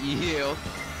hate you.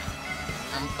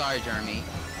 I'm sorry, Jeremy.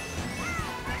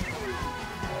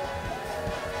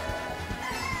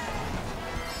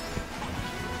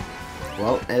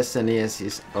 Well, SNES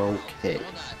is okay. I'm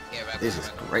not care about This is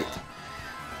Rainbow great. Road.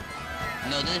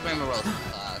 No, this Rainbow Road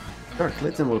sucks. Dark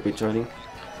Litton will be joining.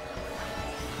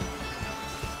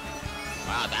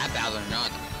 Wow, that Bowser not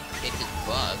kicked his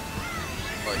butt.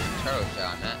 Or his turtle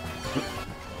shot on that.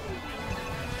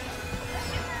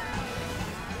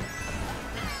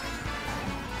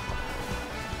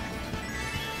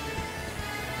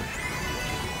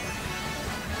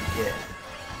 Yeah.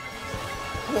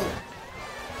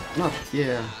 Not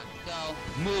yeah. So,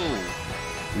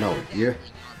 move. No, yeah.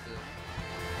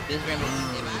 This Rainbow,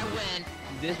 if I win,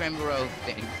 this Rainbow Road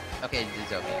thing. Okay, this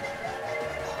is okay.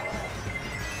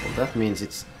 Well, that means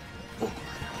it's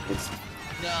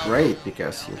No. great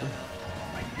because you.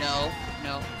 No,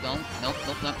 don't, nope,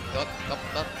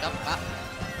 stop.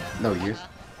 No, you.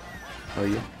 Oh,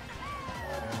 you.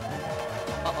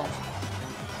 Uh-oh.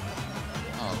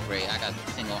 Oh, great, I got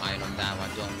a single item that I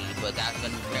don't need, but that's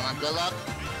gonna bring my good luck.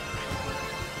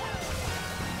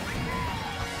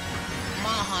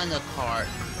 My Honda Kart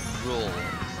rules.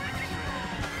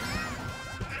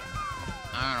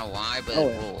 I don't know why, but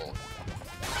it rules.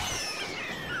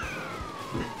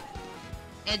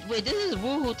 And wait, this is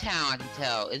Woohoo Town, I can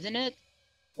tell, isn't it?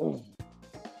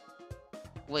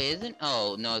 Wait, isn't?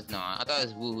 Oh no, it's not. I thought it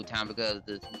was Woohoo Town because of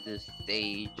this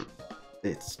stage.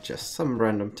 It's just some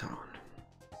random town.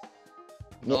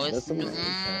 No, Yep, it's that's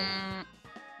a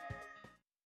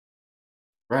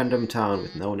Random town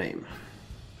with no name.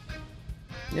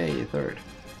 Yay, third.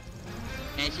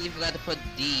 And she forgot to put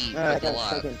D Alright, for I got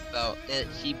Deluxe. second. So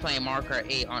she playing Marker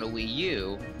 8 on the Wii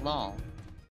U. Lol.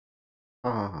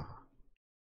 Ah.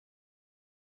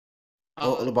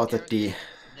 Oh, All about the Eric, D.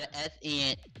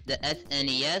 The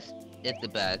SNES is the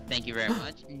best. Thank you very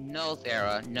much. No,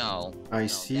 Sarah. No. I no.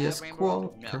 see a That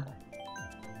Rainbow- squawker.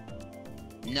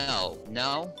 No.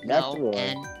 No. That's No. the one.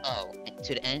 N O.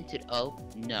 To the N to the O.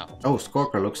 No. Oh,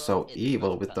 Squawker looks so It's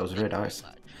evil so with those tough. red eyes.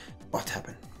 What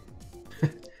happened?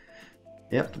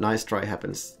 Yep, nice try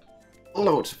happens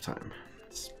loads of time.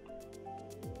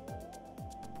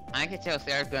 I can tell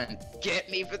Sarah's gonna get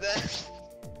me for this.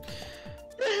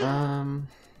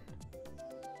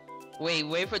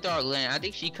 Wait for Darlene. I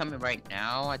think she's coming right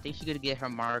now. I think she's gonna get her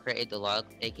Marker 8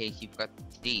 Deluxe, aka she forgot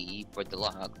D for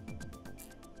Deluxe.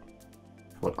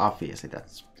 Well, obviously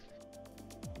that's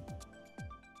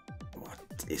what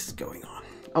is going on.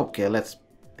 Okay, let's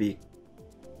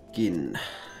begin.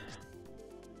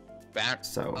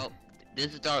 So, oh,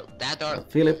 this is Dark.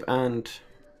 Philip and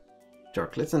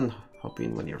Jark, listen, hop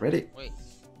in when you're ready. Wait.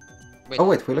 Oh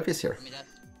wait, Philip is here. I mean,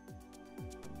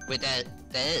 that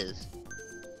is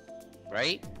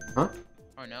right? Huh?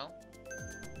 Or no?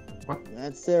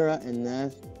 That's Sarah, and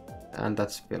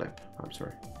that's Philip. I'm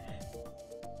sorry.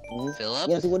 Phillips?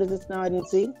 Yeah, so what is this now? I didn't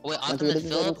see. Wait, Janttu, Optimus what is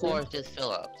this I Phillips didn't or see? just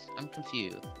Phillips? I'm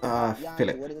confused. Yeah,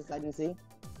 Philip. what is this I didn't see?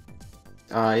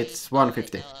 It's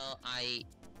 150.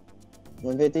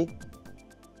 150?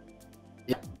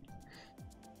 Yeah.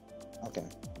 Okay.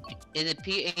 Is it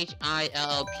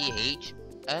PHILLPHS?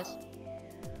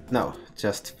 No,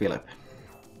 just Philip.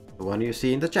 The one you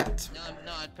see in the chat.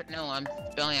 No, I'm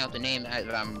spelling out the name as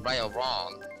I'm right or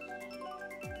wrong.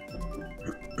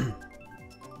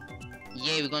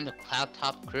 Yay, we're going to Cloud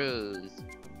Top Cruise.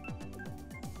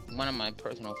 One of my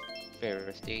personal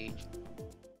favorite stage.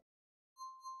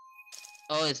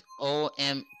 Oh, it's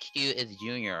OMQ is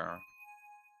Junior.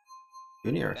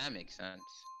 Junior. That makes sense.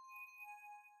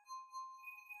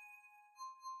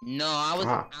 No, I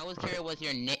was curious what's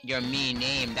your mean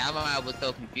name. That's why I was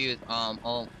so confused.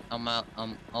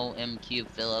 OMQ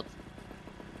Phillips.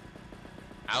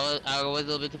 I was a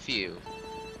little bit confused.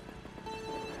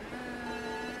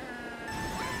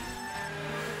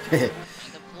 Time to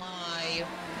fly.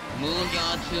 Move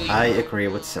Janttu. I agree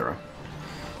with Sarah.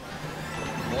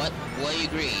 What? What do you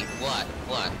agree? What?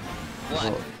 Well,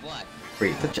 What?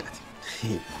 read the chat.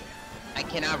 I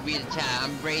cannot read the chat.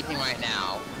 I'm racing right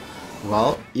now.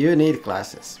 Well, you need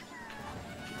glasses.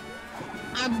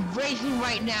 I'm racing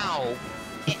right now.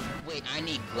 Wait, I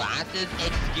need glasses?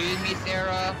 Excuse me,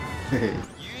 Sarah? You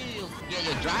need to get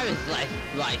your driver's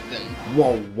license.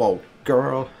 Whoa,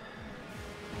 girl.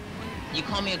 You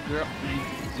call me a girl?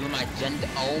 You my gender?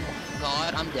 Oh my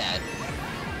god, I'm dead.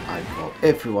 I call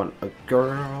everyone a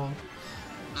girl.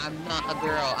 I'm not a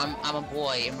girl. I'm a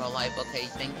boy in real life. Okay,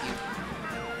 thank you.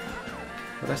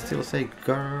 But I still say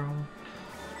girl.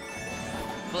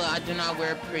 But I do not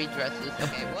wear pretty dresses.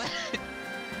 Okay, what?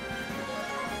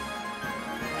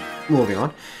 Moving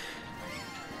on.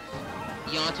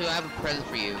 Janttu, I have a present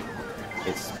for you.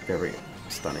 It's very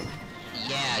stunning.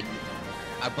 Yeah,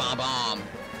 a bomb. It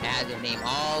has your name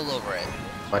all over it.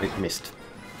 But it missed.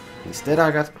 Instead I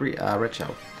got red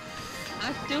shell.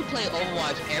 I still play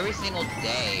Overwatch every single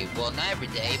day. Well, not every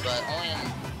day, but only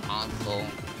on console.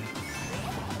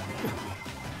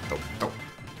 Oh.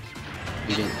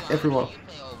 Beating everyone. You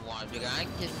play Overwatch, because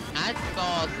I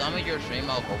saw some of your stream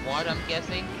of Overwatch, I'm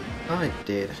guessing. I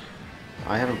did.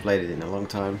 I haven't played it in a long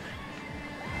time.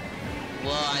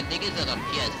 Well, I think it's like on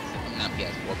not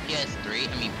PS4, PS3,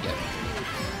 I mean PS.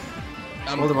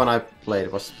 Well, the one I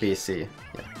played was PC.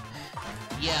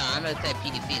 Yeah, I'm gonna say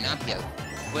PC, not PS.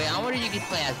 Wait, I wonder if you can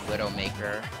play as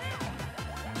Widowmaker.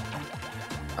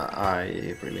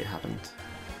 I really haven't.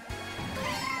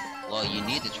 Well, you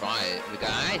need to try it, because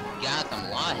I got some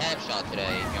lot of headshots today,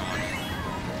 if you're honest.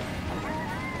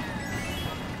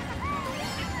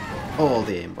 All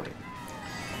the aimbody.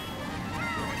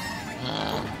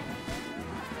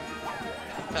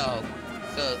 So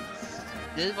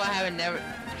this is why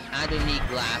I don't need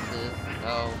glasses.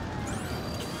 So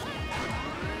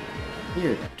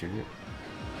You do.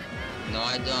 no,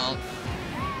 I don't.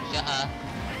 Shut up.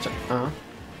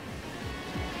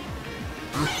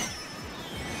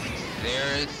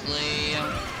 Seriously?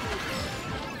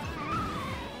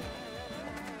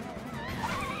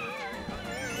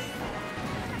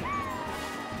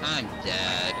 I'm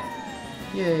dead.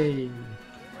 Yay.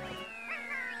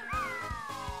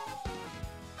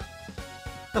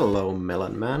 Hello,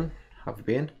 Melon Man. How have you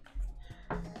been?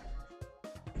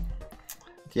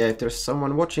 Yeah, if there's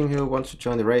someone watching who wants to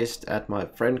join the race, add my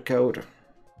friend code.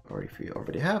 Or if you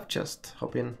already have, just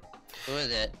hop in. Who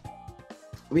is it?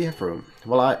 We have room.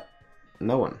 Well,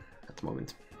 no one at the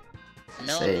moment.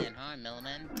 Milliman, hi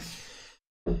Milliman.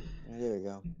 There we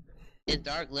go. Is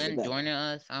Dark Lynn joining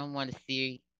us? I want to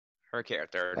see her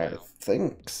character now. I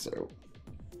think so.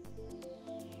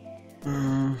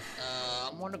 I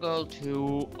want to go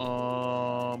to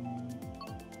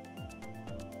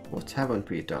What haven't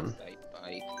we done?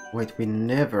 Wait, we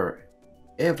never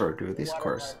ever do this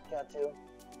course.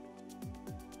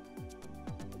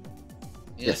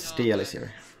 Yes, DL is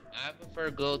here. I prefer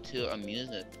to go to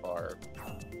amusement park.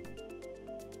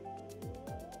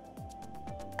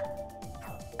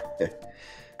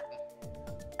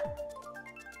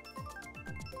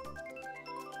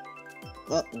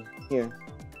 Oh, here.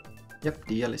 Yep,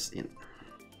 DL is in.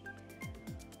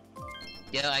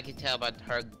 Yeah, I can tell about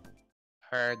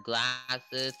her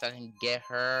glasses. So I can get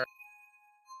her.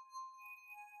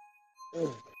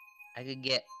 I could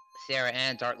get Sarah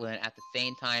and Darkland at the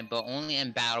same time, but only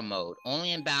in battle mode.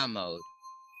 Only in battle mode.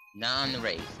 Not on the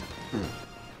race.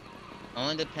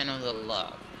 Only depend on the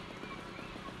love.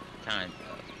 Kind of.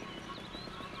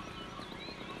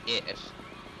 Ish.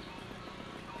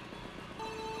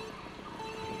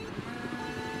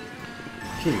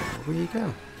 Here we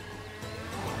go.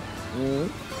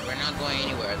 We're not going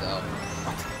anywhere though.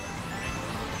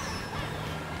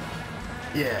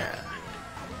 Yeah.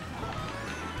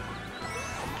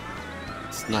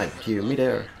 Snipe you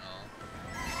midair.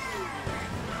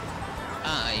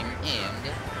 I'm in.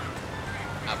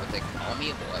 I would say call me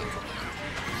a boy.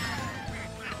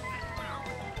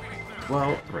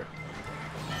 Well, rip.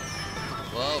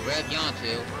 Well, Red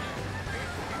Janttu.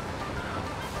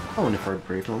 Only for a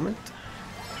brief moment.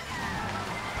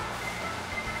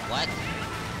 What?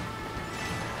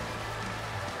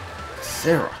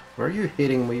 Sarah, were you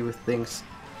hitting me with things?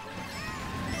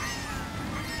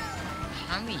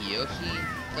 How many Yoshi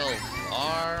so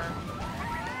far?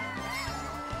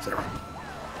 Sarah.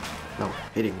 No,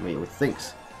 hitting me with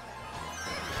things.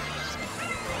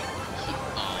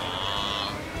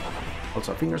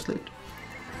 Also, finger slipped.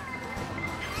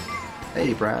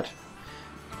 Hey, Brad.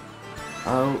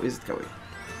 How is it going?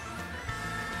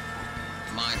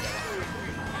 Mine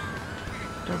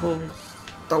Doubles.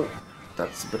 Oh,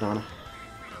 that's a banana.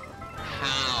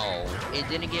 How? It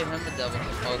didn't give him the double.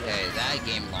 Okay, that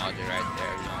game logic right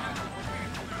there.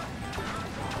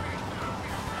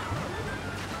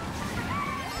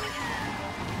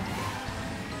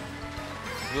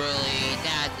 Really?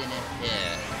 That didn't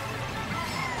hit.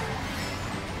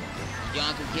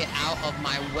 Janttu, get out of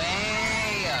my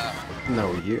way!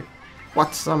 No, you.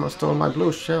 What? Someone stole my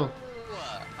blue shell.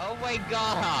 Oh my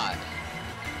god!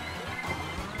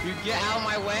 You get out of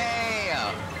my way!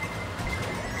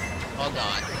 Hold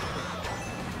on.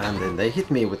 And then they hit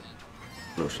me with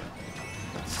blue shell.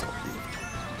 That's so cute.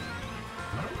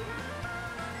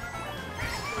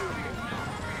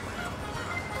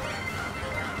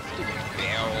 Stupid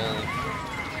barrel.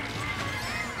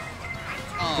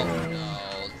 Oh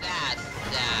no, that's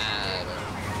sad.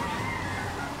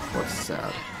 What's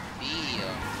sad?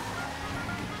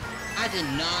 I did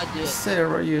not do it.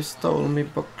 Sarah, you stole me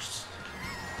books.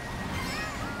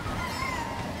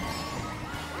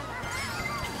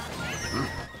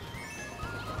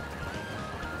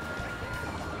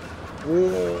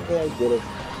 Yeah, I did it.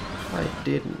 I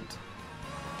didn't.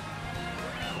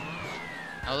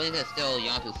 At least I stole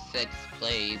Janttu's 6th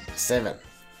place. 7.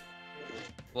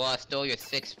 Well, I stole your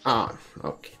 6th place. Ah,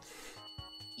 okay.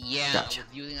 Yeah, Gotcha. I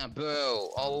was using a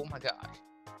bow. Oh my gosh.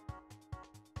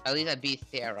 At least I beat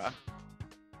Sarah.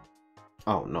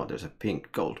 Oh no, there's a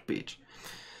pink gold beach.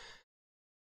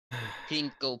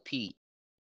 Pink Gold Pete.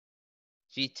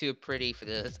 She's too pretty for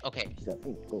this. Okay.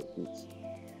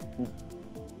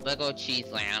 Let's go Cheese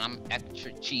Land. I'm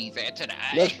extra cheesy today.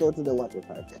 Let's go to the water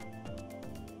park.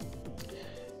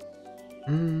 I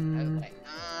was like,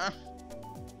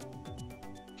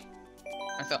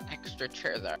 I'm so extra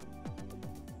cheesy.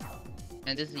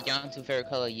 And this is Janttu's favorite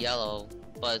color, yellow,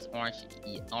 but it's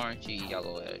orangey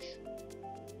yellowish.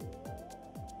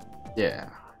 Yeah,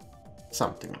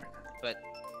 something like that. But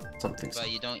Something.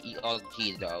 you don't eat all the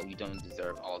cheese though. You don't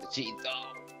deserve all the cheese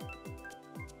though.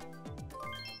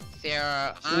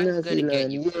 Sarah, I'm gonna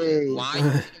get you. Yay. Why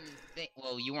you think?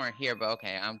 Well, you weren't here, but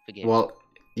okay, I'm forgetting. Well,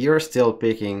 you're still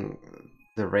picking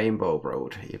the Rainbow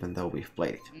Road, even though we've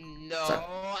played it. No, So.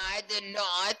 I did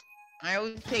not. I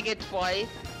always pick it twice.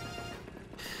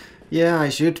 Yeah, I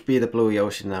should be the Blue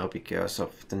Yoshi now because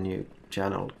of the new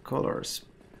channel colors,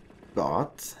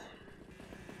 but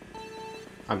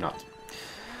I'm not.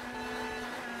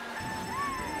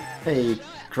 Hey,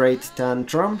 great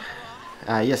Tantrum.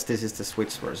 Yes, this is the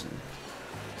Switch version.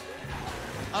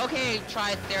 Okay,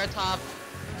 try Theratop,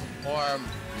 or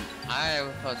I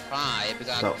will try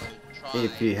because So,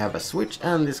 if you have a Switch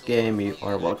and this game, you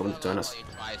are welcome to join us.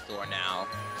 Trisor now,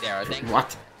 Sarah. Thank you.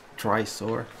 What?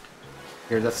 Trisor?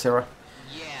 Hear that, Sarah?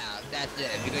 Yeah, that's it.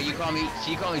 Because she called me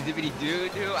Zippity Doo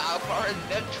Doo. I'll call her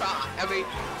the Trisor.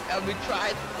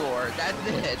 That's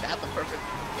it. That's the perfect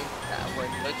thing that word.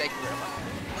 So thank you very much.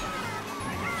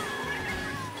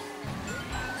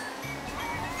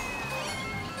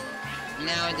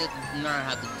 Now I just learn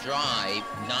how to drive,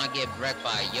 not get wrecked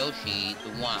by Yoshi, the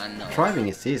one. Driving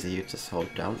is easy, you just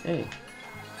hold down A.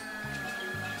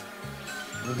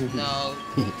 No.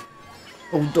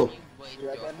 Oh, no.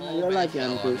 You're like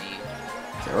Janttu.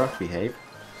 Sarah, behave.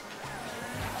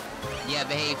 Yeah,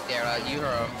 behave, Sarah. You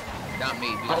heard him. Not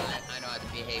me, because I know how to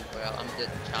behave well. I'm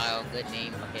just a child, good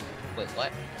name. Okay, wait,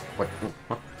 what? What?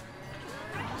 What?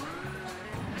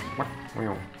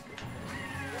 What?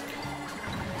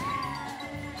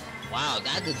 Wow,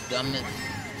 that's the dumbest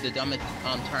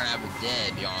turn I ever did,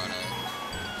 to be honest.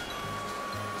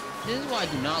 This is why I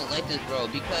do not like this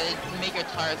road, because it make your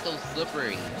tires so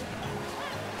slippery.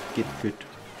 Get good.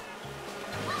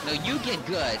 No, you get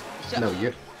good. No,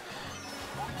 you.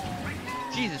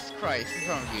 Jesus Christ, what's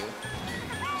wrong with you?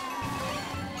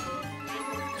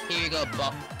 Here you go,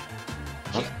 Bob.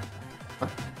 Huh?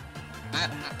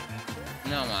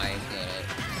 No, I get it.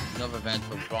 No revenge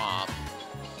for Bob.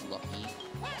 Lucky.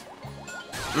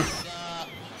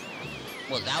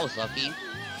 Well, that was lucky.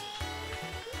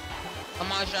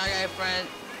 Come on, Shy Guy friend.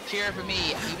 Cheer for me.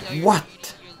 Even though you're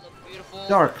What? You look beautiful.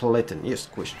 Dark Litten, you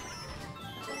squished.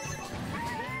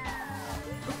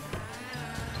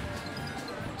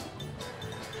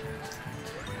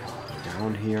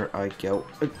 Down here I go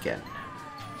again.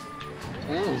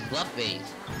 Ooh, love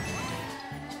base.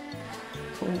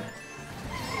 Oh.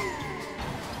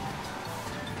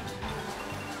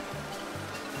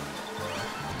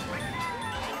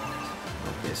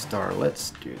 Okay, Star,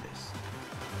 let's do this.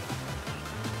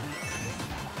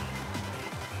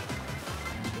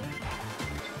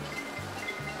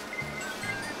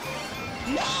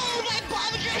 No, my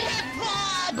Bob should hit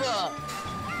Bob!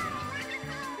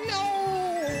 No!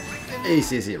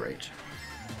 ACC Rage.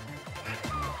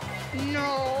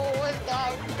 No, it's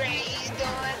not great. It's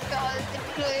not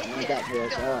good. I got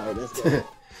this. Alright, let's go.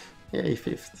 Yay,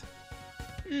 5th.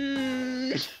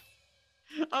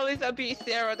 At least I beat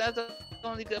Sarah. That's the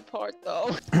only good part,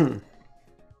 though.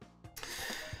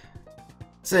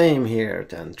 Same here,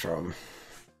 Tantrum.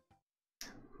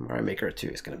 Mario Maker 2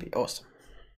 is gonna be awesome.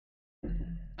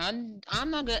 I'm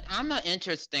not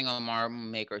interested on Mario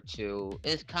Maker 2.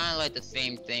 It's kind of like the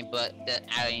same thing, but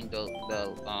adding the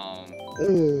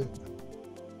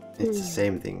It's the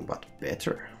same thing, but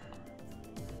better.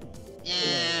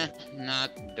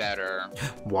 not better.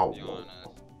 Wow. To be honest.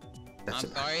 That's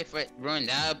I'm sorry for ruining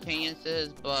that opinion, sis,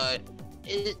 but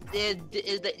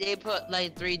they put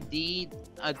like 3D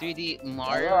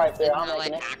Mario. Alright, It's I'm not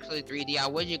like making it. actually 3D. I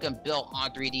wish you can build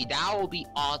on 3D. That would be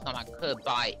awesome. I could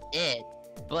buy it,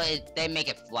 but they make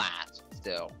it flat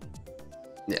still.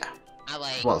 Yeah. I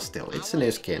like. Well, still, it's a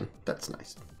new skin. That's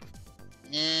nice.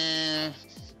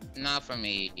 Not for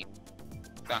me.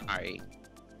 Sorry.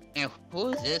 And who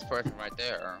is this person right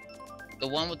there? The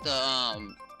one with the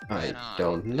I red eye.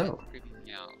 don't know. That's creeping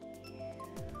me out.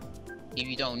 If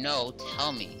you don't know,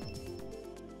 tell me.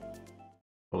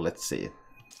 Well, let's see.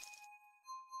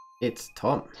 It's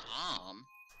Tom. Tom?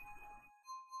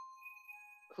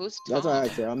 Who's Tom? That's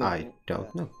alright, sir. I'm I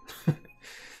don't know.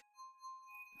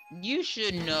 You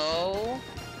should know.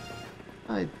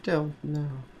 I don't know.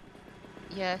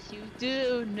 Yes, you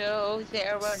do know.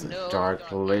 Sarah It's a knows.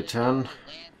 Dark Religion.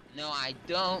 No, I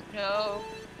don't know.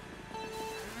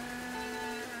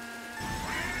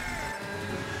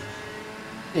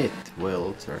 It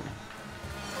will turn.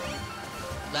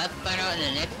 Let's find out in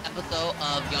the next episode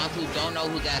of Janttu don't know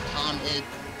who that Tom is.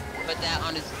 Put that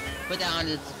on the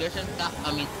description.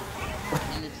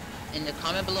 In the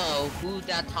comment below who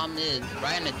that Tom is.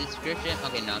 Right in the description.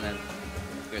 Okay, no,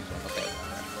 description. Okay.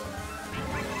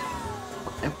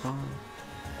 Whatever.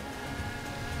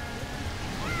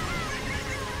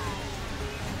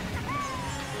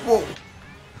 Whoa!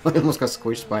 I almost got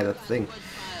squished by that thing.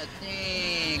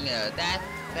 That's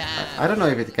bad. I don't know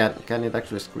if it can it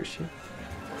actually squish you.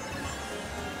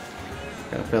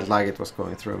 Kinda felt like it was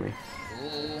going through me.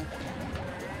 Ooh.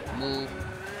 Move.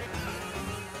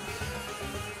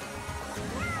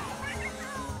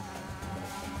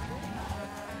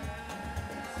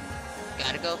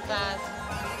 Gotta go fast.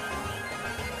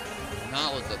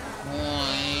 That was the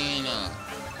point.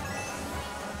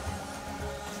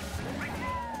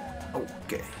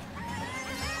 Okay.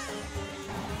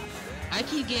 I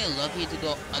keep getting lucky to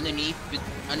go underneath the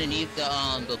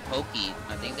pokies.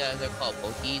 I think that they're called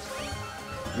pokies.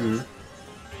 Mm.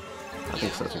 I Yeah,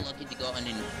 think so I'm so too. lucky to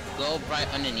go right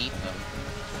underneath them.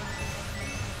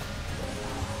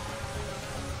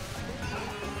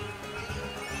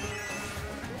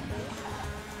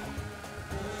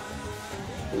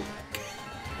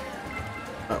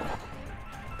 Oh.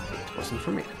 It wasn't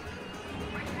for me.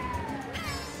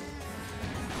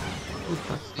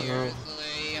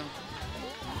 Seriously?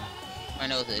 My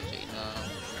nose is itchy, no.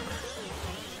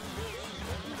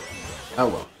 Oh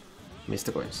well. Missed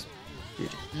the coins.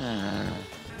 Beauty.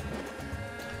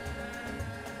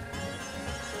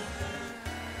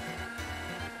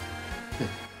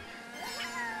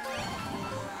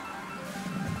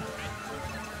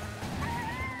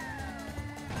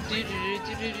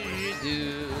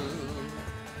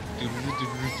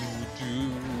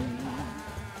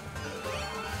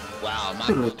 Wow, my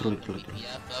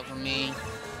DPS up for me.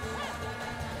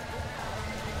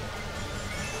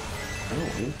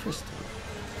 Oh, interesting.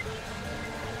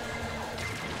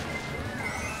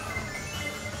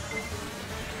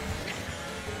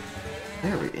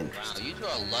 Very Wow, interesting. you two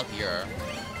are luckier.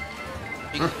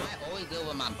 Because I always deal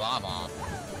with my bob on.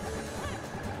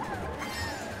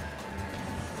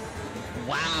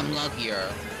 Wow, I'm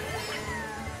luckier.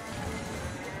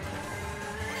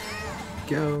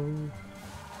 Go.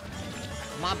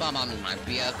 My bob on is my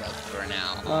BFF for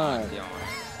now. Alright.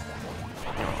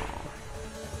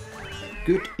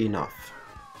 Good enough.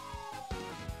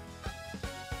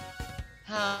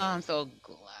 I'm so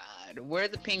glad. Where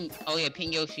the pink? Oh yeah,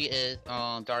 pink Yoshi is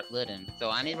dark Litten. So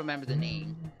I need to remember the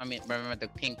name. I mean, remember the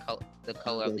pink color, the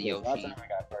color of the Yoshi.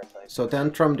 So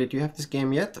Tantrum, did you have this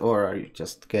game yet, or are you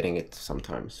just getting it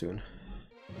sometime soon?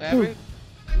 Whoever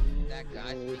that guy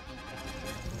speaking.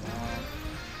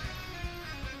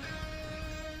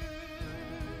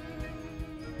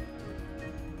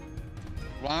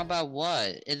 Wrong about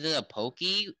what? Is it a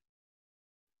Pokey?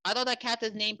 I thought that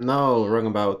cat's name. No, wrong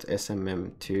about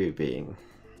SMM2 being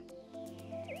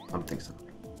something so.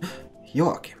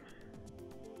 Joachim.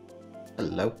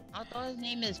 Hello. I thought his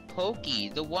name is Pokey,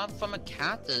 the one from a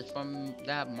cactus from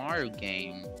that Mario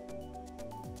game.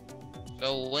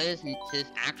 So what is his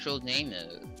actual name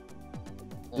is?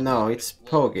 Well, No, what- it's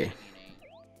what Pogi. name?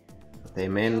 They Yeah,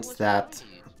 meant what's that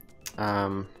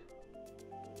Pogi?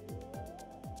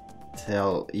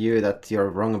 tell you that you're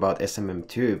wrong about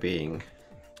SMM2 being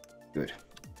good.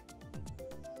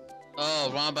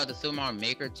 Oh, wrong about the Super Mario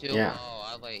Maker too? Yeah. Oh,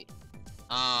 I like...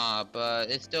 but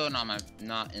it's still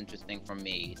not interesting for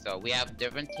me. So we have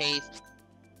different tastes.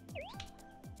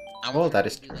 I Well, want that to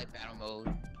is do true. like battle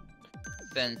mode.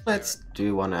 Since Let's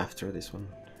do one after this one.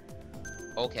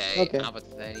 okay, Okay. I was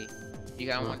about to say you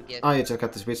guys want to get. Oh, you just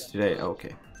got the Switch today.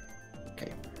 Okay.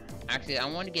 Okay. Actually, I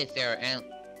want to get Sarah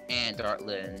and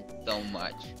Dartlin so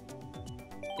much.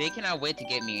 They cannot wait to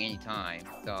get me anytime.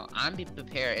 So I'm be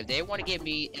prepared. If they want to get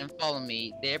me and follow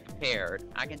me, they're prepared.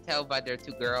 I can tell by their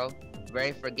two girls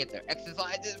ready for get their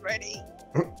exercises ready.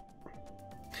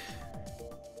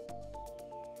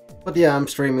 But yeah, I'm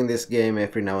streaming this game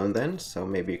every now and then, so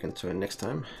maybe you can join next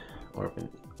time, or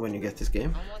when you get this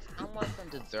game. I want some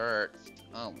desserts.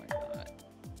 Oh my god.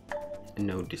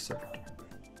 No dessert.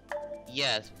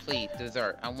 Yes, please,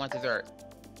 dessert. I want dessert.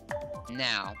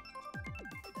 Now.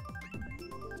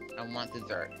 I want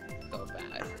dessert so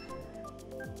bad.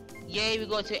 Yay, we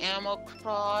go to Animal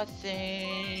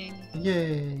Crossing.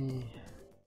 Yay!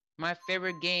 My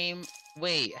favorite game.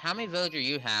 Wait, how many villagers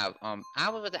you have? I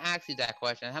was about to ask you that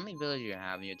question. How many villagers you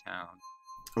have in your town?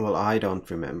 Well, I don't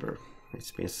remember.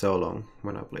 It's been so long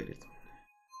when I played it.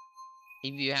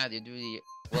 If you have to do the,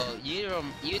 well,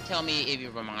 you tell me if you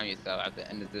remind yourself at the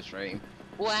end of the stream.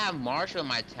 Well, I have Marshall in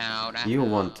my town. You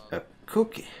want a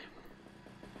cookie?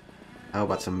 How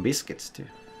about some biscuits too?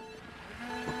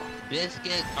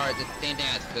 Biscuits are the same thing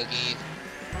as cookies.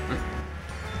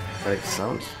 But it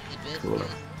sounds The biscuits cooler.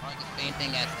 are the same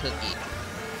thing as cookies.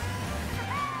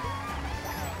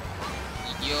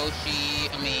 Yoshi,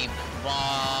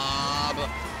 Rob,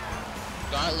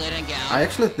 Scarlet and Gal. I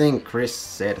actually think Chris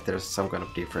said there's some kind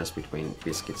of difference between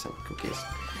biscuits and cookies.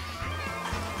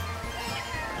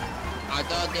 I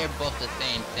thought they're both the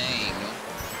same thing.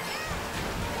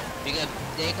 Because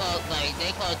they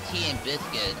call tea and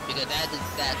biscuit because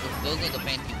those are the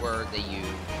fancy words they use.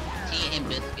 Tea and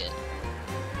biscuit.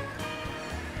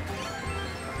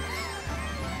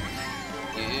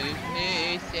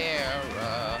 Hey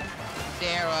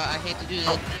Sarah, I hate to do this.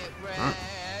 Get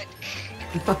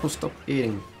wrecked. No, stop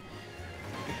eating.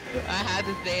 I had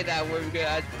to say that word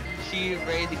because she's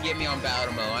ready to get me on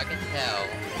battle mode. I can tell.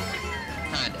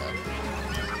 Kind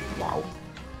of. Wow.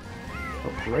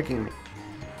 Stop wrecking me.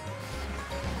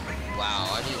 Wow,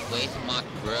 I just wasted my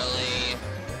really.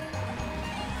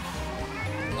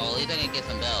 Well, at least I can get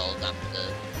some bells after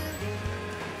this.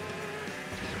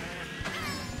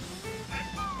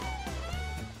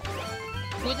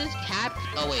 Who's this cat?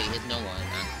 Oh wait, it's no one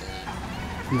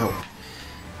actually. No.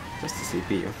 Just the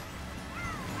CPU.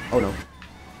 Oh no.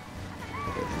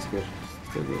 Okay, that's good.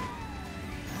 Still good.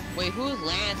 Wait, who's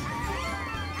Lance?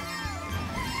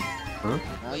 Huh?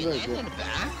 Wait, Lance in the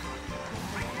back?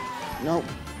 Nope.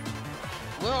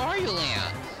 Where are you,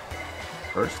 Lance?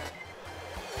 First?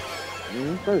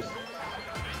 First.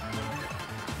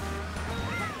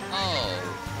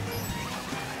 Oh.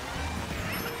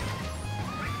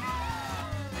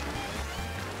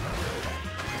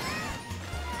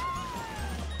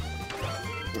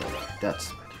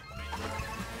 That's...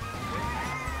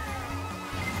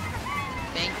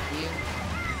 Thank you.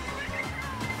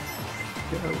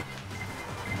 Go.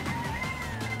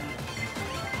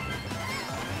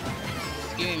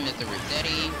 Excuse me, Mr.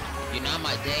 Rossetti. You're not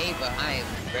my day, but I am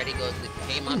ready to go to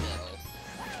pay my bills.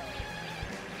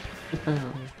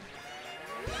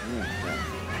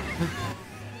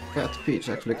 Cat Peach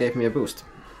actually gave me a boost.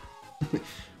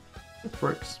 It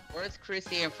works. Where's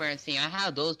Chrissy and Francine? I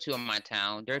have those two in my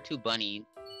town. They're two bunnies.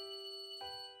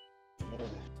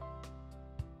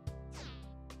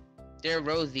 They're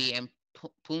Rosie and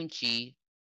Punchy.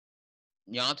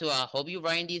 Janttu, I hope you're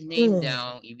writing these names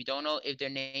down. If you don't know if their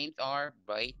names are,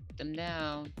 write them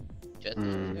down. Just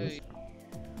in case.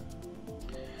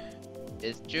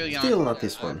 It's true, Janttu. Still not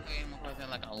this one. I came across them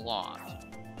like a lot.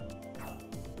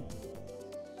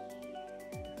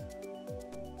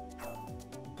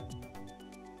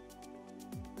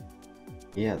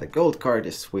 Yeah, the gold card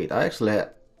is sweet. I actually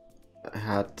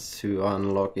had to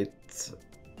unlock it,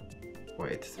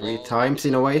 wait, 3 times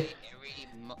in a way.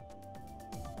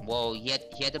 Well, you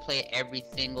had to play every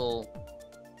single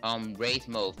race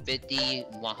mode. 50,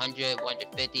 100,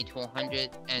 150, 200,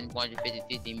 and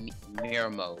 150 mirror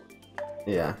mode.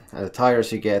 Yeah, and the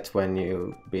tires you get when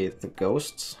you beat the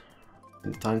ghosts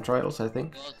in the time trials, I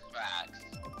think. Ghost tracks.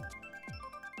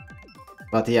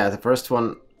 But yeah, the first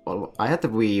one, well, I had the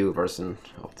Wii U version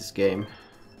of this game.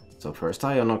 So first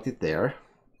I unlocked it there.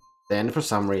 Then for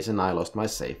some reason I lost my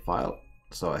save file,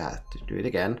 so I had to do it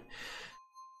again.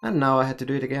 And now I had to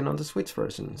do it again on the Switch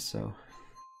version, so...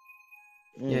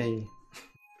 Yay.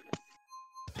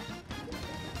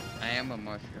 I am a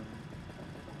mushroom.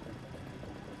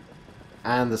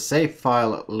 And the save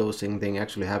file losing thing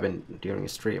actually happened during a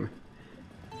stream.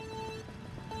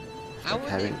 I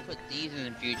would put these in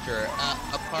the future.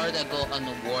 A car that go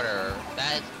underwater.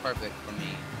 That is perfect for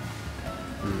me.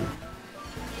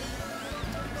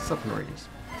 Submarines.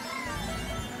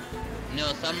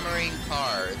 No, submarine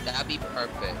cars. That'd be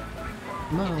perfect.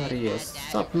 Mario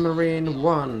Submarine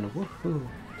 1. Woohoo.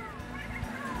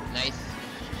 Nice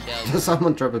shell.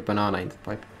 Someone dropped a banana in the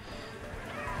pipe.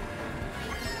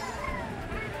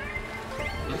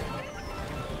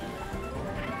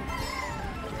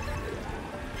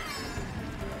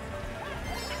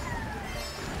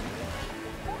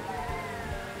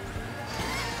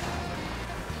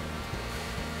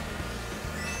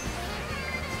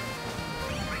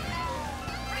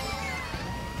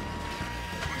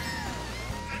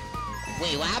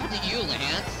 Wait, what happened to you,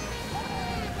 Lance?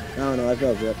 I don't know, I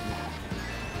felt it.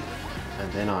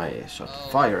 And then I shot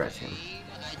fire at him.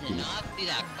 I did not see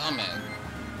that coming.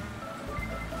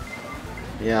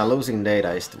 Yeah, losing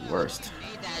data is the worst.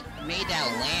 Made that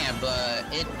land, but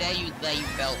it said you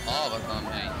fell off or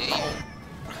something, did you?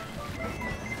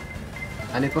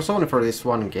 And it was only for this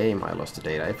one game I lost the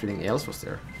data, everything else was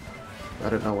there. I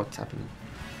don't know what's happening.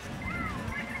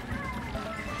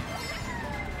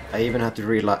 I even had to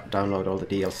download all the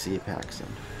DLC packs and...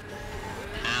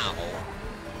 How?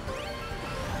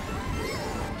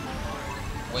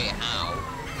 Wait, how?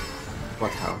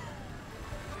 What how?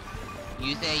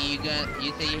 You say you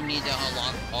need to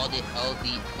unlock all the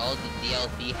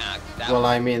DLC hacks. Well,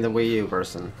 I mean the Wii U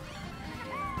version.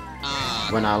 Ah.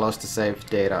 When I lost the save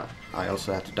data, I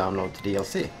also had to download the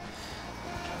DLC.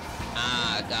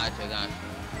 Ah, gotcha.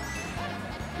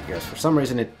 Because for some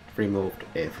reason it removed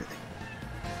everything.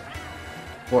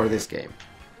 For this game.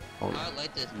 Only. I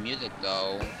like this music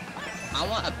though. I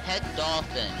want a pet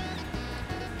dolphin.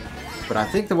 But I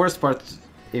think the worst part,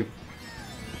 if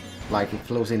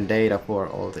losing data for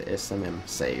all the SMM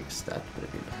saves, that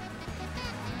would be bad.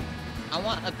 I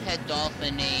want a pet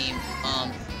dolphin named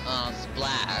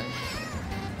Splash.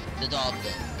 The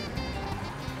dolphin.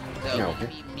 So Yeah, okay.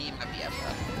 me and my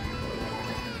BFF.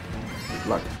 Good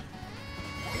luck.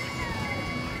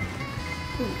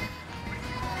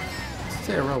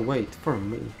 Sarah, wait for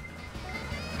me.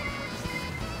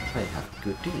 I have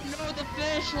goodies. No, the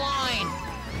finish line!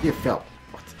 You fell.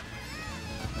 What?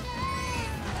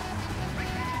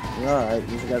 Alright,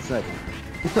 you got second.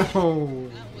 No.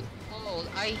 That was close.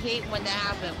 I hate when that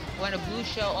happens. When a blue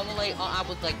shell almost like, I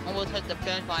was like almost hit the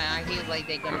finish line. I hate like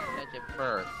they gonna finish it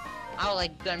first. I was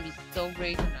like gonna be so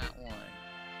raging that one.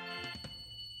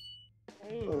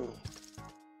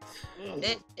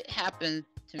 It happens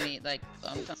to me like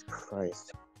sometimes.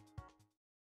 Christ.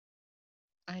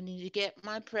 I need to get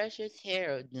my precious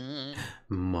hair done.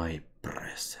 My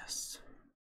precious.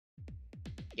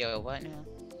 Yo, what now?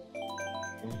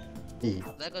 E.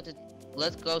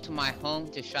 Let's go to my home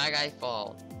to Shy Guy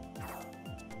Fall.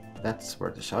 That's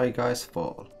where the shy guys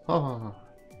fall. Oh.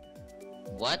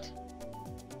 What?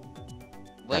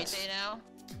 Wait, say now?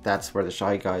 That's where the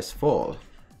shy guys fall.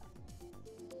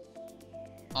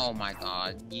 Oh my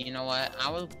god. You know what? I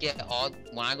will get all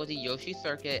when I go to Yoshi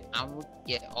Circuit, I will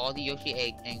get all the Yoshi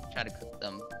eggs and try to cook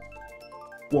them.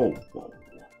 Whoa, whoa.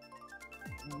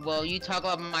 Well, you talk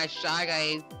about my Shy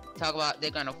Guys, talk about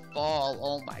they're gonna fall.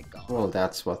 Oh my god. Well,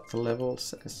 that's what the level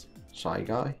says. Shy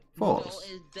guy falls.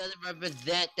 No, it doesn't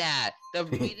represent that. The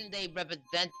reason they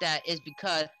represent that is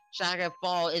because Shy Guy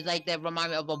Fall is like that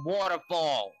remind me of a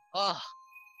waterfall. Ugh.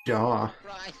 Yeah.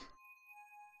 Right.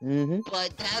 Mm-hmm.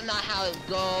 But that's not how it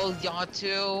goes,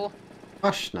 Janttu.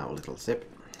 Hush now, little sip.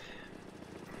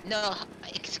 No,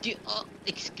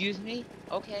 excuse me?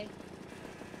 Okay.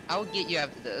 I will get you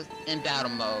after this, in battle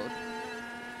mode.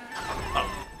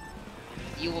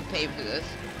 You will pay for this.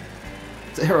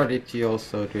 Sarah, did you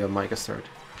also do a mic assert?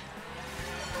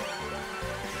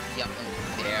 Yep,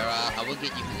 Sarah, I will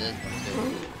get you for this one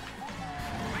too.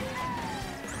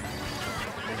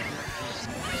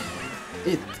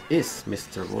 It is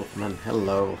Mr. Wolfman.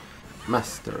 Hello,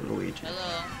 Master Luigi.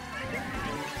 Hello.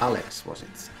 Alex, was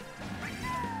it?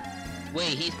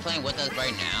 Wait, he's playing with us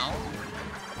right now?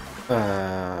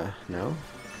 No.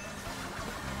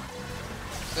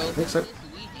 So, I think so.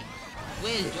 Luigi.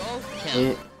 Where's Joe's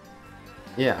Kim?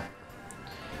 Yeah.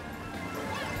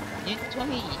 You told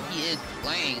me he is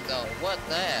playing, so what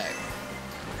the heck?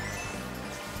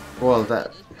 Well,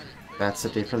 that's a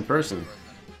different person.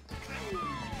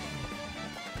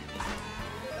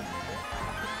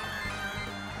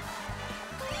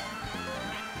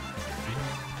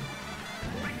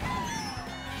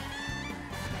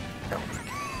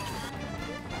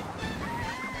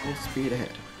 Full speed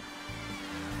ahead.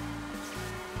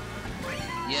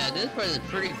 Yeah, this person's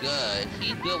pretty good.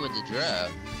 He's good with the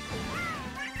drift.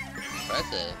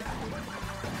 Impressive.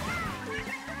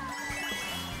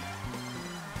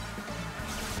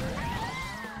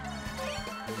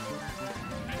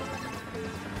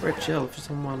 Red shell for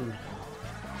someone.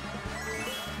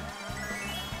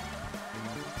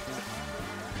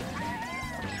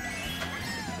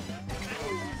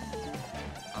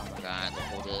 Oh my god,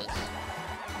 hold this.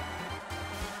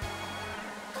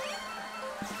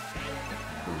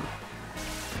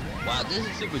 Wow, this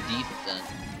is super decent.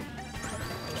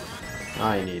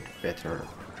 I need better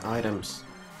items.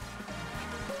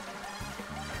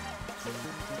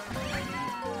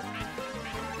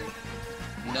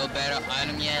 No better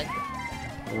item yet?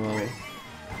 Well,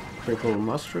 triple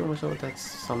mushroom, so that's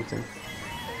something.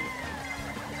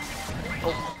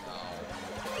 Oh.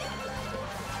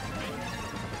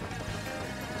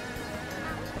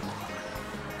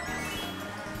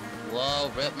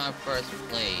 Whoa, rip my first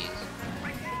place.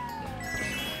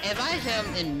 If I hit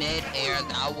him in mid-air,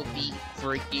 that will be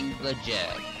freaking legit.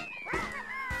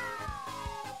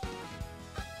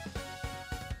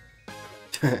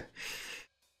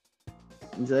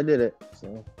 So I did it.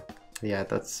 So. Yeah,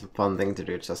 that's a fun thing to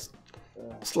do. Just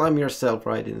slime yourself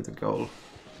right into the goal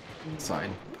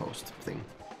sign, post thing,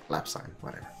 lap sign,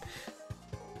 whatever.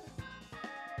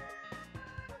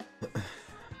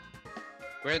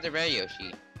 Where's the red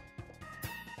Yoshi?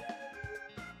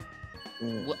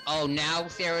 Mm. Oh, now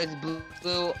Sarah's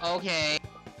blue. Okay.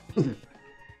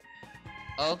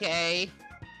 Okay.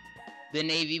 The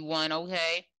navy one.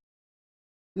 Okay.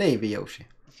 Navy Yoshi.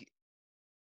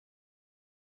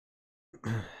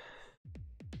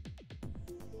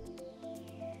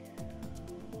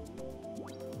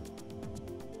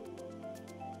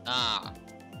 Ah.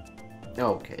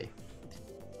 Okay.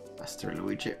 Master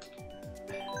Luigi.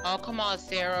 Oh, come on,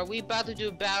 Sarah. We about to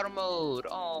do battle mode.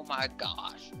 Oh my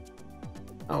gosh.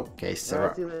 Okay, Alright,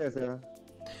 Sarah. see you later, Sarah.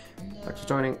 Thanks for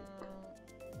joining.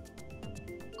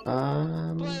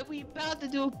 But we about to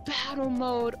do battle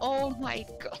mode. Oh my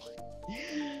god.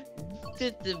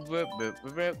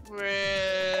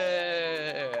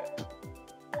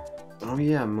 Oh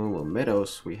yeah, Moo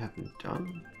Meadows we haven't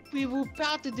done. We were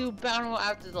about to do battle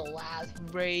after the last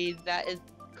raid. That is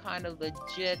kind of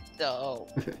legit though.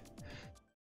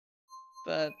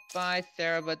 But bye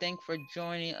Sarah, but thanks for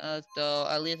joining us though.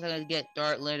 At least I'm gonna get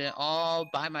Dartland all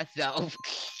by myself.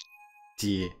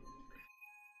 Yeah.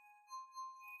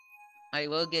 I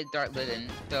will get Dartland.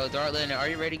 So Dartland, are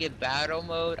you ready to get battle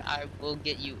mode? I will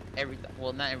get you every time.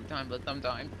 Well, not every time, but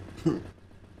sometimes.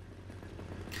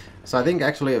 So I think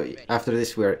actually after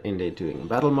this we're indeed doing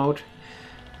battle mode.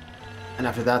 And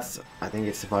after that, I think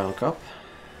it's the final cup.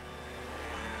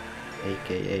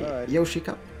 AKA Alright. Yoshi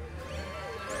Cup.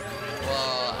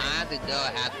 Well, I have to go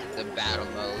after the battle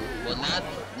mode. Well, not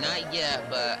yet,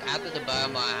 but after the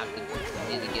battle mode, I have to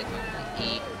need to get something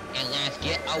to eat. And let's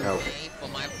get away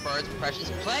from my first precious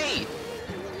place.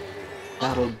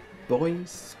 Battle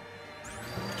boys.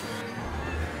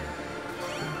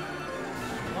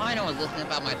 Why no one's listening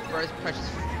about my first precious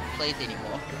place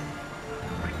anymore?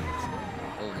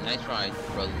 Oh, nice try,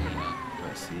 Rosalina.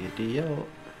 I see a deal.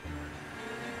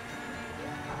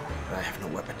 I have no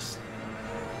weapons.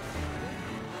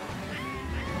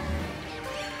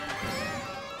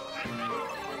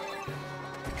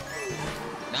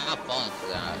 Not falling for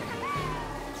that.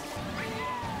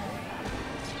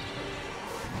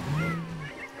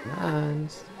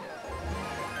 Nice.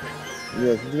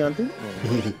 Yes, Janttu.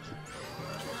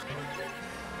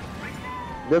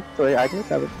 Good play, I can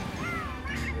cover.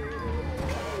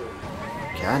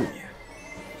 Can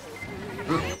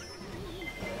you?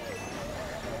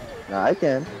 Nah, I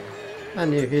can.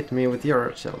 And you hit me with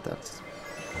your shell, that's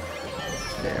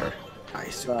fair. I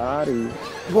see. Sorry.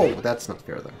 Whoa, that's not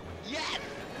fair though. Yes!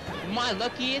 My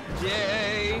luckiest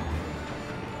day!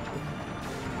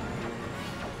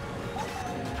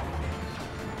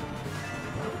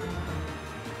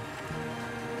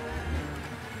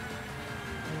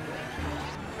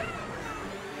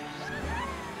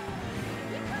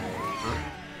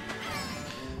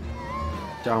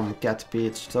 Dumb cat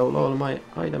Peach stole all my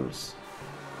items.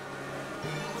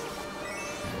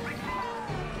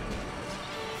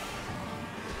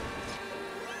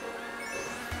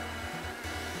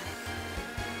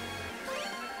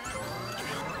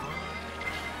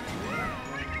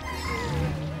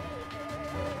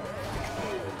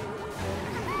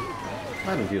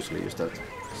 I don't usually use that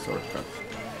shortcut,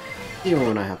 even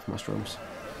when I have mushrooms.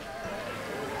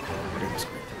 But it was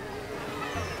great.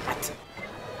 What?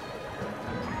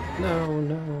 No,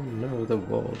 no, no, the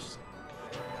walls.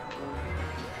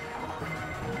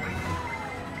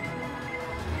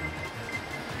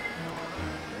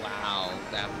 Wow,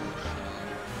 that was...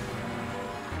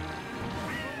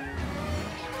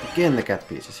 Again the cat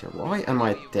piece is here. Why am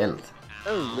I 10th?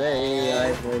 Hooray,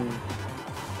 I win.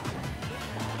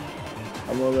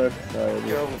 I'm over. Sorry.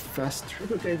 Go faster.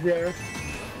 It's okay, Sarah.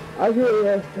 I feel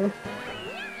you.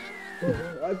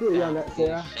 I feel you on that,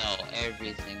 Sarah. Shell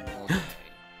every single day.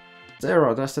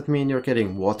 Sarah, does that mean you're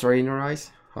getting water in your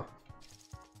eyes? Huh.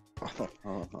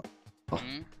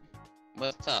 Hmm?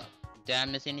 What's up? Did I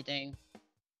miss anything?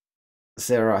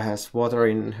 Sarah has water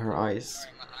in her eyes,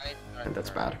 Sorry, my eyes are and that's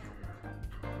burning.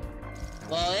 bad.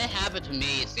 Well, it happened to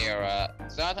me, Sarah.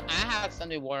 So I have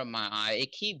something water in my eye.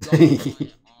 It keeps going on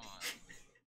and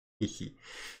on.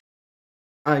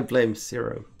 I blame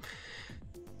Zero.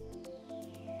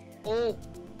 Oh,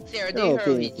 Sarah, do you hear what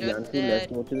he Okay, just Janttu, let's said?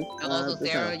 go to this. And also,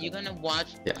 Sarah, you're gonna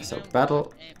watch. Yeah, you're so gonna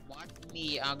battle. watch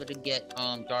me. I'm gonna get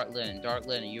Dartland.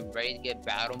 Dartland, are you ready to get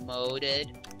battle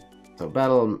moded? So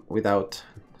battle without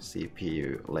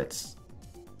CPU. Let's.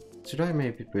 Should I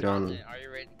maybe put on Dartland, are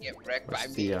you ready to get wrecked by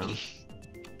what's me? the,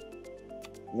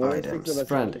 Well, items, 6 of us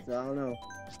friend. have it, so I don't know.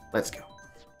 Let's go.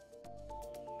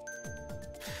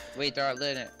 Wait,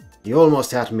 Dartland. You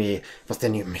almost had me, but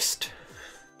then you missed.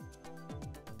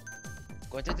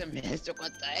 Go to the minister,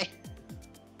 what the?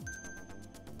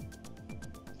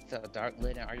 So,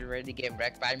 Dartland, are you ready to get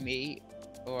wrecked by me?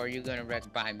 Or are you gonna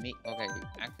wreck by me? Okay,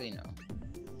 actually no.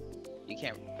 You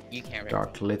can't wreck.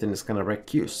 Dark Litten is gonna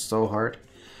wreck you so hard.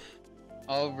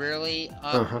 Oh really?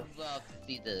 Uh-huh. I'd love to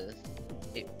see this.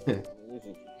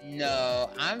 No,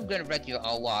 I'm gonna wreck you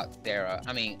a lot, Sarah.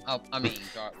 I mean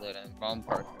Dartlet and wrong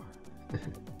person.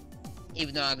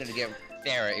 Even though I'm gonna get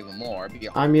Sarah even more.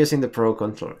 I'm using the Pro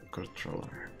controller.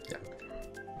 Yeah.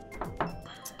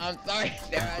 I'm sorry,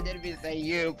 Sarah. I didn't mean to say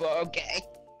you, but okay.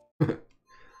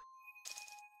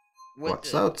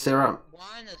 What's out, Sarah?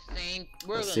 One the same.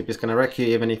 We're The gonna ship is gonna wreck you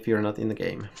even if you're not in the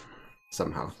game.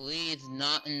 Somehow. please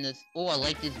not in this. Oh, I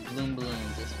like these bloom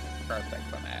balloons. This is perfect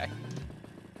for me.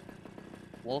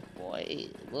 Wolf boy,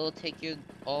 we'll take you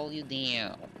all you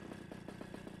down.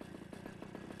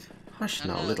 Hush I'm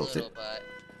now, not little little, tip. but...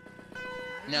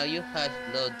 No, you hush,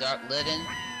 little dark litten.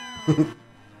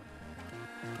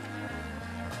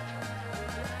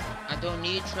 I don't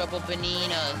need trouble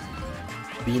bananas.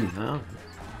 Banana.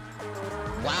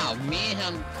 Wow, me and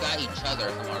him got each other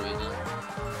for some reason.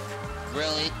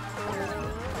 Really?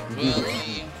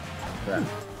 Really? Yeah.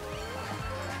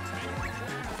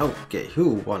 Okay,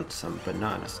 who wants some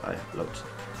bananas? I have loads.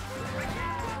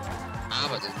 I'm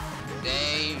about to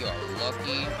say you're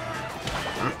lucky.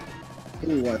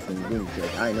 Who wants some green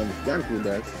cake? I know Miss Janttu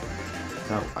does.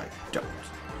 No, I don't.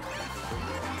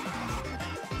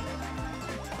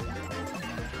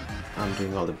 I'm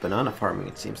doing all the banana farming,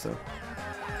 it seems though.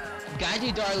 Got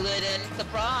you, Darlitten.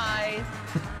 Surprise!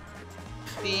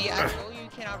 See, I told you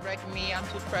cannot wreck me. I'm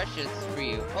too precious for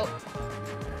you. Oh.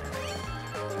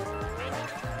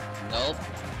 Nope.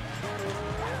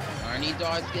 I need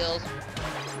dart skills.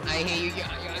 I hear you,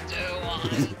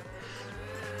 Janttu.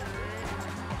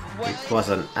 It was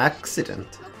an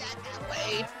accident. Look that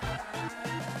way.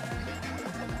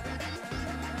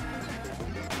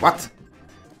 What?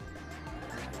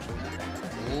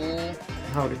 Ooh,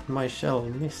 How did my shell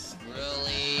miss?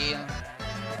 really?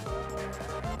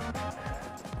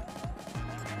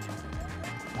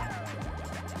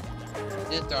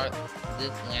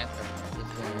 This lancer is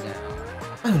going down.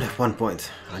 I only have 1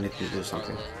 point. I need to do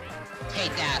something.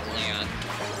 Take that, Lan.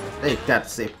 Take that,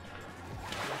 Zip.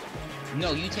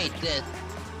 No, you take this.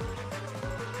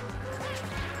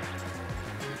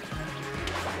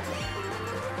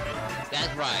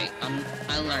 That's right.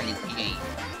 I learned this game.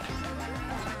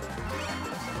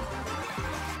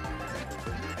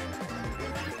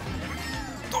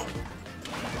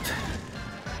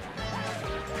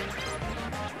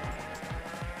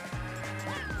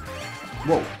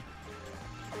 Whoa.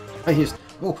 I used.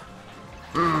 Whoa.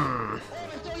 Oh,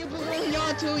 I saw you balloon,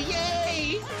 Janttu!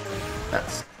 Yay!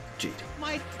 That's cheating.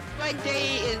 My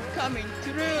day is coming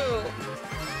through.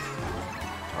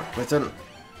 Listen.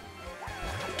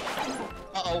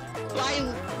 Uh-oh.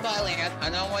 Bye, Lance. I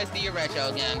don't want to see your retro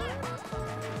again.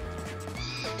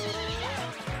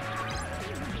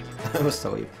 I was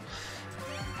so evil.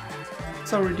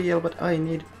 Sorry, deal, but I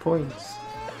need points.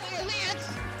 Bye, Lance!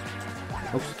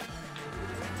 Oops.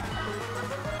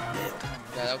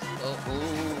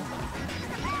 Ooh.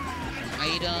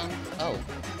 Item. Oh.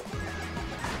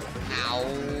 Ow.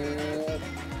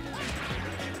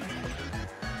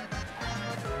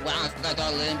 Wow, I got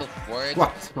Darlin before it.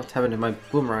 What? What happened to my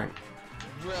boomerang?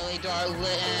 Really,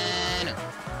 Darlin?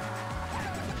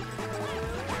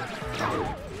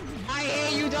 I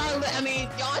hate you, Darlin. I mean,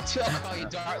 Janttu. I'll call you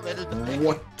Darlin.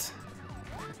 What?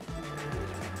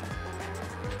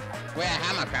 Wait, I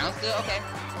have my crown still? Okay,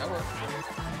 that works.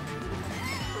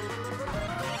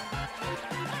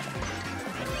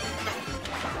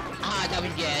 Ah, that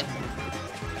was good.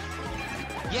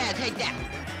 Yeah, take that.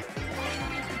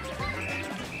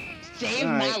 Save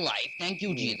my life. Thank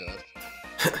you, Jesus.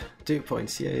 2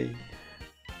 points, yay.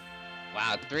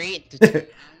 Wow, 3 to 2.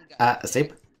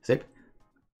 Zip.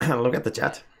 Look at the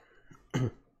chat.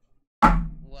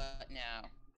 What now?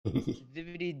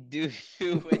 Zippity doo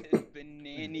doo with his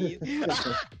bananas.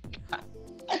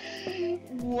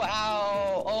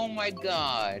 Wow, oh my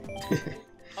god.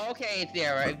 Okay,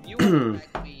 Sarah, if you want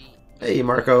to me. Hey,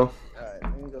 Marco. Alright,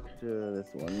 let me go to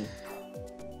this one.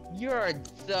 You're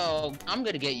so. I'm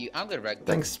gonna get you. I'm gonna wreck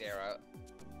Thanks. Sarah.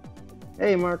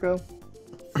 Hey, Marco.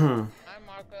 Hi,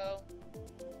 Marco.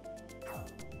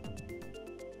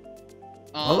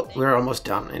 Well, we're almost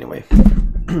done anyway.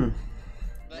 But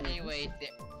anyway,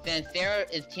 since Sarah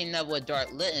is teaming up with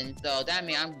Dart Litton, so that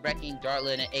means I'm wrecking Dart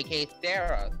Litton, aka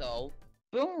Sarah. So,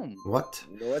 boom. What?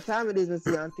 You know what time it is, Miss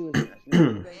Janttu?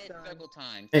 It's circle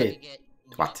time. So Hey, we get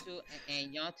what? Janttu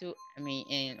and Janttu. I mean,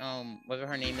 and whatever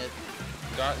her name is,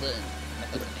 Dart Litton.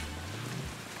 That's her name.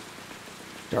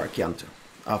 Dark Janttu,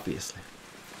 obviously.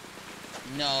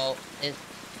 No, it's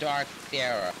Dark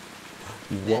Sarah.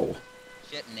 Whoa.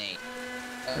 Shit name.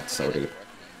 That's so deep.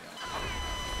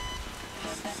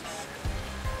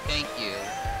 Thank you.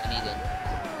 I need this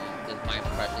is my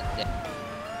precious day.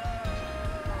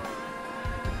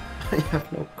 I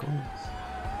have no coins.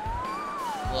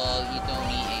 Well, you don't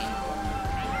need any.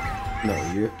 No,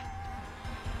 you.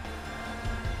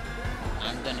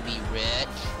 I'm gonna be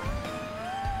rich.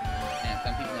 And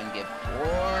some people are gonna get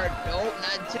bored. Nope,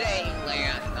 not today,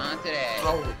 Lance. Not today.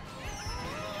 Oh.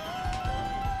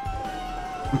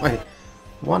 My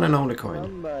one and only coin.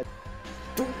 Somebody.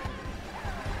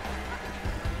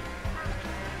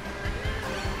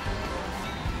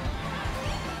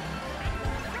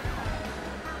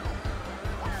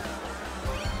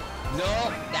 No,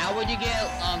 that what you get,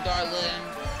 Darlin,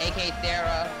 aka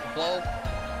Sarah. both.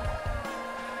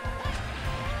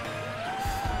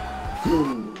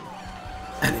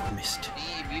 And it missed.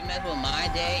 See, if you mess with my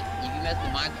day, if you mess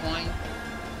with my coin,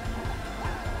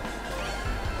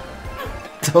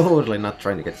 Totally not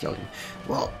trying to get yelled.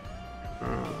 Well,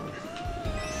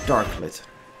 dark lit.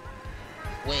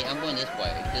 wait, I'm going this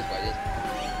way, this way.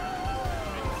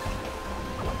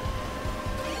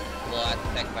 Well, I have to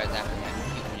sacrifice that for my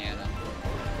banana.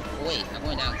 Wait, I'm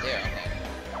going down there, okay.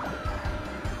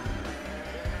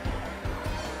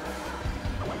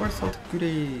 Where's all the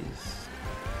goodies?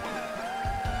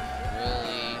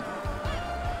 Really?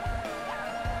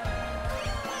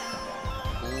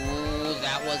 Ooh,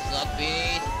 that was a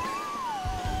beast.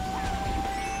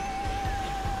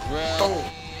 Really?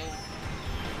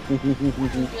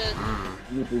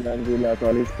 Itu yang gila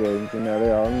solis poin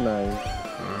scenario online.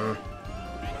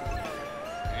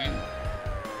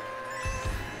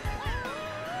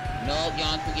 No,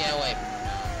 Janttu, get away from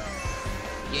me.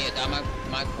 Yeah, got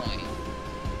my coin.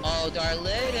 Oh,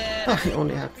 darling. I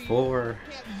only have 4.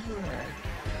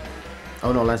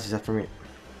 Oh no, Lance is after me.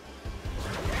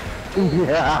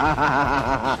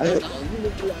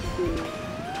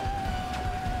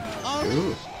 Oh,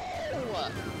 Ooh.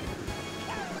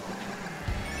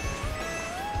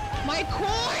 my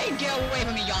coin! Get away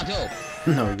from me, Janttu!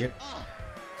 No, you.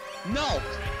 No!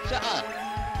 Shut up!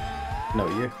 No,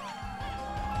 you.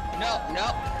 No, no!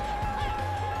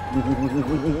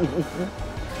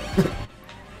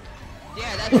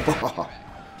 Yeah, that's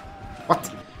What?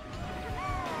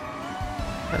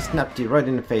 I snapped you right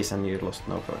in the face and you lost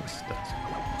no points. That's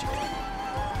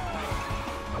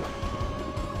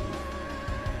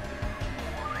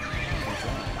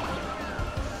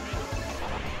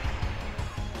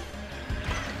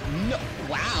no!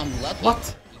 Wow, I'm lucky.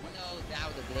 What? Even though that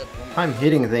was a good point. I'm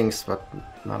hitting things, but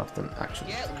none of them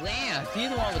actually. Get Lance, he's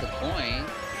the one with the coin.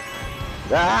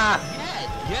 Ah!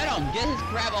 Get him! Get his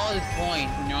grab all his coin.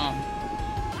 No.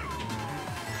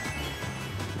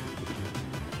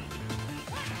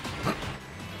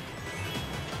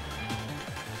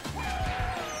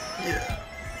 Yeah.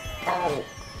 Oh.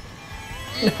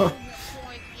 No.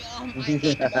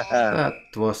 That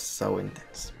was so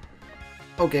intense.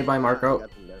 Okay, bye Marco.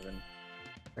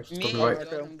 Thanks for stopping by.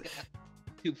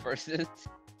 2 persons.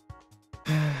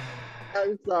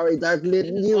 I'm sorry, Dark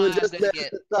Litten, you were just there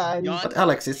at the time. But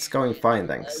Alex, it's going fine,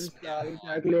 thanks. I'm sorry,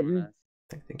 Dark Litten.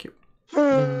 Thank you.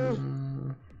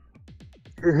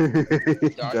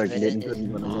 Dark Litten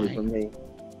couldn't run away from me.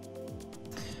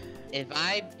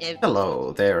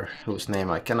 Hello there, whose name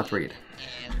I cannot read.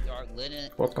 And Dark Litten,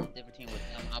 welcome. With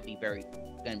them, I'll be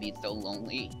gonna be so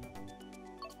lonely.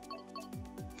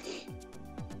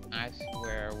 I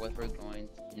swear, what we're going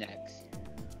next.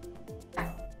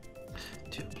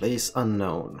 To a place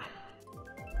unknown.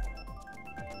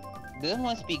 This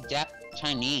one speak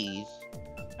Chinese.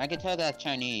 I can tell that's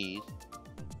Chinese.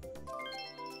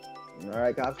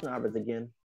 Alright, got snobbers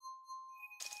again.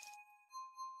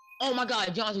 Oh my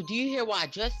god, Janttu, do you hear what I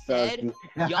just said?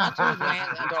 Janttu ran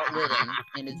and Dark Litten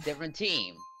in a different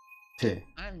team.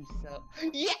 I'm so...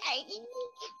 Yeah!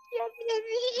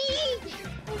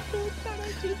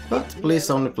 But please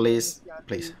only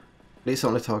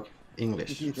talk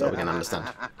English so we can understand.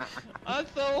 I'm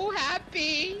so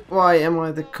happy! Why am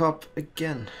I the cop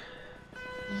again?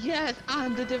 Yes,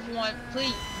 I'm the different one.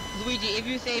 Please, Luigi, if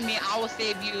you save me, I will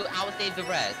save you. I will save the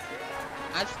rest.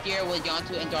 I'm scared what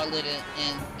Janttu and Dark Litten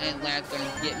and Lance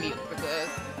gonna get me for this.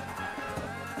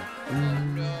 Oh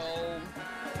no.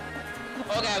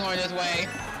 Okay, I'm going this way.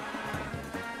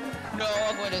 No,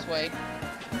 I'm going this way.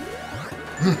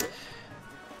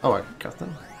 Oh, I got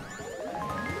them.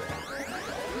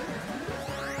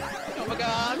 Oh my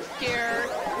god, I'm scared.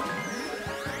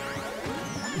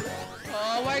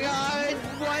 Oh my god,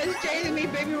 what is chasing me,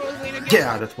 baby Rosalina?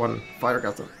 Yeah, that one fighter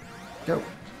got them. Go.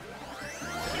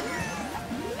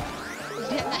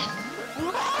 Yes.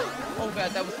 Oh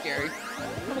god, that was scary.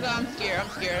 Oh my god, I'm scared, I'm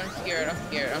scared, I'm scared, I'm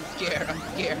scared, I'm scared, I'm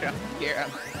scared, I'm scared,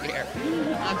 I'm scared.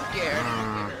 I'm scared, I'm scared.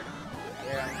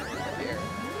 I'm scared.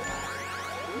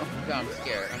 Oh my god, I'm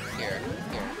scared, I'm scared, I'm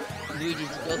scared. Luigi,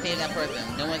 go save that person.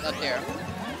 No one's up there.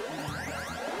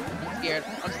 I'm scared,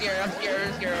 I'm scared, I'm scared,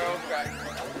 I'm scared, oh god.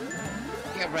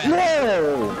 Get red.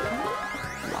 No!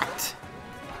 What?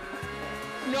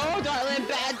 No, darling,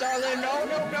 bad darling, no,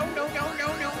 no, no, no, no, no,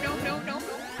 no, no, no, no, no.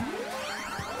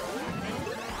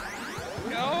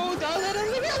 No, darling,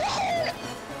 leave me alone!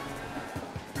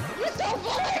 You're so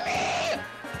following me!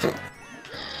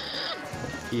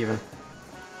 Even.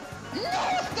 No,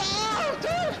 stop!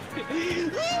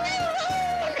 Leave me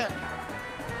alone!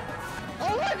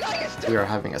 Oh my god, you're still... We are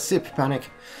having a sip panic.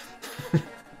 No,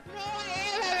 I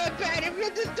am having a panic. If you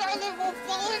just start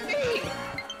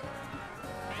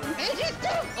Is she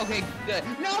still? Okay, good.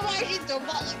 No, why is she still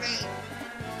following me?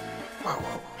 Whoa,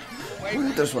 whoa. Wait, Look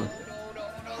at this one. No,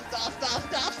 stop.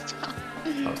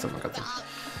 Oh, stop, I got this.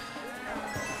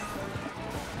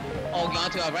 Oh,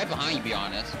 Janttu, I'm right behind you, be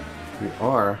honest. We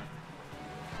are.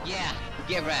 Yeah,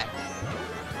 get wrecked.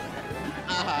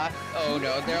 Oh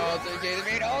no, they're also chasing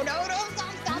me. Oh no,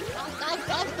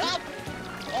 stop.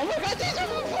 Oh my god, these are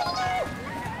further!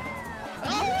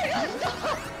 Oh my god,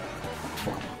 stop!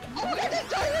 Oh my god, this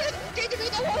tiger is chasing me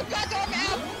the whole goddamn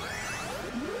map!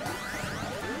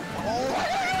 Oh my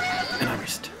god! And I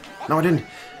missed. No, I didn't.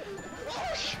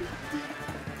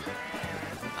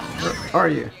 Where are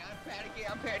you?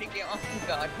 I'm panicking.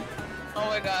 Oh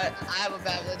my god, I have a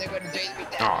bad feeling they're gonna chase me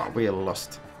down. Oh, we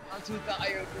lost. I'm too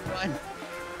tired to run.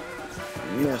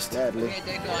 Yes, sadly. Okay,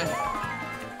 they're gone.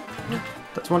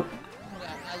 That's one.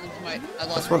 I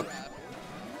lost one.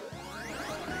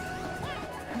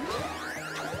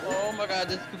 Oh my god,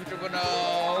 this stupid triple,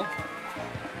 no!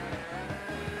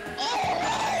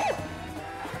 Oh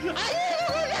no!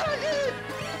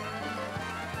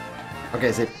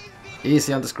 Okay, Zip.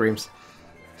 Easy on the screams.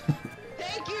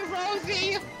 Thank you,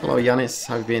 Rosie! Hello, Yanis.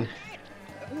 How have you been?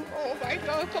 Oh my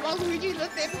god, come on, Luigi,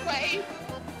 let's save the way!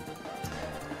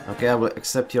 Okay, I will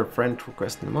accept your friend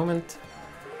request in a moment.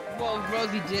 Well,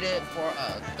 Rosie did it for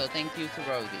us, so thank you to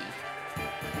Rosie.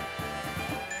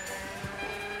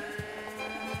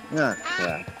 Yeah.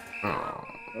 Oh,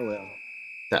 Oh well.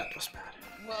 that was bad.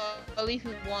 Well, at least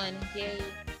we won, yay.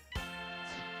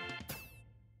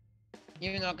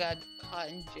 Even though I got caught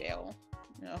in jail,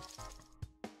 you know.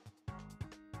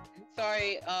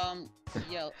 Sorry, hello,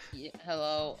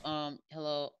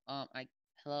 hello.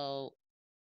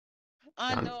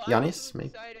 I know, Yanis, I'm maybe?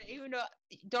 excited, even though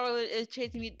Darla is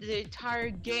chasing me the entire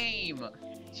game.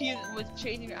 She was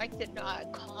chasing me, I said, nah,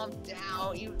 calm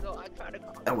down, even though I tried to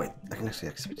calm down. Oh wait, I can actually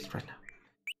accept it right now.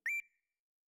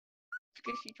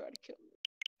 Because she tried to kill me,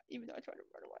 even though I tried to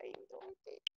run away, even though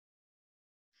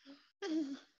I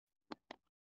did.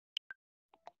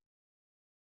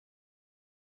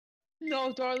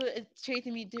 No, Darla is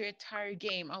chasing me the entire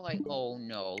game. I'm like, oh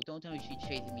no, don't tell me she's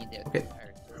chasing me the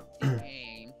entire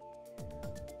game.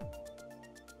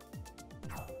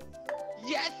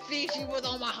 Yes, see, she was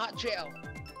on my hot trail.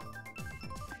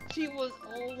 She was,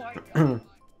 oh my god.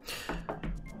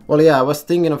 Well, yeah, I was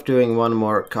thinking of doing one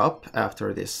more cup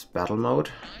after this battle mode.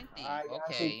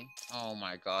 Okay. Oh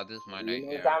my god, this is my nightmare. You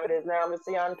know what time it is now, Mr.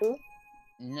 Janttu?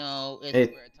 No,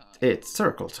 it's square time. It's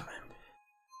circle time.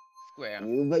 Square.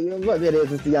 But you know what it is,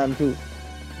 Mr. Janttu.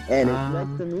 And it's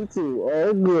next to me too.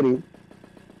 Oh goody.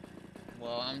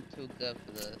 Well, I'm too good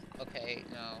for this. Okay,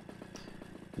 no.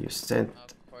 You sent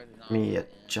me a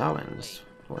challenge.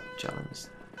 What challenge?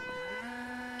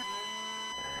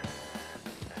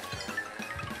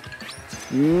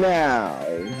 Now,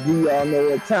 do y'all know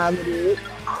what time it is?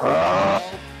 Yeah,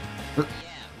 my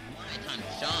time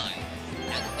to shine.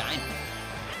 As a diamond.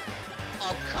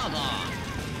 Oh, come on.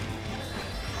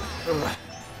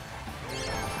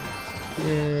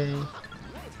 Yay.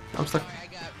 I'm stuck. I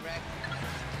got wrecked.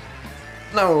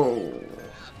 No.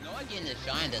 No one getting to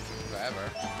shine this forever.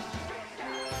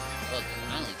 Well,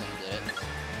 finally someone did it.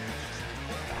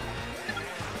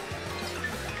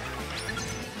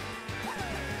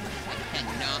 I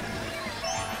cannot.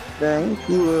 Thank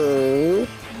you.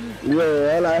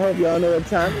 Well, I hope y'all know what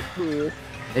time it is.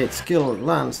 It's skill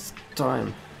lance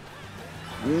time.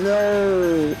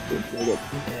 No. Yeah.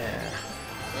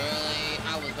 Really? I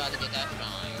was about to get that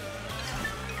shine.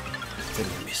 Then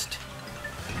you missed.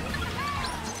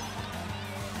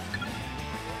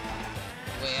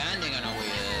 Wait, I think I know where it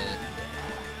is.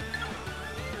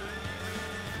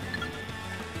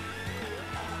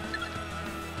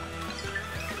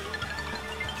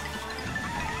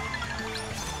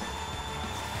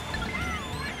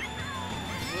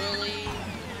 Really?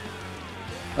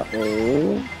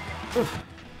 Uh-oh.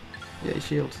 Yay,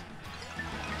 shields.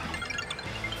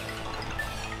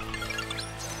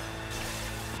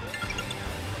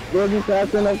 Wasn't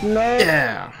fast enough, no.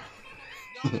 Yeah.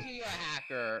 Don't think you're a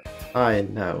hacker. I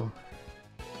know.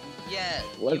 Yes,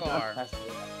 What you are.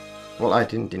 Well, I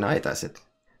didn't deny it. I said,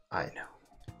 I know.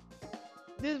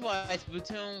 This is why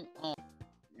Splatoon. Oh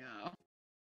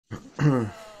no.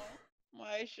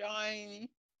 My shine.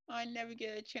 I never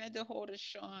get a chance to hold a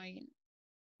shine.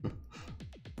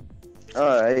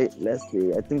 Alright, let's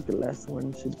see. I think the last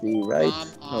one should be right.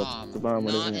 The bomb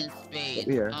one not isn't in space.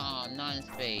 over here. Not in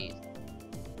space.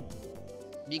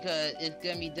 Because it's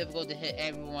gonna be difficult to hit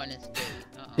everyone in space.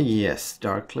 Yes,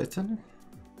 Dark Litten.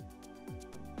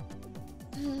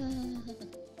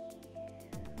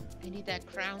 I need that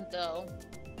crown though.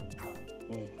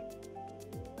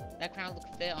 That crown looks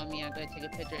fit on me. I'm gonna take a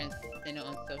picture and send it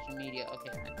on social media.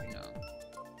 Okay, let you know.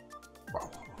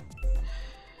 Wow.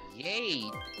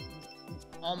 Yay!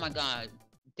 Oh my god.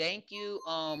 Thank you,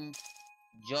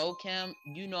 Joe Kim.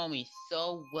 You know me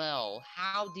so well.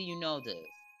 How do you know this?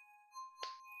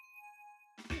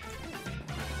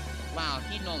 Wow,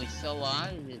 he know me so well.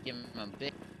 I need to give him a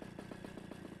big.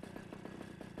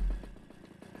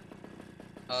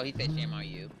 Oh, he said shame on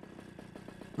you.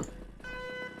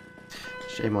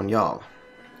 Shame on y'all.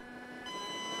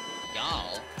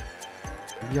 Y'all?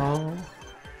 Y'all?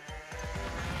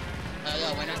 Oh,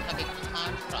 yeah, we're not talking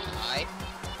contract.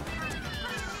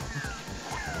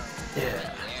 Yeah.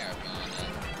 There,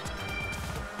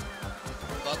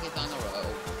 focus on the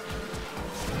road.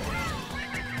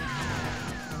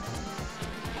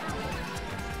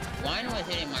 Why am I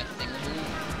hitting my single?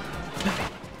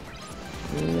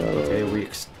 Okay, we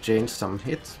exchanged some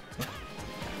hits.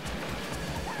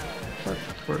 That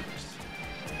works.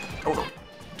 Oh no.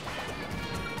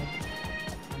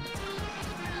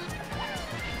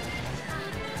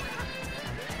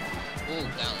 Ooh,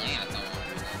 got land somewhere.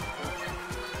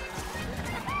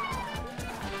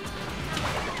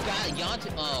 Got Janttu.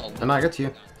 Oh. And I got you.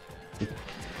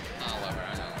 Oh, whatever,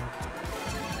 I know.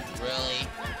 Really?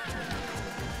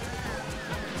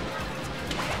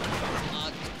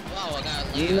 Oh, I got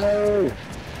land.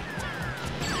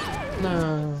 No.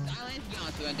 No. Silence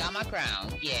Janttu and got my crown.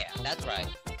 Yeah, that's right.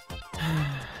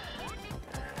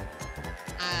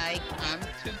 I'm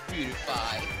too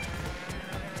beautified.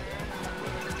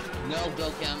 No,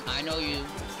 Dokem, I know you.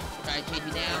 Try to chase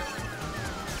me down.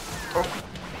 Oh.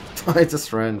 I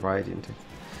just ran right into.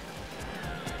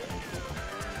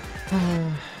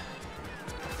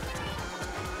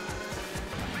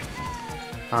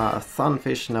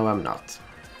 Thunfish, no I'm not.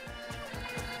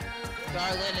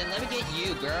 Darlin, and let me get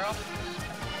you, girl.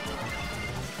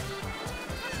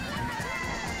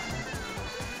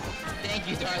 Thank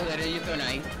you, Darlin, you're so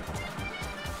nice.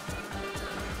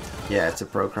 Yeah, it's a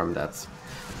program that's...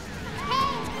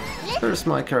 There's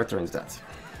my character in that.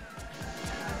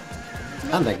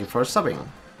 And thank you for subbing. No.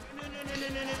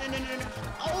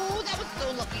 Oh, that was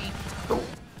so lucky. Oh,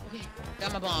 Okay,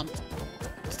 got my bomb.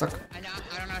 stuck.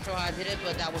 I'm not sure how I did it,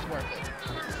 but that was worth it.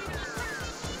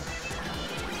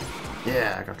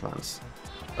 Yeah, I got Lance.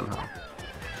 Somehow.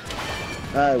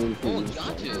 Oh,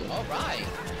 Janttu, alright.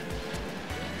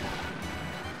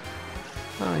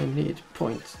 I need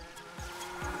points.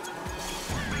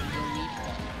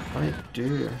 I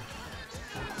do.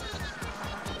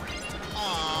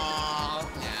 Aww,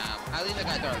 yeah. At least I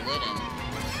got Darlin.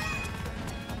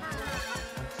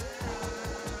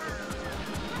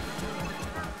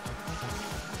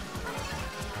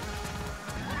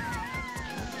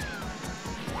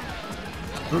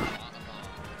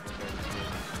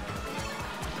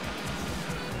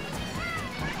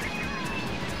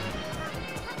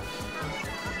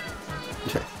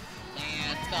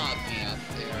 Man, stop me up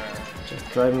there. Just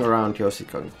driving around Yoshi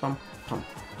going pump, pump.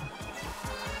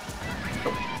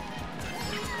 Oh.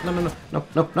 No. I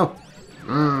don't know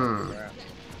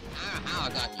how I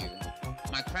got you.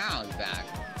 My crown's back.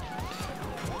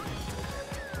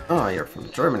 Oh, you're from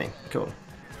Germany. Cool.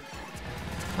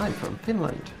 I'm from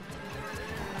Finland.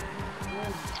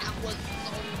 That was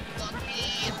so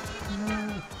lucky.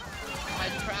 My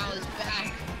crown is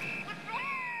back.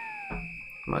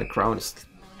 My crown is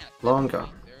longer.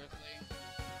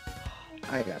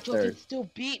 I got You third. can still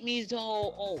beat me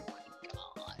though. Oh my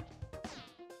god.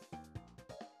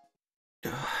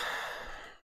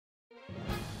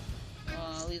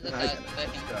 At least I got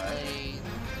second place.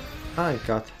 I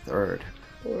got third.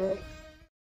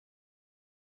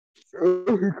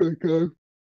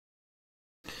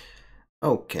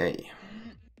 Okay.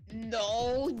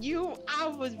 No, I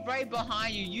was right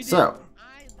behind you. You So,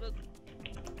 I look.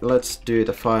 let's do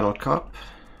the final cup,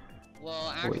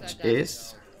 Well, actually, which I gotta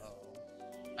is... go,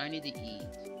 so I need to eat.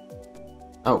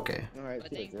 Okay. Alright,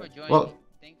 But thanks for joining. Well,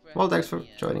 Well, thanks for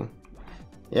joining.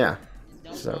 Yeah.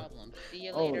 No So- problem. See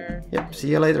you later. Yep, see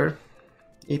you later.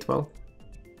 Eat well.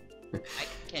 I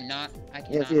cannot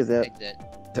Yes, he is it. exit.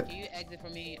 Yep. Can you exit for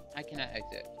me? I cannot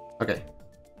exit. Okay.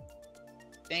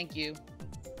 Thank you.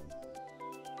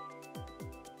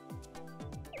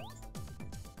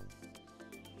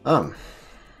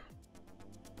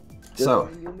 So,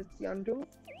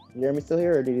 Jeremy still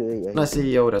here, or did you? I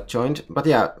see Yoda joined, but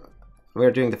yeah,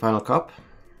 we're doing the final cup.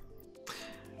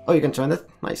 Oh, you can join that?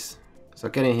 Nice. So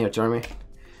get in here, Jeremy.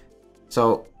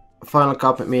 So, final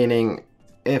cup meaning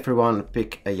everyone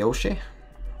pick a Yoshi.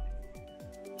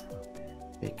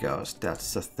 Because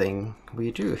that's the thing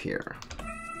we do here.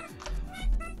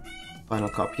 Final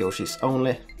cup Yoshis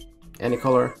only. Any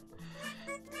color.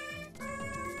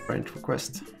 Friend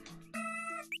request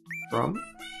from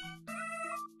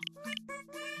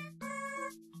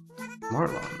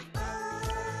Marlon.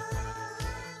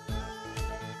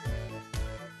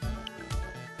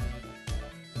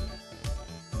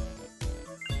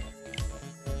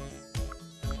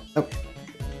 Oh.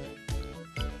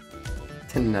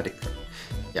 Tenadic.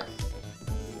 Yeah.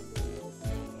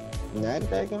 Not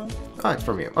back on? Ah, it's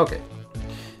from you. Okay.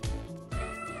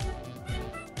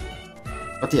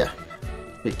 But yeah.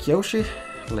 Pick Yoshi.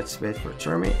 Let's wait for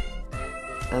Jeremy.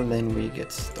 And then we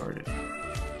get started.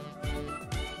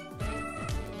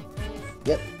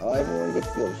 Yep, oh, everyone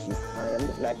gets Yoshi. I am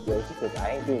the black Yoshi because I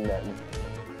ain't doing nothing.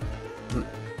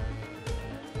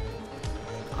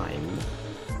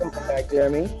 Welcome back,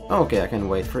 Jeremy. Okay, I can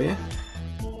wait for you.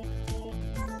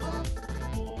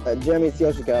 Jeremy's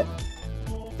Yoshi Cup.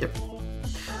 Yep.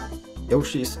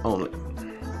 Yoshi's only.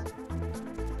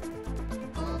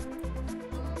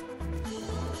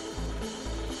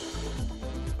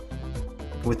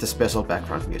 With the special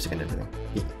background music and everything.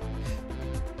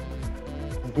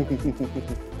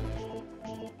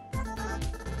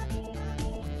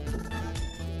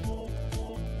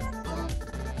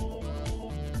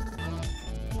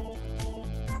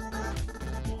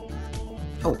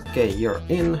 Okay, you're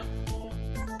in.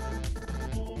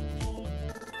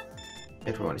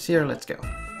 Everyone is here, let's go.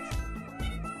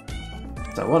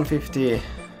 So 150,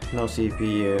 no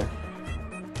CPU,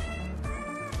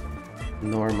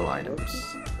 normal items.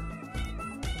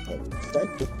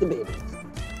 Start with the babies.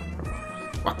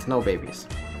 What? No babies.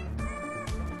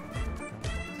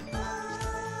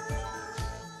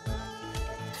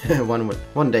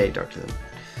 one day, Doctor.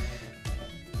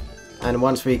 And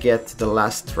once we get the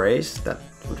last race, that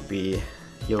would be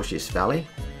Yoshi's Valley.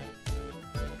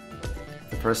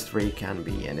 The first 3 can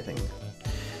be anything.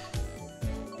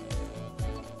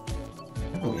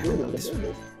 Oh, we haven't done this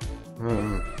one.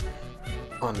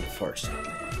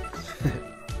 Unfortunately.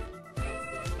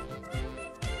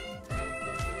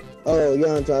 Oh,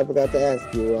 Janttu, I forgot to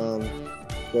ask you,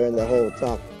 during the whole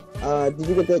talk. Did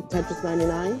you get the Tetris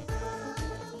 99?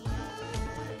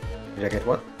 Did I get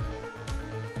what?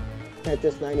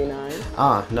 Tetris 99?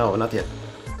 Ah, no, not yet.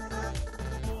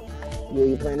 Will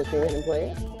you plan to stream it and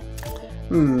play it?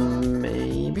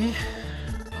 Maybe.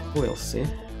 We'll see.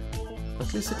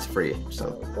 At least it's free,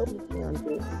 so.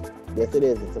 Yes, it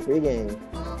is. It's a free game.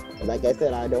 And like I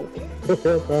said, I don't. I'm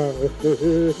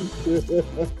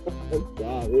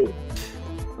sorry.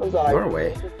 I'm sorry.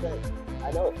 Norway.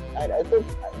 I know. I think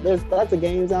there's lots of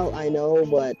games out. I know,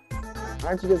 but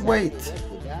aren't you just? Wait.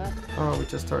 Oh, we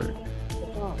just started.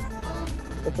 What's wrong?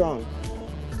 What's wrong?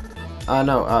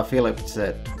 No. Philip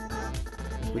said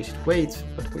we should wait,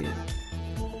 but we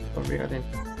already got in.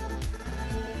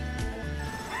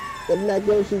 The black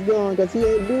Yoshi's gone because he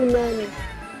ain't do nothing.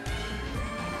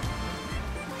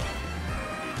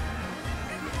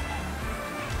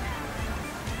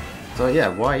 So yeah,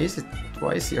 why is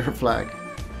your flag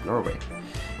Norway?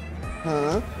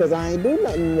 Huh? Because I ain't do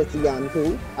nothing, Mr.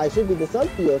 Janttu. I should be the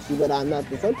Sulky Yoshi, but I'm not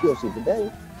the Sulky Yoshi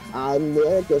today. I'm the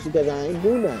Eric Yoshi because I ain't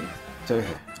do nothing. So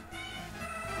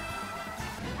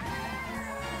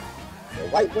The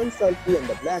white one's Sulky and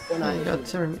the black one I ain't got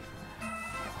do. Jeremy.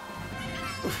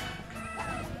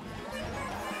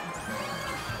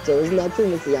 So it's not true,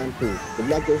 Mr. Janttu. The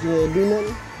black Yoshi ain't do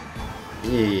nothing?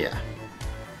 Yeah.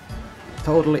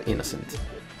 Totally innocent.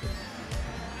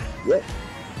 Yep.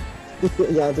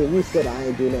 Janttu, you said I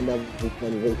ain't do nothing of this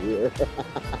funny right here.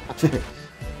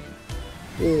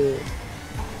 Yeah.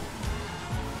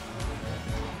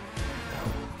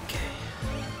 Okay.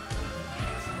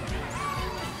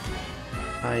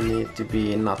 I need to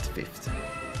be not 5th.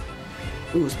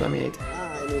 Ooh, spammy 8.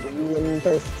 I need to be in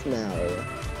first now.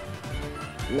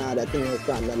 Now that thing has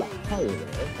gotten a lot higher.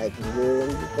 I can go in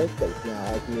first place now.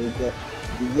 I need to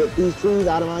get these trees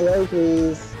out of my way,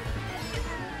 please.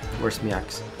 Where's my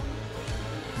axe?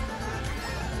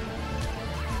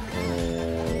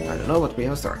 I don't know, but we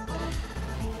have a start.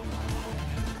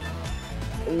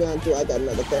 Janttu, I got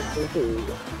another question too.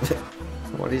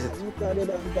 What is it? You started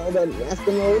on Zelda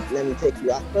Master Mode. Let me take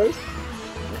you out first.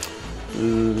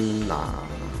 Nah.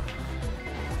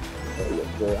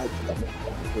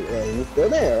 You're still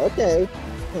there, okay.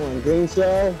 Come on, Green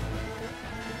Shell.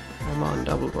 I'm on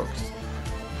double box.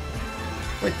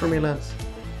 Wait for me, Lance.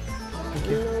 Thank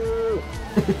you. No.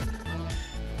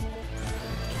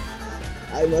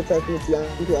 I must have Miss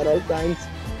Janttu at all times.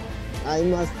 I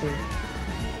must.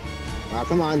 Oh,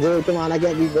 come on, dude. Come on, I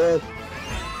can't be good.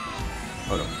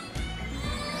 Oh no.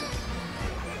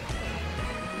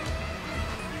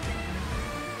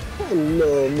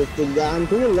 Hello, Mr.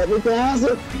 Janttu. Let me pass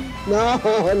it. No.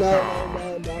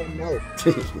 No.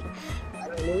 I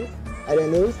didn't lose. I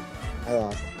didn't lose. I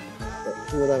lost. But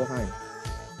who was I behind?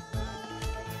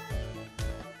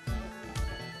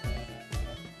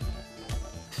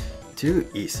 Too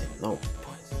easy. No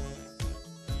points.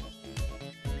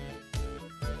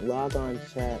 Log on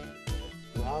chat.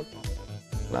 Log on.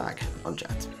 Lag on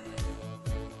chat.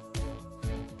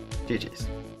 GG's.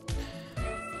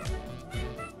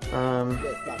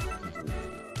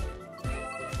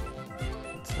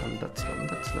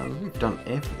 That's done. We've done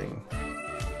everything.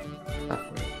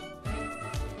 Halfway.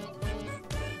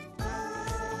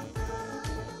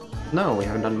 No, we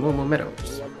haven't done Moo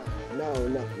Meadows. No.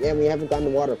 Yeah, we haven't done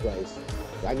the water place.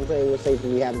 I can tell you what safety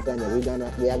we haven't done it.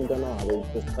 We haven't done all. We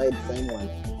just played the same one.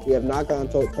 We have not gone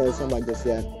to somebody just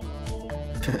yet.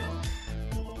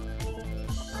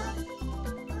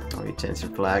 Oh, you change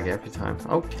your flag every time.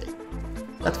 Okay.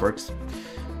 That works.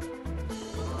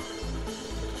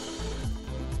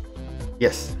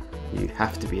 Yes, you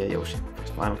have to be a Yoshi for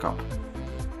the final cup.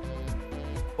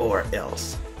 Or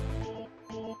else.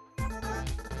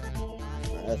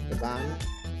 That's the band.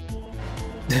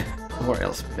 Or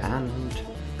else banned.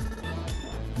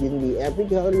 You can be every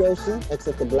color Yoshi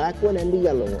except the black one and the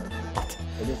yellow one. What?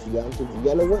 So this is Janttu, the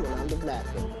yellow one, and I'm the black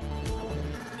one.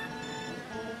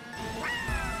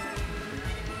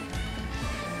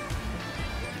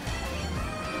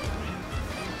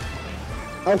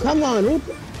 Oh, come on!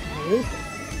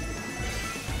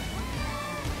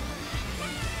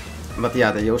 But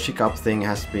yeah, the Yoshi Cup thing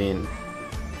has been...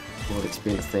 Well, it's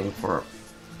been a thing for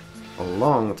a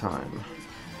long time.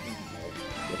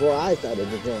 Before I started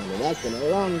to join, and that's been a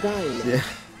long time now. Yeah.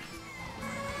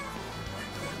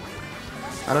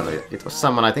 I don't know, it was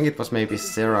someone, I think it was maybe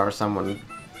Sarah or someone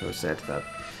who said that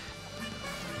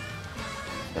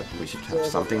we should have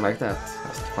something like that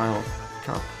as the final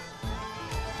cup.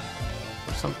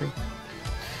 Or something.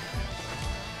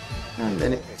 And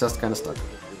then it just kinda stuck.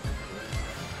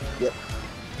 Yep.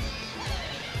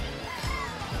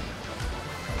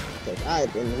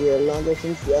 I've been here longer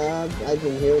since, I've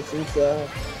been here since, oh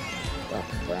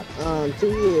crap, 2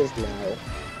 years now.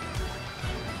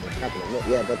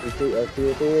 Yeah, but 2 or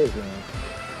 3 years now.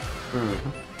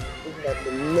 Mm-hmm. Isn't that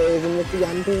amazing with the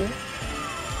Janttu?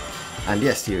 And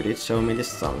yes, you did show me this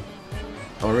song.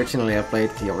 Originally I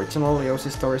played the original Yoshi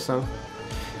Story song.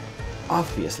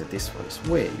 Obviously this one is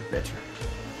way better.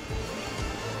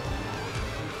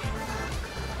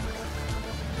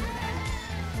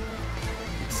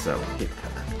 It's so hip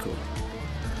and cool.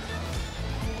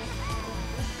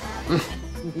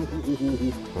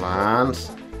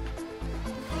 Lance,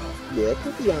 Yes,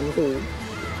 with the Janttu.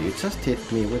 you just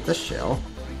hit me with the shell.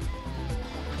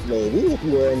 Maybe if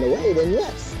you were in the way, then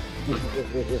yes.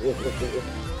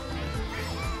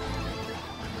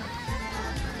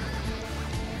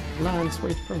 Lance,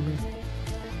 wait for me.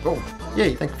 Oh,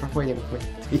 yay, thank you for waiting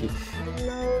with me.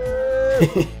 No.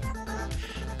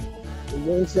 The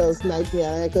wind shell sniped me.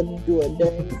 I couldn't do a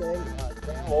damn thing.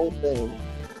 The whole thing.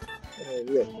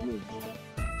 Rip me.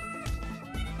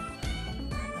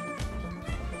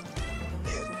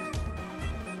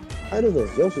 How do those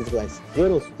Yoshis look like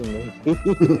Skittles to me?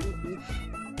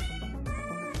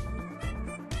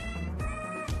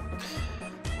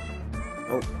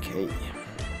 Okay.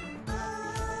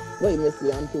 Wait, Mr.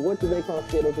 Janttu, what do they call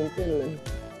Skittles in Finland?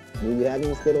 Do you have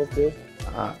any Skittles too?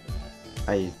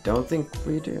 I don't think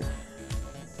we do.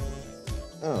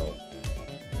 Oh.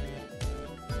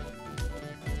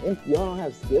 If y'all don't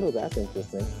have Skittles, that's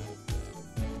interesting.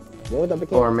 You know what that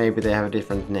became? Or maybe they have a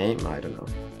different name, I don't know.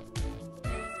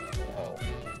 Oh.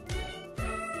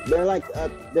 They're like,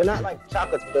 they're not like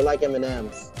chocolates, but they're like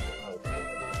M&Ms.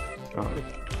 Oh.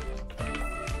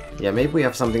 Yeah, maybe we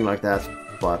have something like that,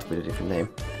 but with a different name.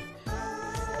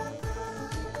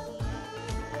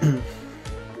 Yeah,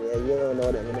 you don't know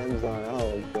what M&Ms are.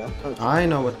 Oh, God. I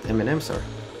know what M&Ms are.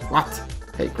 What?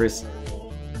 Hey, Chris.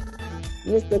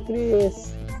 Mr.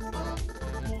 Chris.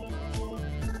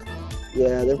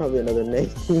 Yeah, they're probably another name.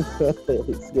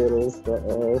 Skittles.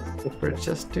 Uh-oh. We're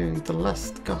just doing the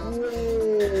last cup.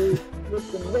 Yay!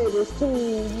 With the neighbors too.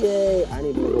 Yay! I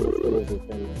need to know what Skittles is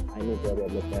saying. I need to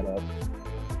look that up.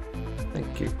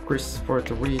 Thank you, Chris, for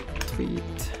the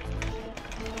retweet.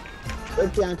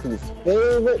 What's Janttu's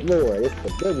favorite lure? It's the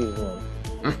baby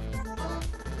one.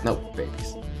 No,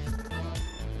 babies.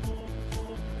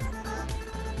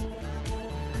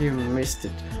 You missed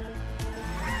it.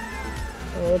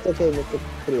 Oh, it's okay, Mr.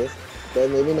 Chris. But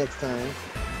maybe next time.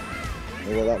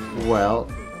 Well,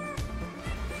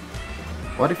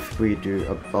 what if we do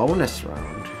a bonus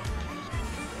round?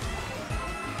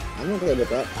 I'm okay with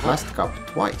that. Last cup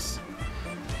twice.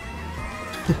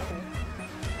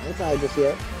 I'm sorry just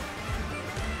yet.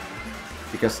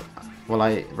 Because, well,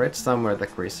 I read somewhere that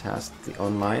Chris has the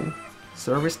online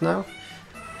service now,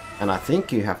 and I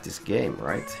think you have this game,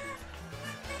 right?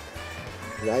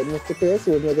 Right, Mr. Chris,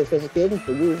 we'll make a special occasion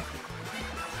for you.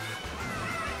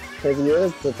 Because he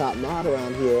is the top mod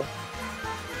around here.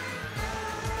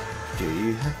 Do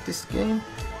you have this game?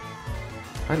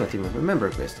 I don't even remember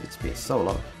this, it's been so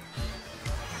long.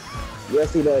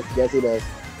 Yes, he does. Yes, he does.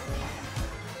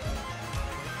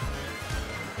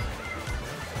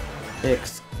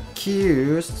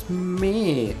 Excuse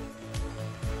me,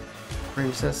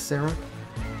 Princess Sarah.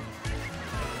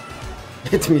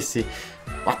 Let me see.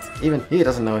 What? Even he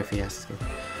doesn't know if he has this game.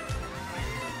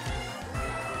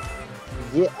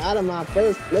 Get out of my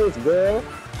first place, girl.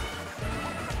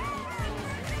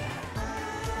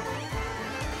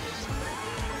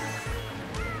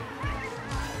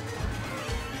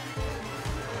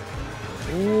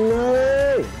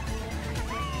 No.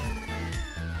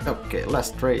 Okay,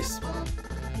 last race.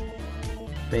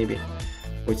 Maybe.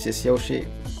 Which is Yoshi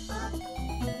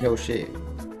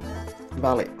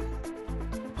Valley.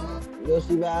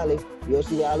 Yoshi Valley.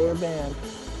 Yoshi Valley or band.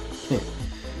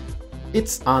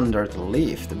 It's under the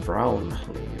leaf, the brown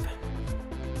leaf.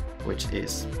 Which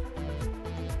is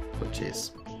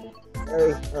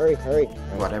Hurry, hurry, hurry.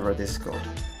 whatever this is called.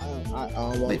 I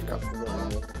almost Leaf cup.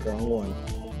 Wrong one.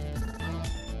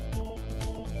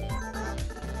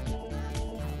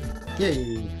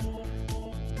 Yay!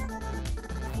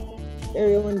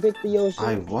 Everyone pick the Yoshi.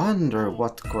 I wonder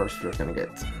what course we're gonna get.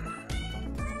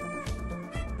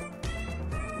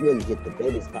 Really get the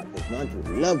babies pop. This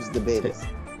Janttu loves the babies.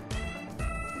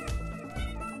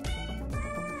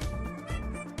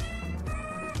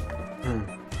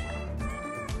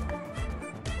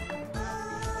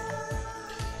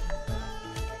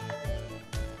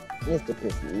 Mr.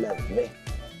 Chris loves me.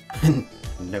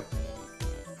 Nope.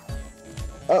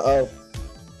 Uh-oh.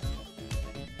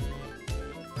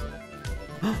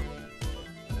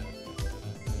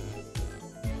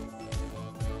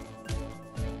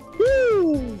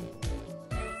 Woo!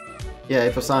 Yeah,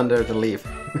 it was under the leaf.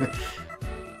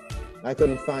 I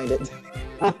couldn't find it.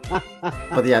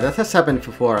 But yeah, that has happened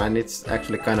before, and it's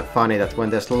actually kind of funny that when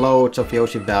there's loads of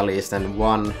Yoshi Valleys and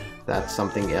one that's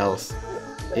something else,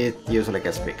 it usually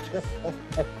gets picked.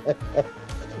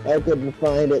 I couldn't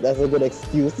find it. That's a good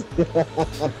excuse.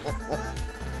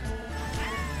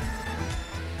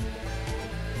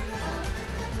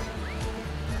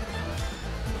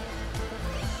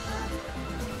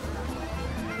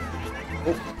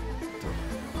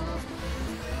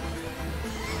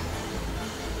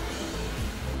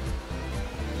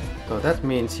 So that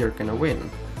means you're gonna win,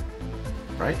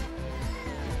 right?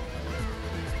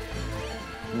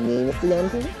 Me, Mr.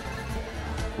 Janttu?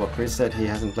 Well, Chris said he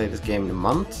hasn't played this game in a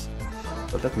month,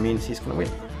 so that means he's gonna win.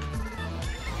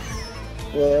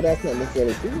 Well, that's not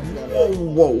necessarily true. Oh,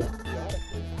 whoa!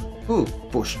 Who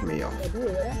pushed me off?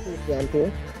 Janttu.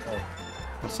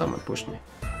 Well, someone pushed me.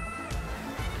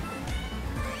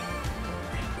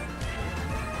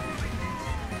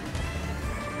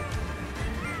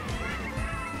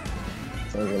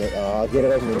 Oh, get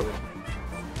it over me.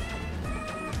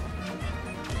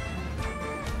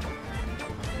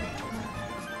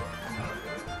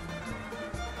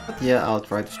 But yeah, I'll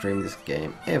try to stream this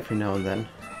game every now and then.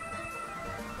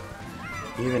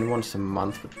 Even once a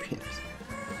month would be nice.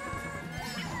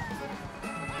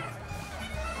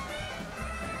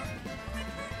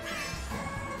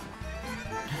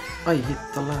 I hit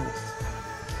the lance.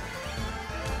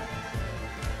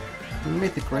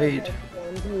 Mythic raid.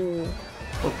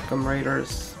 Welcome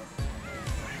raiders.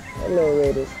 Hello,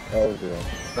 Raiders. Oh, dear.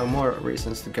 No more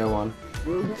reasons to go on.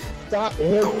 Stop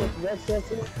him.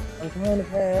 I'm trying to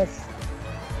pass.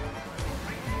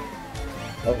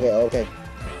 Okay, okay.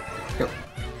 Go.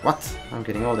 What? I'm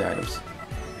getting all the items.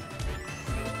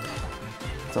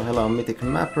 So hello, Mythic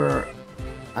Mapper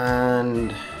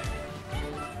and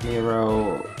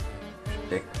Nero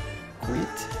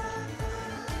Equit.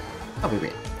 How we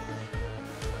win?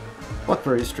 What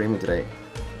were you streaming today?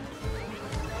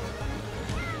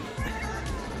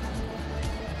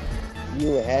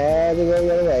 You had to go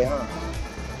the other way, huh?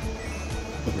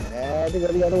 You had to go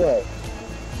the other way.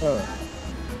 Huh.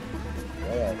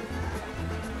 Whatever.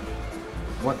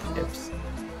 What ifs?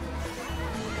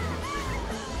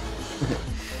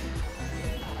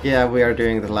 Yeah, we are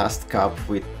doing the last cup,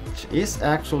 which is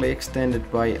actually extended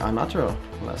by another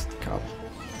last cup.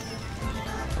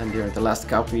 And during the last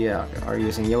cup we are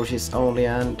using Yoshi's only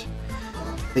and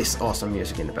this awesome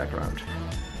music in the background.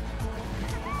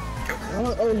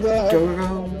 Oh, God. Go,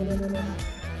 go. No.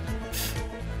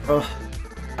 Oh,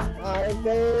 My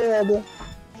bad.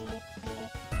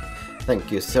 thank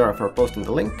you, Sarah, for posting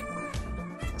the link.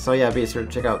 So yeah, be sure to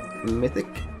check out Mythic,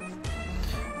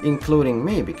 including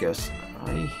me, because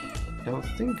I don't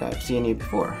think I've seen you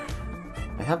before.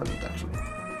 I haven't actually.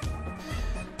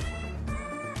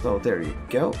 So there you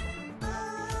go.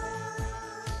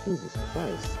 Jesus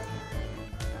Christ.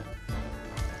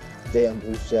 Damn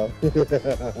blue shell.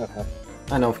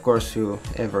 And of course,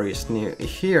 whoever is new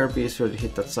here, be sure to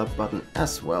hit that sub button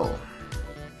as well.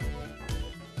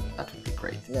 That would be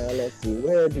great. Now let's see,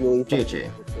 where do we find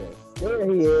GG. There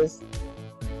he is.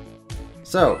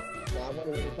 So, Now I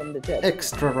want to come to chat.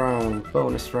 extra round,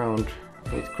 bonus round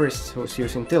with Chris, who's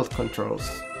using tilt controls.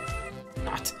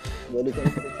 Not. What do you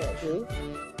come to the chat, please?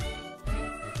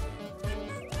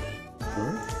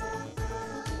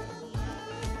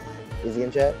 Is he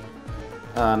in chat?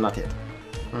 Not yet.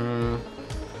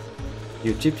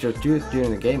 You chip your tooth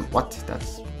during the game? What?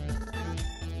 That's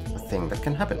a thing that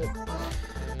can happen.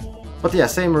 But yeah,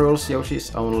 same rules,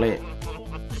 Yoshi's only.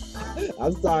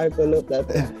 I'm sorry, Philip.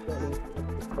 That's funny.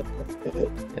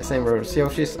 Yeah, same rules,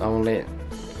 Yoshi's only.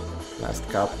 Last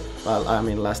cup. Well, I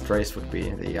mean, last race would be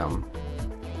the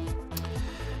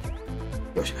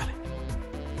Yoshi Valley.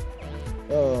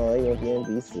 Oh, he went the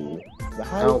NBC. But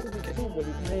how was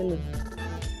he playing?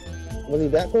 Was he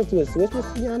that close to his switch,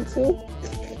 Mr. Janttu?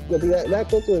 Was he that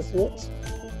close to his switch?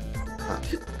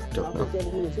 Don't know.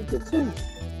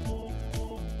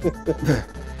 know.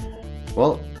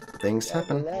 Well, things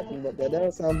happen. Laughing, but that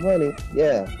does sound funny.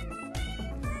 Yeah.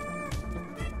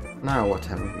 Now what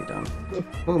haven't we done?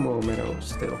 Momo Meadow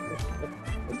still.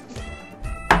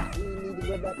 We need to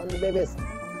go back on the babies.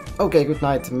 Okay, good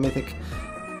night, Mythic.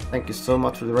 Thank you so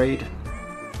much for the raid.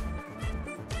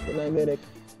 Good night, Mythic.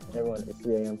 Everyone, it's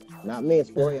 3 a.m. Not me, it's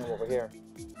 4 a.m. over here.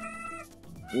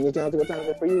 You need to what time is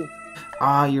it for you?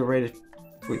 Ah, you raided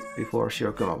with before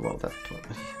Shirokuma. Well, that one.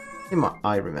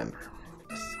 I remember.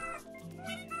 Yes.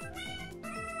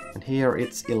 And here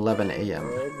it's 11 a.m.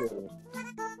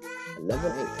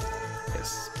 11 a.m.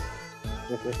 Yes.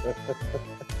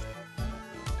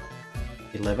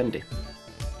 11D.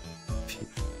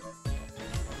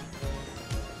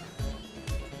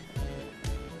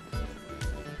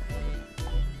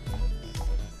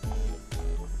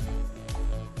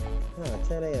 Oh,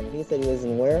 10 a.m. He said he was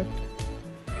in where?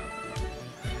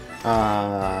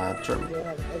 Germany. We'll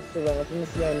have an extra round from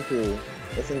Mr. Janttu.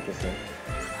 That's interesting.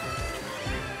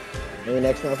 Maybe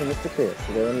next round for Mr. Chris.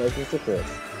 So they're in like Mr. Chris.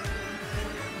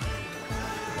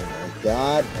 Oh my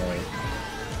god.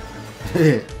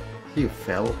 You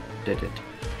fell, did it?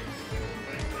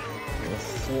 I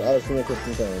was seeing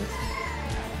 15 times.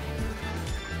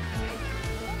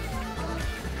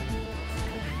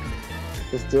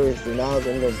 Mysteriously, now I'm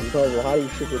going to be told, well, how do you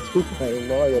trick a tooth in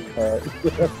Mario Kart?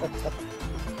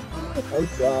 I'm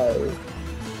sorry.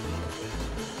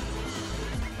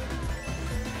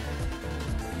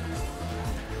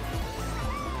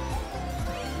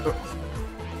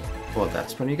 Well,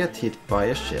 that's when you get hit by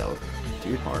a shell.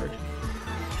 Too hard.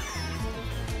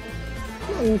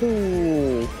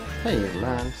 Hey,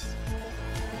 Lance.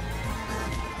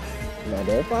 Now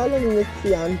don't follow me,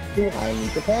 Mr. Janttu. I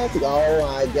need to pass it. Oh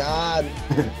my god.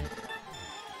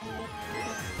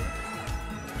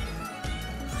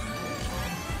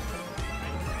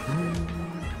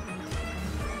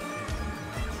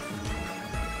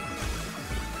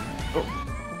 Oh,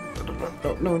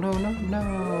 no.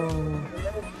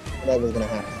 That was gonna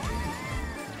happen.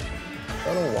 I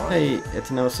don't know why. Hey,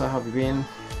 Etinosa, how have you been?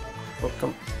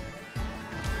 Welcome.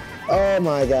 Oh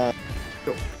my god.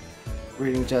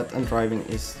 Reading chat and driving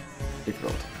is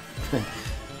difficult.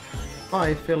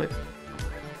 Bye, Philip.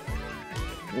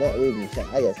 Not reading chat.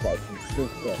 I guess that's some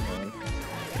stupid stuff, man.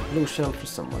 Blue shell for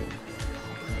someone.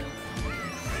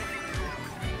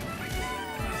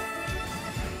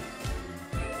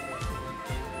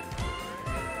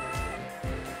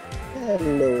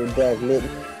 Hello, Dark Lit.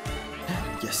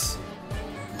 Yes.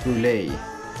 Brûlé.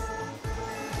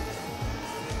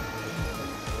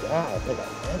 God, I think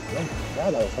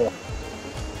that was horrible.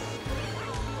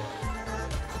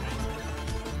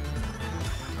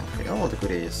 Okay, all the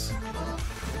goodies.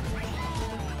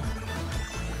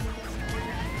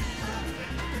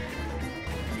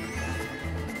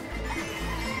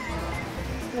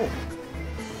 Oh.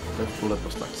 That bullet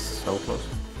was like so close.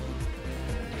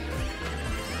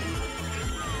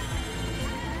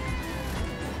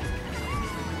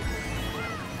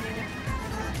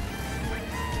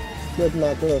 That's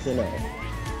not close enough.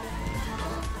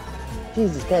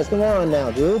 Jesus Christ, come on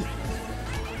now, dude.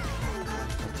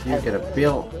 You get a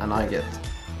bill and I get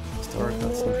start.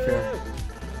 That's unfair.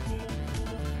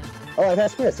 Oh, I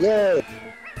passed Chris. Yay!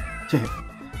 Do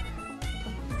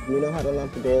you know how to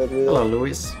lump the gold wheel? Hello,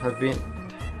 Luis. Have been.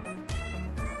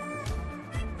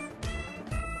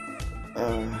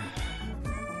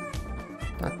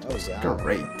 That was yeah,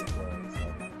 great.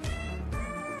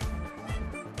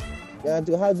 Yeah,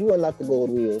 dude, how'd you unlock the gold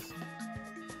wheels?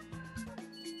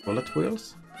 Bullet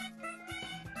wheels?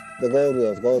 The gold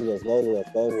wheels, gold wheels, gold wheels,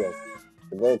 gold wheels.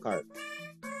 The gold cart.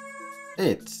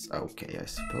 It's okay, I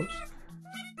suppose.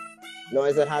 No,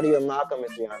 I said, how do you unlock them,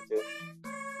 Mr. Janttu?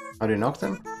 How do you knock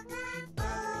them?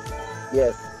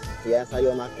 Yes. Yes, how do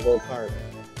you unlock the gold cart?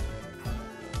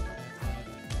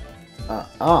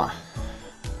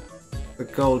 The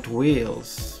gold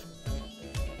wheels.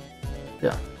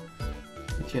 Yeah.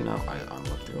 Did you know I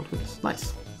unlocked the gold wheels?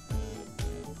 Nice.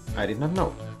 I did not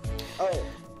know.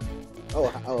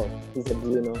 Oh, he said, do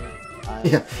you know?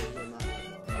 Yeah.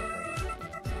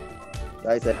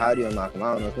 I said, how do you unlock them?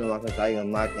 I don't know if you unlock them, how you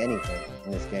unlock anything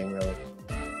in this game, really.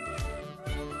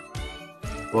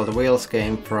 Well, the wheels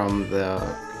came from the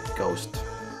ghost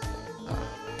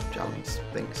challenge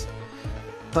things.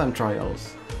 Time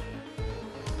trials.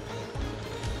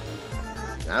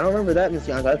 I don't remember that,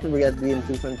 Mr. Janttu. I remember you had to be in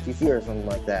 220cc or something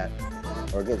like that.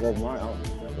 Or get Gold Mario. I don't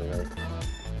remember really.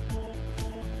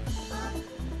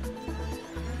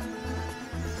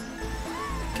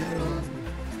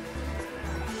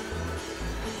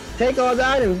 Take all the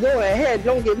items, go ahead,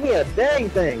 don't give me a dang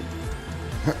thing.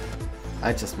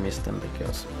 I just missed them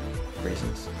because of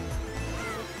reasons.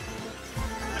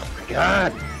 Oh my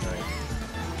god!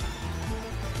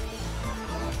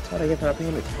 That's what I get for not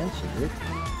paying attention, dude.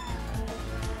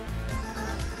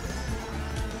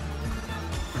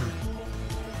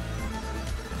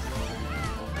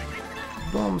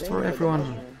 Bombs for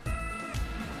everyone.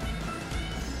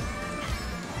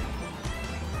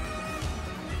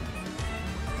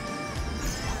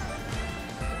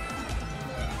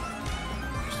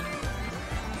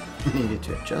 Needed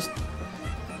to adjust.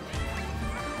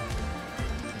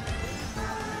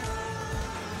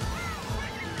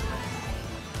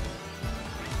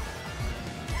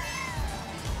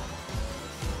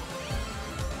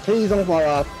 Please don't fall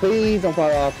off. Please don't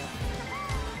fall off.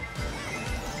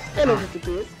 Hello, Mr.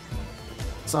 Chris.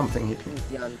 Something hit me.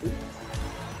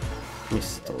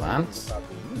 Mr. Lance.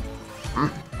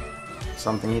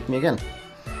 Something hit me again.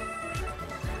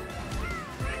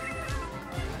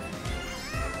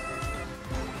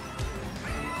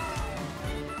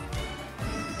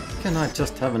 Can I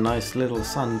just have a nice little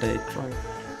Sunday drive?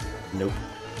 Nope.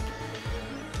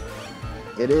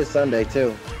 It is Sunday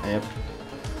too. Yep.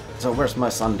 So where's my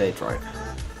Sunday drive?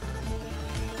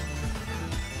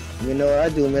 You know, I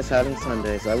do miss having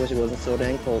Sundays. I wish it wasn't so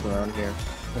dang cold around here.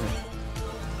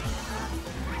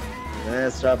 Man,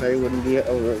 strawberry wouldn't be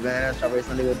man, strawberry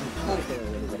Sunday wouldn't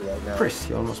be right now. Chris,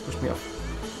 you almost pushed me off.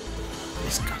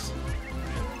 Discuss.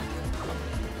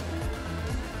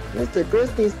 Mr.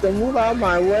 Chris needs to move out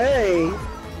my way.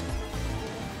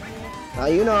 Now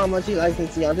you know how much he likes me,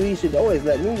 Janttu. You should always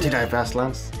let me know. Did I pass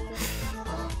Lance?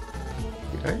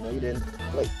 Did I? No, you didn't.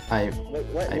 Wait.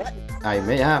 What? I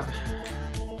may have.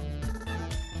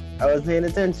 I was paying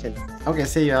attention. Okay,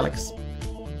 see you, Alex.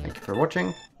 Thank you for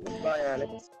watching. Bye,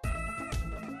 Alex.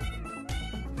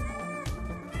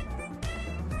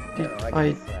 Did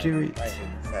I do it?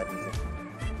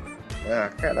 Ah,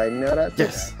 crap, I know that.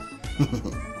 Yes.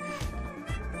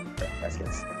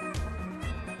 Baskets.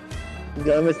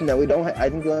 The only missing that we don't have, I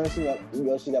think the only missing that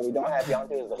Yoshi that we don't have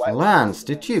Janttu is the white Lance,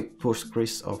 did you push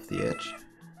Chris off the edge?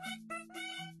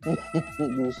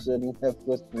 You shouldn't have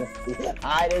pushed me.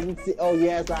 I didn't see. Oh,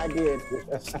 yes, I did.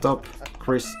 Stop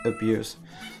Chris abuse.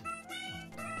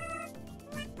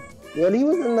 Well, he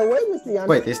was in the way, Mr. Janttu.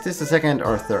 Wait, is this the second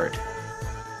or third?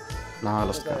 No, I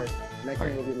lost count. Next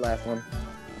Okay. one will be the last one.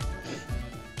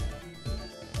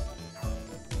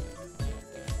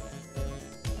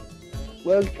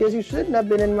 Well, because you shouldn't have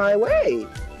been in my way.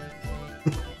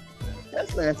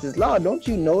 That's Lance's law. Don't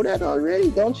you know that already?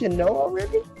 Don't you know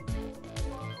already?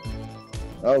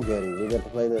 Oh, goody. We get to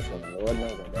play this one. Lord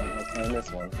knows I don't like playing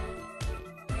this one.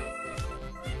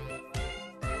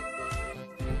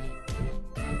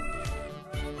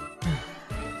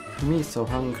 Me so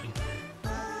hungry.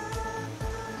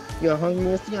 You're hungry,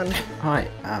 Mr. Janttu? I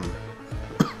am.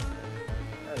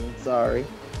 I'm sorry.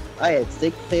 I had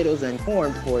steak, potatoes, and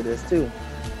corn before this, too.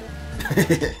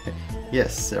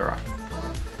 Yes, Sarah.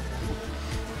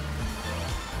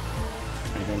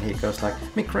 And then he goes like,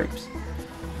 me grapes.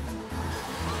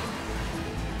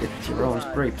 Get your own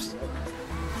grapes.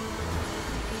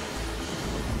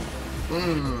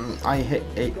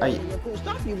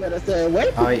 Stop, you better stay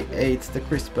away. I ate the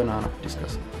crisp banana.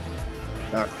 Disgusting.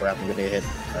 Oh crap, I'm gonna get hit.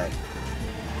 Alright.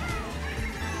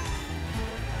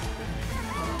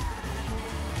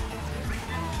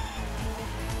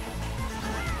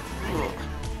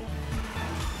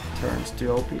 Turns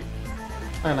to OP.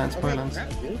 Silence, Okay, silence. crap,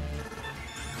 dude.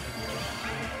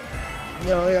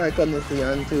 No, yeah, I couldn't see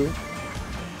Janttu.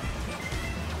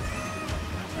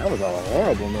 That was a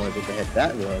horrible noise. What the heck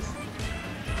that was?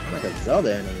 Like a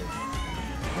Zelda enemy.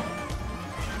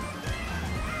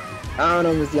 I don't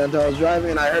know, Miss Janttu. I was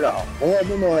driving and I heard a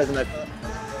horrible noise and I thought.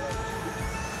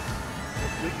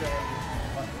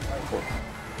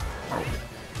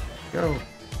 Go.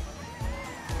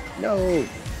 No.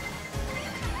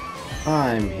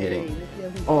 I'm hitting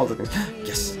all the things.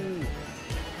 Yes.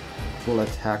 Bullet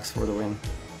hacks for the win.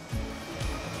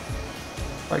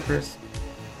 Bye, Chris.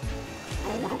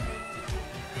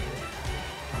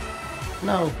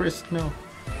 No, Chris, no.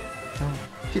 No.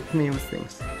 Hit me with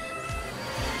things.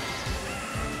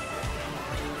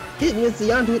 Hit Miss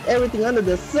Janttu with everything under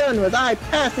the sun as I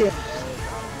pass it.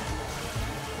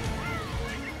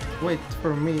 Wait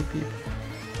for me, people.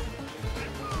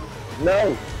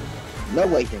 No. No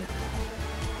waiting.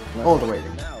 No. All the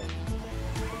waiting. No.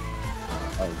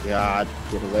 Oh God,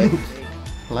 get away from me.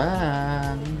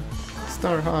 Land.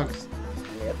 Star Hogs.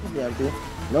 Yeah, Janttu.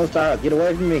 No star, get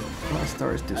away from me. My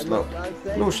star is too I slow. know what I'm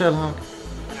saying. Blue Shell Hog.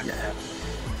 Yeah.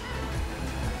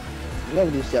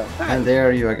 Nobody shall. And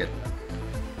there you are again.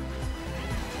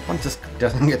 One just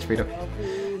doesn't get rid of it. Oh,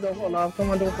 please, don't fall off. Come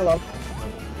on, don't fall off.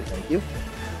 Thank you.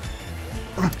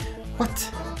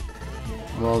 What?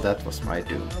 Well, that was my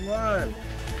doom. Come on.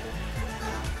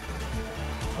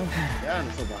 Oh my God,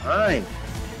 I'm so behind.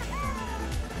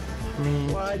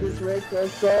 Me. Why this race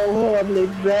was so horribly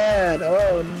bad?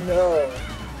 Oh no.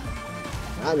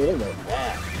 I mean, it was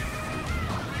bad.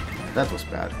 That was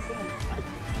bad.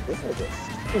 This was a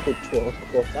stupid 12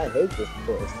 course. I hate this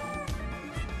course.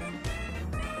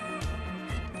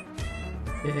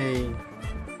 Yay.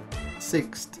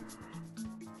 Sixth.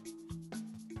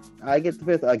 I get the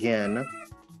 5th again.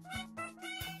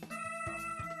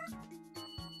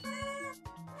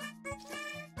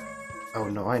 Oh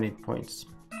no, I need points.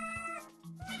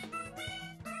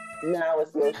 Now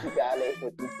it's Yoshi Valley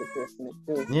with Mr. Christmas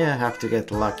too. Yeah, I have to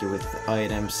get lucky with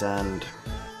items and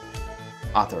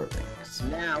other things.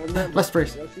 Now remember, Last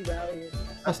race. Yoshi Valley is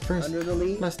Last race. under the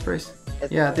leaf. Last race.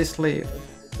 It's Yeah, not- this leaf.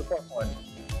 It's the 4th one.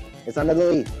 It's under the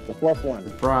leaf. The 4th one.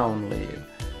 Brown leaf.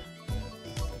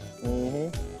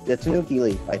 The Tanuki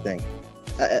leaf, I think.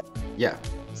 Yeah.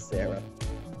 Sarah.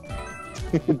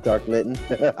 Dark Litten.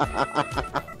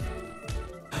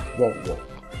 Whoa, whoa.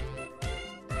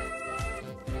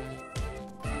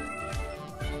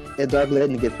 Yeah, Dark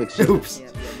Litten gets fixed. Oops.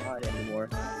 Can't be behind anymore.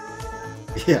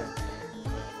 Yeah.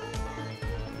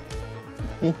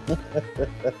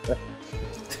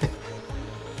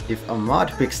 If a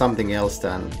mod picks something else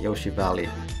than Yoshi Valley,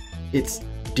 it's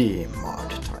D-mod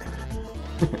time.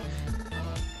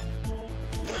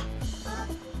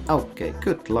 Okay,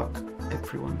 good luck,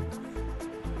 everyone.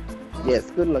 Yes,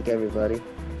 good luck, everybody.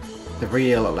 The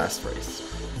real last race.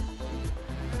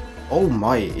 Oh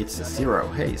my, it's a 0.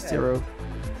 Hey, 0.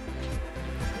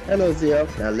 Hello, Zio.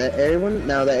 Now that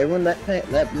everyone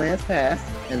let man's pass,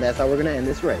 and that's how we're gonna end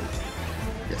this race.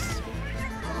 Yes.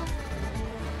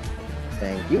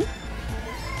 Thank you.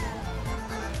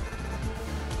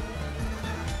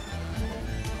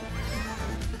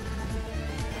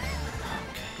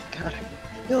 God,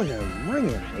 I feel your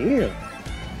ringing here.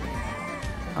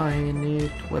 I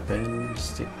need weapons,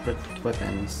 secret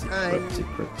weapons,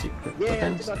 secret Yeah,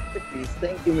 weapons. it's about 50s.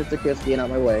 Thank you, Mr. Chris, getting out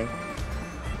my way.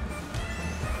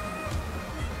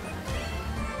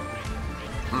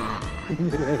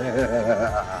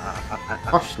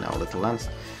 Hush now, little Lance.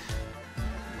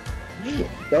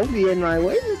 Don't be in my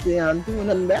way, Mr. Janttu.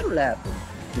 Nothing bad will happen.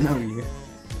 No, you.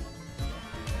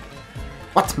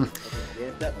 What? Yeah,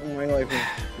 that one ring away from me.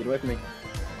 Get away from me.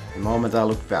 The moment I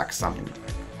look back, something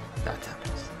that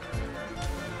happens.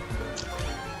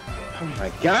 Oh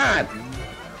my God!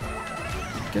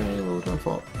 Okay, well, don't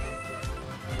fall.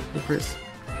 Hey, Chris.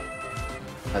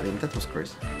 I think that was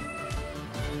Chris.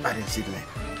 I didn't see the name.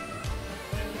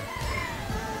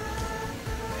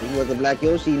 He was a black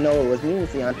Yoshi. No, it was me,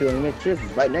 Mr. Janttu, and Miss Chris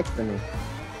is right next to me.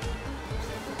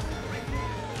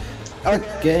 Good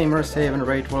gamers, save and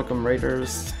rate, welcome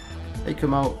raiders. Hey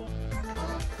Kumo.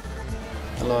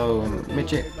 Hello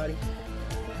Michi. Everybody.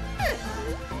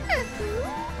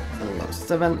 Hello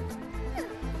 7.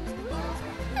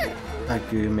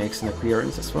 Aku makes an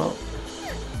appearance as well.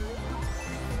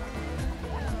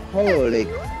 Holy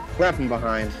crap, I'm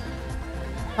behind.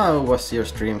 How was your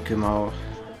stream, Kumo?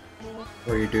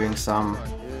 Were you doing some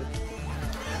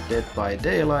Dead by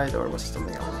Daylight or was it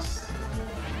something else?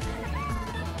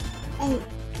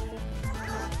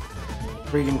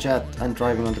 Reading chat and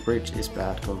driving on the bridge is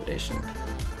bad combination.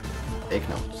 Take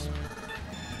notes.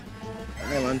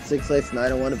 I'm on 6 lights and I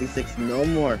don't want to be 6 no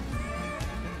more.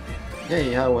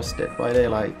 Yay, how was Dead by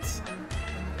Daylight?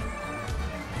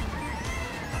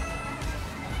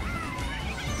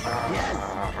 Yes!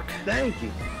 Thank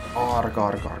you! Arg,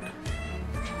 arg, arg.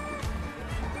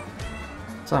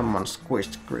 Someone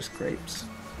squished Chris Grapes.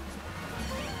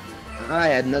 I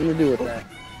had nothing to do with that.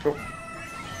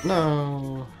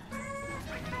 No.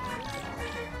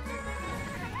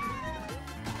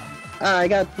 I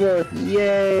got 4th,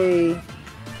 yay!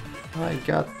 I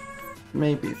got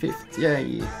maybe 5th,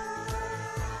 yay.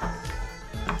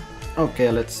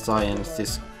 Okay, let's science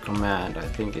this command. I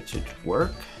think it should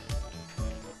work.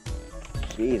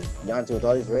 Jeez, Janttu, with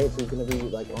all these raids, who's gonna be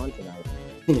like on tonight?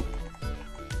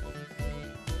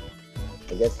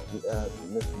 I guess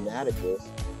Miss Fnatic is.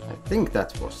 I think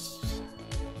that was...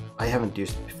 I haven't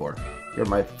used it before. You're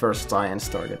my first science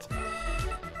target.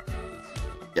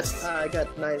 Yes. I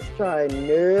got nice try,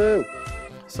 no!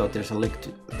 So there's a link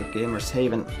to the Gamers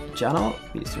Haven channel.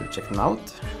 Be sure to check them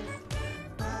out.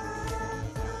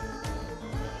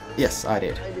 Yes, I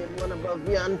did. I did one above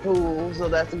Janttu, so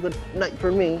that's a good night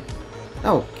for me.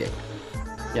 Okay.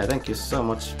 Yeah, thank you so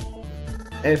much,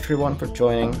 everyone, for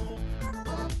joining.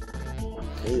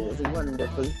 It was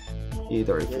wonderful.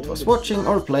 Either if it was watching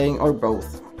or playing or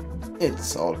both.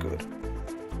 It's all good.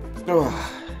 Ugh.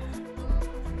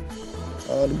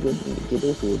 All the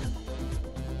good food.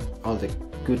 All the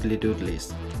goodly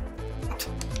doodlies.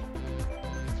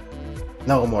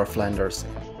 No more Flanders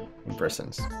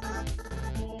impressions.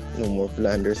 No more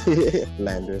Flanders.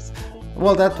 Flanders.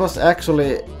 Well, that was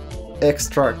actually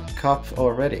extra cup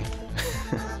already.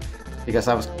 Because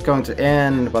I was going to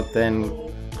end, but then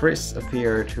Chris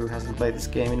appeared, who hasn't played this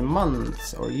game in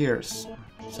months or years.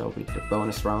 So we did a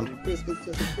bonus round.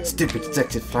 Stupid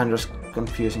sexy Flanders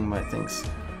confusing my things.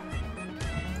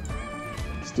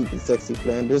 Stupid sexy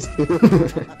Flanders.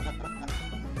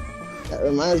 That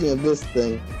reminds me of this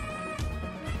thing.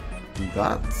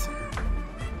 But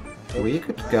we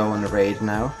could go on a raid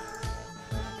now.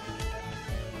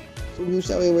 So who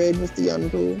shall we raid, Mr.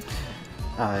 Janttu?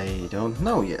 I don't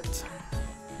know yet.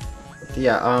 But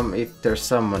yeah, if there's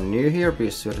someone new here, be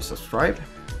sure to subscribe.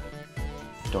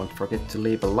 Don't forget to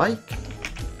leave a like.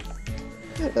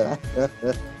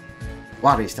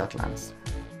 What is that, Lance?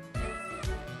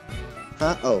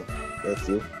 Huh? Oh, that's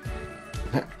you.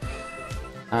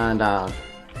 And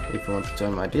if you want to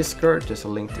join my Discord, there's a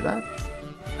link to that.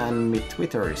 And my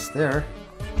Twitter is there.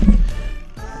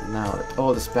 Now that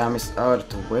all the spam is out of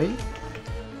the way,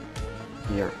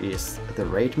 here is the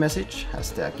raid message,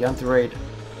 hashtag Janttu raid.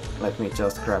 Let me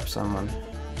just grab someone.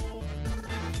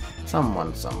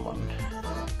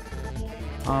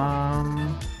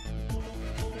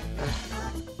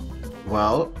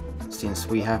 Well, since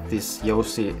we have this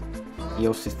Yoshi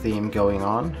theme going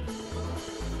on,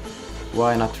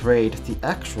 why not raid the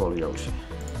actual Yoshi?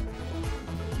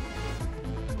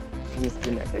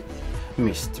 Mr. Addict.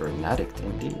 Mr. Addict,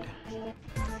 indeed.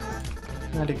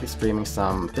 Addict is streaming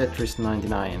some Tetris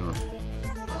 99.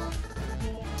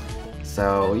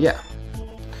 So yeah,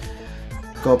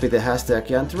 copy the hashtag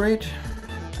Janttu raid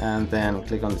and then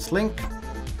click on this link.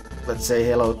 Let's say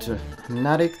hello to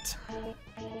Addict.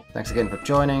 Thanks again for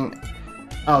joining.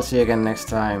 I'll see you again next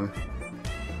time.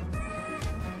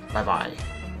 Bye bye.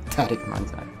 Addict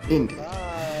 99. Indeed.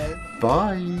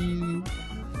 Bye. Bye.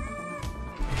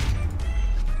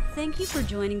 Thank you for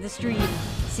joining the stream.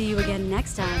 See you again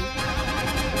next time.